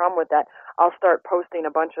have any problem with that, I'll start posting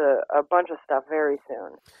a bunch of stuff very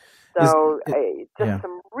soon. So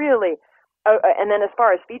some really, and then as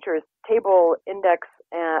far as features, table and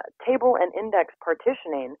index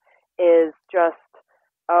partitioning is just,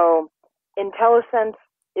 IntelliSense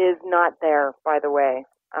is not there, by the way.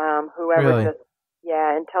 Really?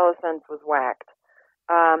 IntelliSense was whacked.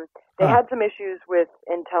 They had some issues with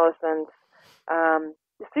IntelliSense.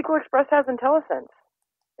 SQL Express has IntelliSense.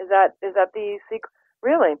 Is that the SQL?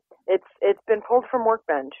 Really? It's been pulled from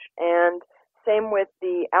Workbench, and same with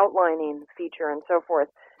the outlining feature and so forth.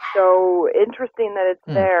 So interesting that it's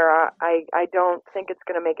there. I don't think it's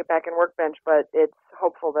going to make it back in Workbench, but it's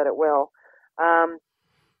hopeful that it will.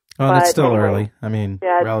 It's still early. I mean,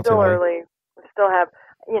 yeah, it's relatively. still early. We still have,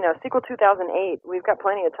 SQL 2008. We've got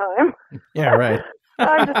plenty of time. Yeah, right.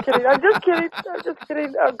 I'm just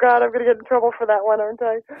kidding. Oh God, I'm going to get in trouble for that one, aren't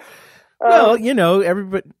I? Well,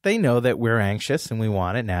 everybody, they know that we're anxious and we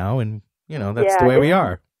want it now, and that's the way we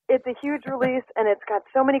are. It's a huge release, and it's got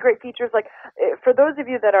so many great features. Like, for those of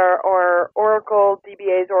you that are Oracle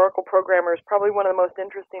DBAs, Oracle programmers, probably one of the most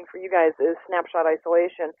interesting for you guys is snapshot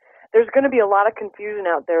isolation. There's going to be a lot of confusion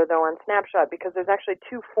out there, though, on snapshot, because there's actually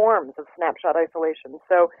 2 forms of snapshot isolation.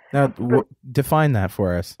 So now, define that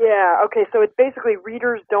for us. Yeah, okay, so it's basically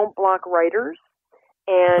readers don't block writers.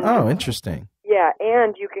 And interesting. Yeah,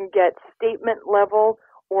 and you can get statement level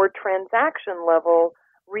or transaction level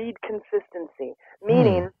read consistency,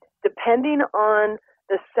 meaning depending on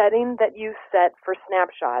the setting that you set for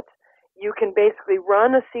snapshots, you can basically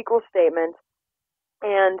run a SQL statement,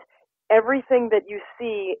 and everything that you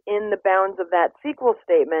see in the bounds of that SQL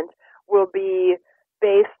statement will be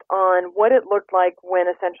based on what it looked like when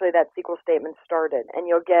essentially that SQL statement started, and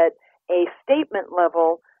you'll get a statement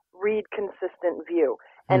level read consistent view.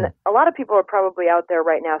 And a lot of people are probably out there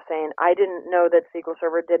right now saying, I didn't know that SQL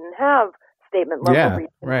Server didn't have statement level read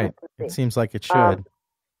consistency. Right. It seems like it should.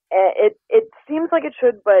 It seems like it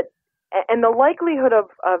should, and the likelihood of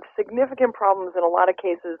significant problems in a lot of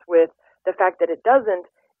cases with the fact that it doesn't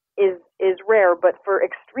is rare, but for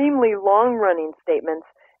extremely long-running statements,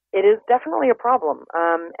 it is definitely a problem,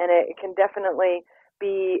 and it can definitely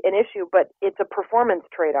be an issue, but it's a performance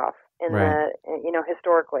trade-off in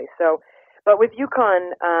historically. So, but with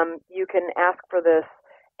Yukon, you can ask for this,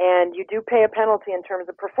 and you do pay a penalty in terms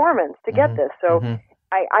of performance to get this. So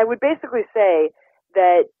I would basically say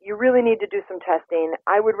that you really need to do some testing.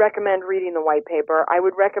 I would recommend reading the white paper. I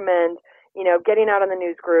would recommend, getting out on the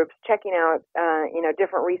news groups, checking out,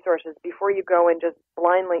 different resources before you go and just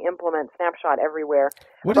blindly implement Snapshot everywhere.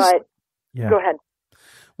 Go ahead.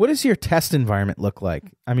 What does your test environment look like?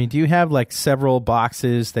 I mean, do you have like several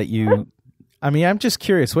boxes that you? I mean, I'm just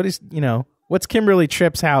curious. What's Kimberly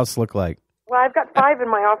Tripp's house look like? Well, I've got 5 in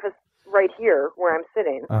my office right here where I'm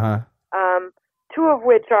sitting. 2 of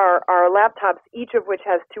which are laptops, each of which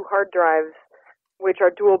has 2 hard drives, which are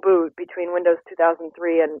dual boot between Windows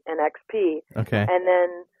 2003 and XP. Okay. And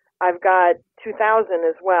then I've got 2000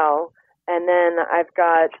 as well, and then I've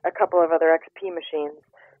got a couple of other XP machines.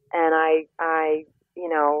 And I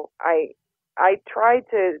try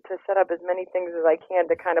to set up as many things as I can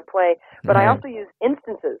to kind of play, but I also use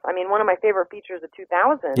instances. I mean, one of my favorite features of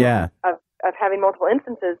 2000 of having multiple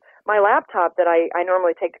instances, my laptop that I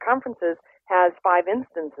normally take to conferences has 5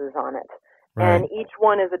 instances on it. Right. And each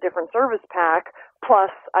one is a different service pack,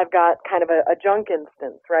 plus I've got kind of a junk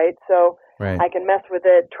instance, right? So I can mess with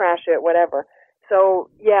it, trash it, whatever. So,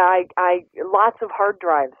 I lots of hard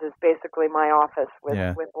drives is basically my office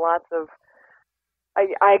with lots of...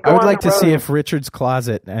 I would like to see if Richard's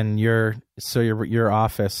closet and your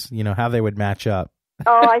office, how they would match up.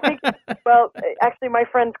 Oh, I think, well, actually my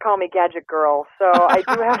friends call me Gadget Girl, so I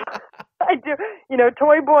do,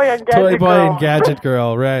 Toy Boy and Gadget Girl. Toy Boy and Gadget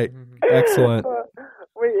Girl, right. Excellent.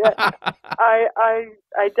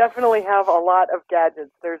 I definitely have a lot of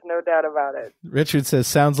gadgets, there's no doubt about it. Richard says,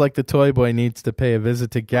 sounds like the Toy Boy needs to pay a visit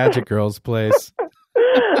to Gadget Girl's place.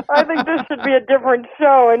 I think this should be a different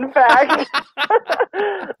show, in fact.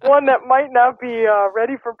 One that might not be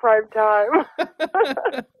ready for prime time.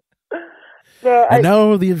 And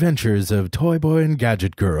now the adventures of Toy Boy and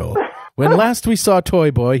Gadget Girl. When last we saw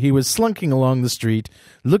Toy Boy, he was slunking along the street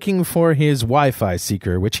looking for his Wi-Fi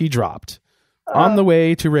seeker, which he dropped on the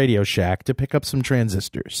way to Radio Shack to pick up some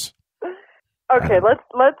transistors. Okay,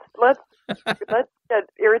 let's get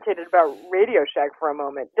irritated about Radio Shack for a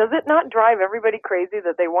moment. Does it not drive everybody crazy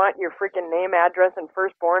that they want your freaking name, address, and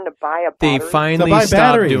firstborn to buy a battery? They finally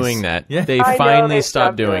stopped doing that. Yeah. They finally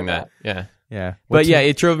stopped doing that. Yeah. Yeah. But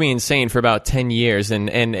it drove me insane for about 10 years. And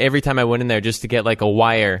every time I went in there just to get like a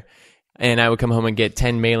wire, and I would come home and get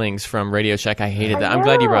 10 mailings from Radio Shack. I hated that. I'm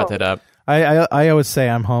glad you brought that up. I always say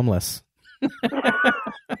I'm homeless.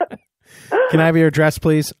 Can I have your address,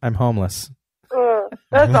 please? I'm homeless.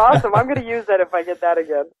 That's awesome. I'm going to use that if I get that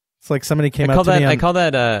again. It's like somebody came up to me. I call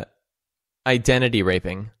that identity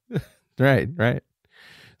raping. Right.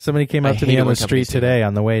 Somebody came up to me on the street today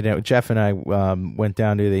on the way down. Jeff and I went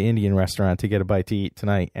down to the Indian restaurant to get a bite to eat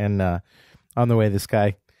tonight. And on the way, this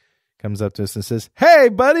guy comes up to us and says, "Hey,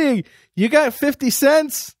 buddy, you got 50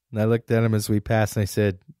 cents? And I looked at him as we passed and I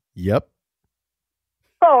said, "Yep."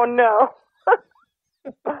 Oh, no.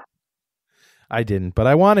 I didn't, but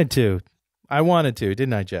I wanted to.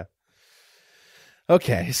 Didn't I, Jeff?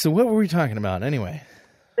 Okay, so what were we talking about anyway?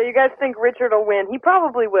 So you guys think Richard will win? He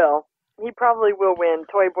probably will. He probably will win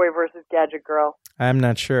Toy Boy versus Gadget Girl. I'm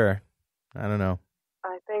not sure. I don't know.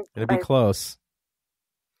 I think it'll be close.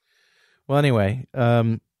 Well, anyway,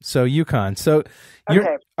 so UConn. So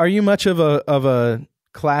are you much of a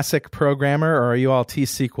classic programmer, or are you all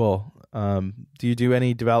T-SQL? Do you do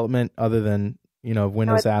any development other than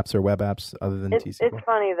Windows apps or web apps other than T-SQL? It's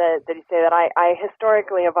funny that you say that. I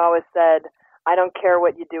historically have always said, I don't care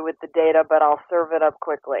what you do with the data, but I'll serve it up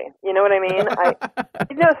quickly. You know what I mean?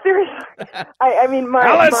 No, seriously. I mean,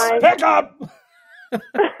 pick up!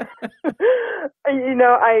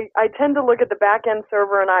 I tend to look at the back-end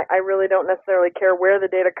server, and I really don't necessarily care where the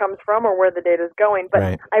data comes from or where the data is going, but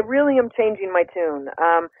I really am changing my tune.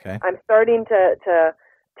 I'm starting to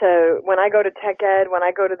when I go to Tech Ed, when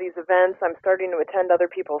I go to these events, I'm starting to attend other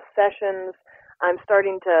people's sessions. I'm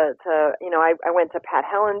starting to I went to Pat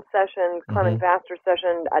Helen's session, Clement Vaster's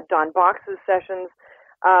session, Don Box's sessions,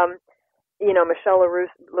 Michelle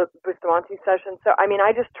Bustamante's session. So, I mean,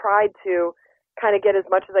 I just tried to kind of get as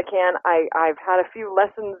much as I can. I've had a few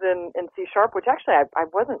lessons in C#, which actually I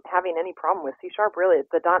wasn't having any problem with C#, really. It's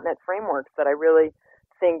the .NET frameworks that I really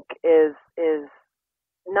think is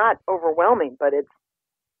not overwhelming, but it's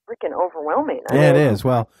freaking overwhelming. It is.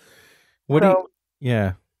 Well,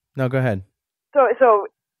 yeah. No, go ahead. So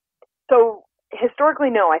historically,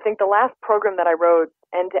 no. I think the last program that I wrote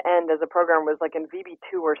end-to-end as a program was like in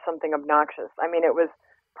VB2 or something obnoxious. I mean, it was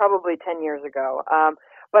probably 10 years ago.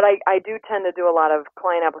 But I do tend to do a lot of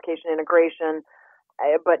client application integration.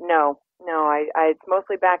 But no, it's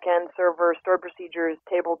mostly back-end server, stored procedures,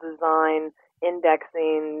 table design,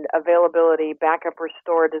 indexing, availability, backup,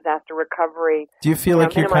 restore, disaster recovery. Do you feel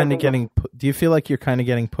like you're kind of minimizing getting? Do you feel like you're kind of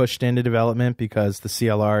getting pushed into development because the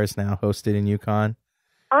CLR is now hosted in Yukon?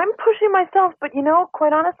 I'm pushing myself, but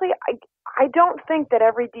quite honestly, I don't think that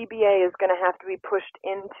every DBA is going to have to be pushed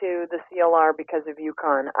into the CLR because of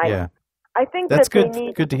Yukon. I think that's that good. They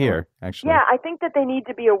need, good to hear, actually. Yeah, I think that they need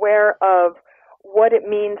to be aware of what it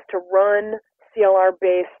means to run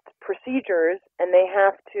CLR-based procedures, and they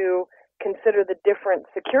have to consider the different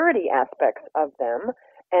security aspects of them,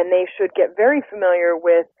 and they should get very familiar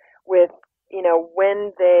with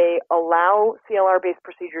when they allow CLR-based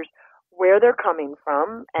procedures, where they're coming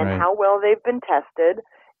from, and Right. how well they've been tested,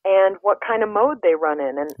 and what kind of mode they run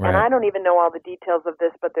in. And I don't even know all the details of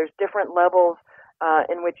this, but there's different levels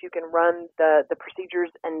in which you can run the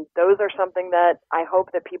procedures, and those are something that I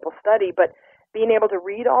hope that people study. But being able to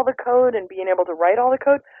read all the code and being able to write all the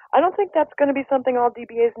code, I don't think that's going to be something all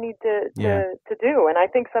DBAs need to do. And I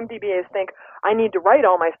think some DBAs think, I need to write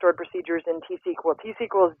all my stored procedures in T-SQL.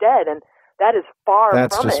 T-SQL is dead, and that is far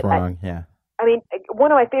That's from just it. wrong, I mean,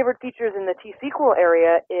 one of my favorite features in the T-SQL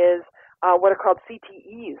area is what are called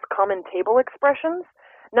CTEs, common table expressions.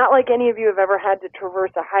 Not like any of you have ever had to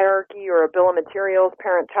traverse a hierarchy or a bill of materials,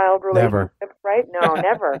 parent-child relationship, Never. right? No,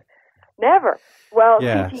 never. Never. Well,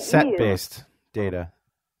 Yeah, CTEs, set-based data.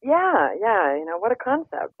 Yeah, what a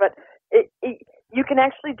concept. But you can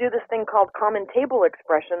actually do this thing called common table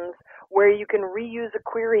expressions where you can reuse a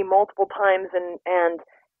query multiple times and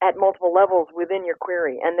at multiple levels within your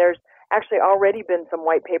query. And there's actually already been some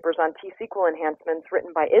white papers on T-SQL enhancements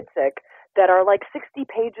written by ITSEC that are like 60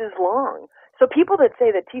 pages long. So people that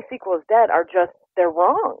say that T-SQL is dead they're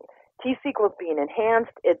wrong. T-SQL is being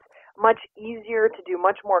enhanced. It's much easier to do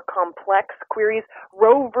much more complex queries,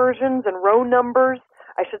 row versions and row numbers,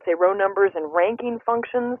 and ranking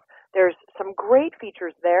functions. There's some great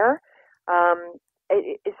features there.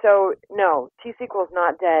 So no, T-SQL is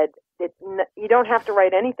not dead. You don't have to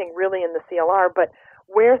write anything really in the CLR, but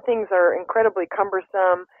where things are incredibly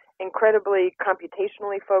cumbersome, incredibly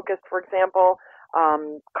computationally focused, for example,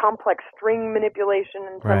 complex string manipulation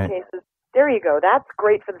in some cases, there you go. That's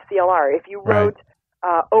great for the CLR. If you wrote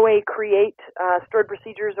OA create stored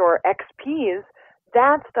procedures or XPs,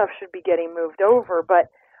 that stuff should be getting moved over. But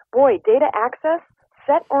boy, data access,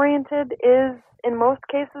 set-oriented is, in most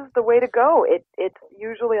cases, the way to go. It's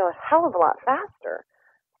usually a hell of a lot faster.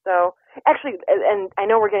 So, actually, and I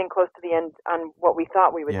know we're getting close to the end on what we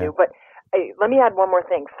thought we would do, but let me add one more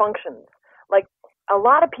thing, functions. Like, a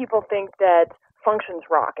lot of people think that functions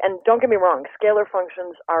rock, and don't get me wrong, scalar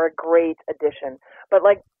functions are a great addition. But,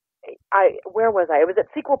 like, where was I? It was at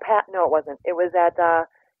SQL no, it wasn't. It was at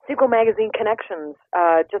SQL Magazine Connections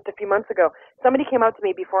just a few months ago. Somebody came out to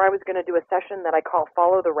me before I was going to do a session that I call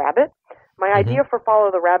Follow the Rabbit. My idea for Follow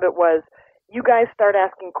the Rabbit was, you guys start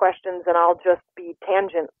asking questions and I'll just be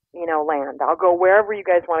tangent, land. I'll go wherever you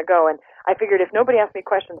guys want to go. And I figured if nobody asks me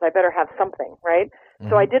questions, I better have something, right?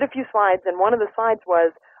 So I did a few slides, and one of the slides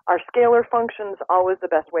was, are scalar functions always the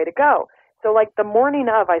best way to go? So like the morning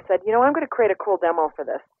of, I said, I'm going to create a cool demo for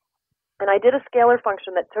this. And I did a scalar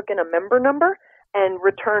function that took in a member number and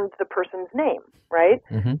returned the person's name, right?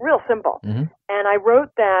 Real simple. And I wrote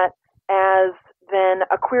that as then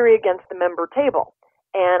a query against the member table.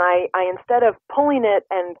 And I instead of pulling it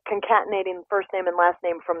and concatenating first name and last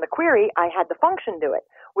name from the query, I had the function do it,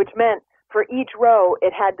 which meant for each row,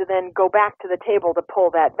 it had to then go back to the table to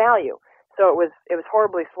pull that value. So it was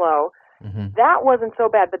horribly slow. That wasn't so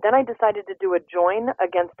bad, but then I decided to do a join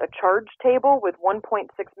against a charge table with 1.6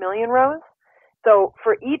 million rows. So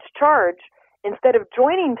for each charge, instead of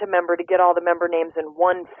joining to member to get all the member names in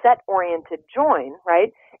one set-oriented join,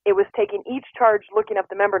 right, it was taking each charge, looking up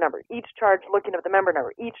the member number, each charge, looking up the member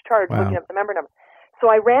number, each charge, looking up the member number. So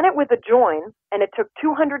I ran it with a join, and it took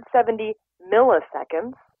 270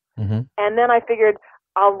 milliseconds, and then I figured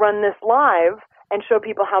I'll run this live and show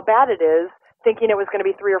people how bad it is, thinking it was going to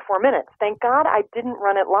be 3 or 4 minutes. Thank God I didn't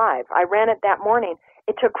run it live. I ran it that morning.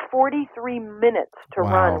 It took 43 minutes to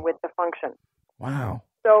run with the function. Wow.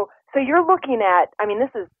 So you're looking at,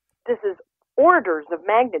 this is orders of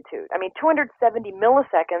magnitude. 270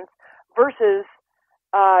 milliseconds versus,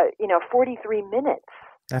 43 minutes.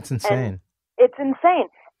 That's insane. And it's insane.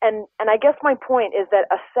 And I guess my point is that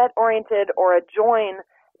a set-oriented or a join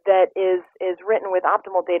that is written with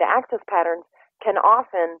optimal data access patterns can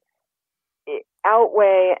often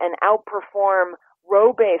outweigh and outperform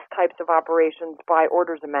row-based types of operations by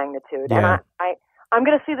orders of magnitude. Yeah. And I'm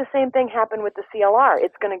going to see the same thing happen with the CLR.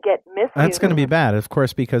 It's going to get misused. That's going to be bad, of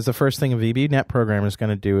course, because the first thing a VBNet programmer is going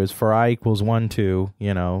to do is for I equals 1 to,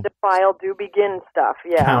 the file do begin stuff,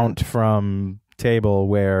 count from table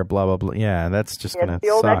where blah, blah, blah. Yeah, that's just going to the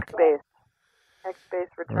old suck. X-base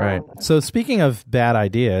return. Right. So speaking of bad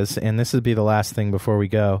ideas, and this would be the last thing before we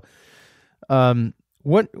go,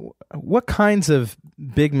 what kinds of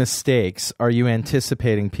big mistakes are you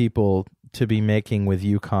anticipating people to be making with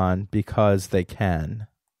UConn because they can?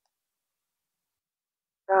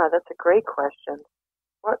 God, that's a great question.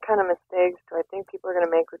 What kind of mistakes do I think people are going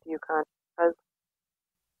to make with UConn? Because,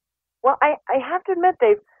 well, I have to admit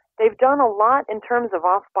they've done a lot in terms of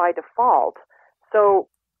off by default. So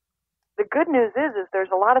the good news is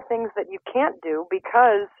there's a lot of things that you can't do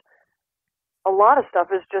because a lot of stuff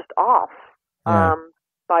is just off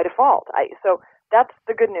by default. So that's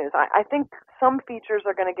the good news. I think some features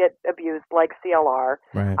are going to get abused, like CLR.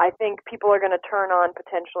 Right. I think people are going to turn on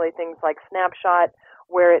potentially things like Snapshot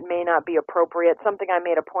where it may not be appropriate. Something I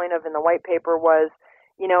made a point of in the white paper was,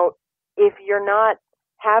 if you're not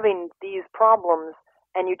having these problems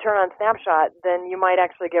and you turn on Snapshot, then you might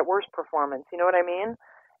actually get worse performance. You know what I mean?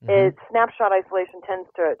 Mm-hmm. Snapshot isolation tends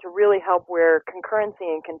to really help where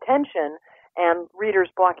concurrency and contention and readers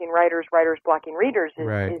blocking writers, writers blocking readers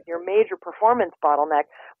is your major performance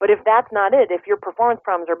bottleneck. But if that's not it, if your performance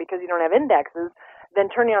problems are because you don't have indexes, then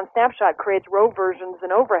turning on Snapshot creates row versions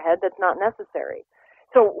and overhead that's not necessary.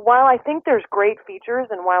 So while I think there's great features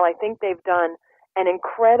and while I think they've done an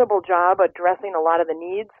incredible job addressing a lot of the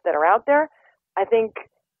needs that are out there, I think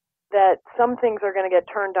that some things are going to get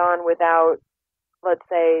turned on without, let's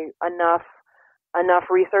say, enough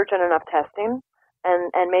research and enough testing.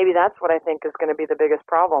 And maybe that's what I think is going to be the biggest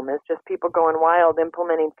problem, is just people going wild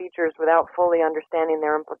implementing features without fully understanding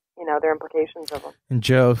their implications of them. And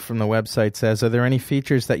Joe from the website says, are there any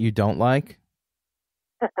features that you don't like?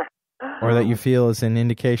 Or that you feel is an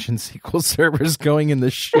indication SQL Server's going in the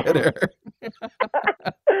shitter?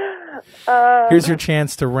 Here's your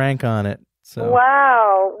chance to rank on it. So.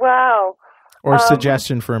 Wow. Or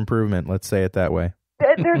suggestion for improvement, let's say it that way.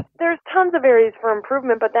 There's tons of areas for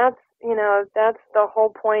improvement, but that's the whole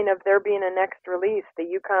point of there being a next release, the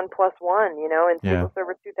UConn +1, in SQL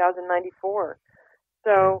Server 2094.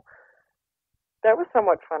 So that was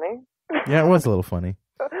somewhat funny. Yeah, it was a little funny.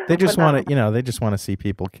 They just want to, they just want to see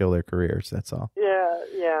people kill their careers. That's all.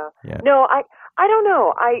 Yeah. No, I don't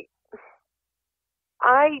know.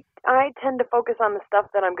 I tend to focus on the stuff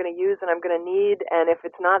that I'm going to use and I'm going to need, and if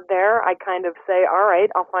it's not there, I kind of say, all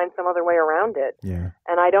right, I'll find some other way around it. Yeah.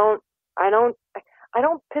 And I don't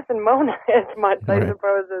piss and moan as much, I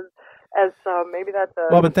suppose, as maybe that's a...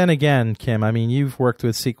 Well, but then again, Kim, I mean, you've worked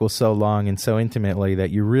with SQL so long and so intimately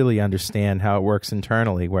that you really understand how it works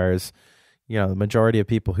internally, whereas, the majority of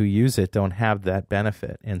people who use it don't have that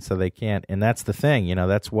benefit, and so they can't. And that's the thing,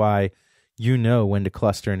 that's why when to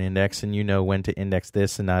cluster an index, and when to index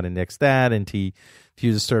this and not index that, and to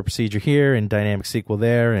use a stored procedure here and dynamic SQL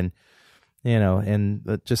there, and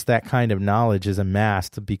just that kind of knowledge is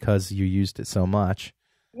amassed because you used it so much.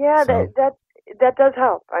 Yeah, so. That does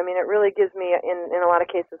help. I mean, it really gives me, in a lot of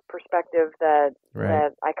cases, perspective that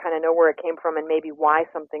I kind of know where it came from and maybe why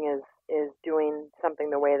something is doing something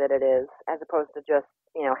the way that it is, as opposed to just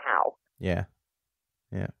how. Yeah.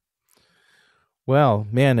 Well,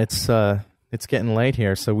 man, it's getting late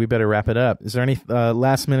here, so we better wrap it up. Is there any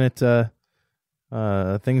last minute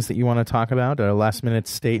things that you want to talk about, or last minute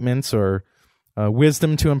statements, or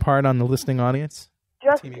wisdom to impart on the listening audience?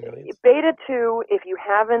 Just Beta 2, if you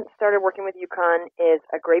haven't started working with UConn, is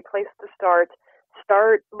a great place to start.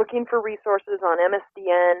 Start looking for resources on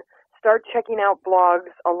MSDN. Start checking out blogs.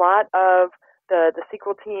 A lot of the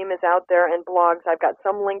SQL team is out there in blogs. I've got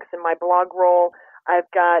some links in my blog roll. I've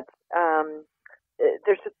got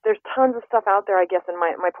there's tons of stuff out there, I guess. And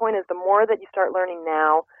my point is, the more that you start learning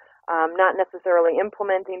now, not necessarily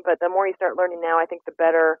implementing, but the more you start learning now, I think the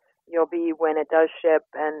better you'll be when it does ship,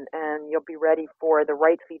 and you'll be ready for the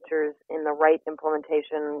right features in the right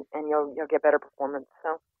implementation, and you'll get better performance.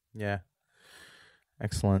 So yeah,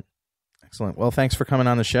 excellent. Well, thanks for coming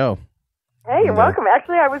on the show. Hey, you're welcome.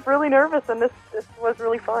 Actually, I was really nervous, and this was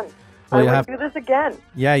really fun. Well, I would do this again.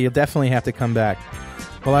 Yeah, you'll definitely have to come back.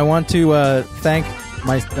 Well, I want to thank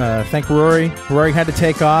Rory. Rory had to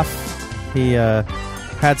take off. He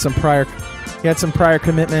had some prior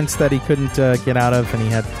commitments that he couldn't get out of, and he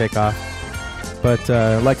had to take off. But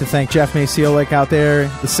I'd like to thank Jeff Maciolik out there,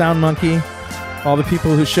 the Sound Monkey, all the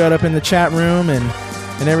people who showed up in the chat room, and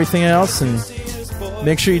everything else. And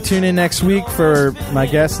make sure you tune in next week for my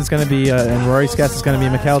guest. It's going to be, and Rory's guest is going to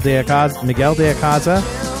be Miguel de Acaza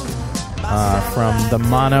from the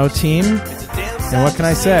Mono team. And what can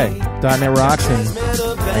I say? .NET rocks, and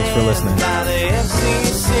thanks for listening.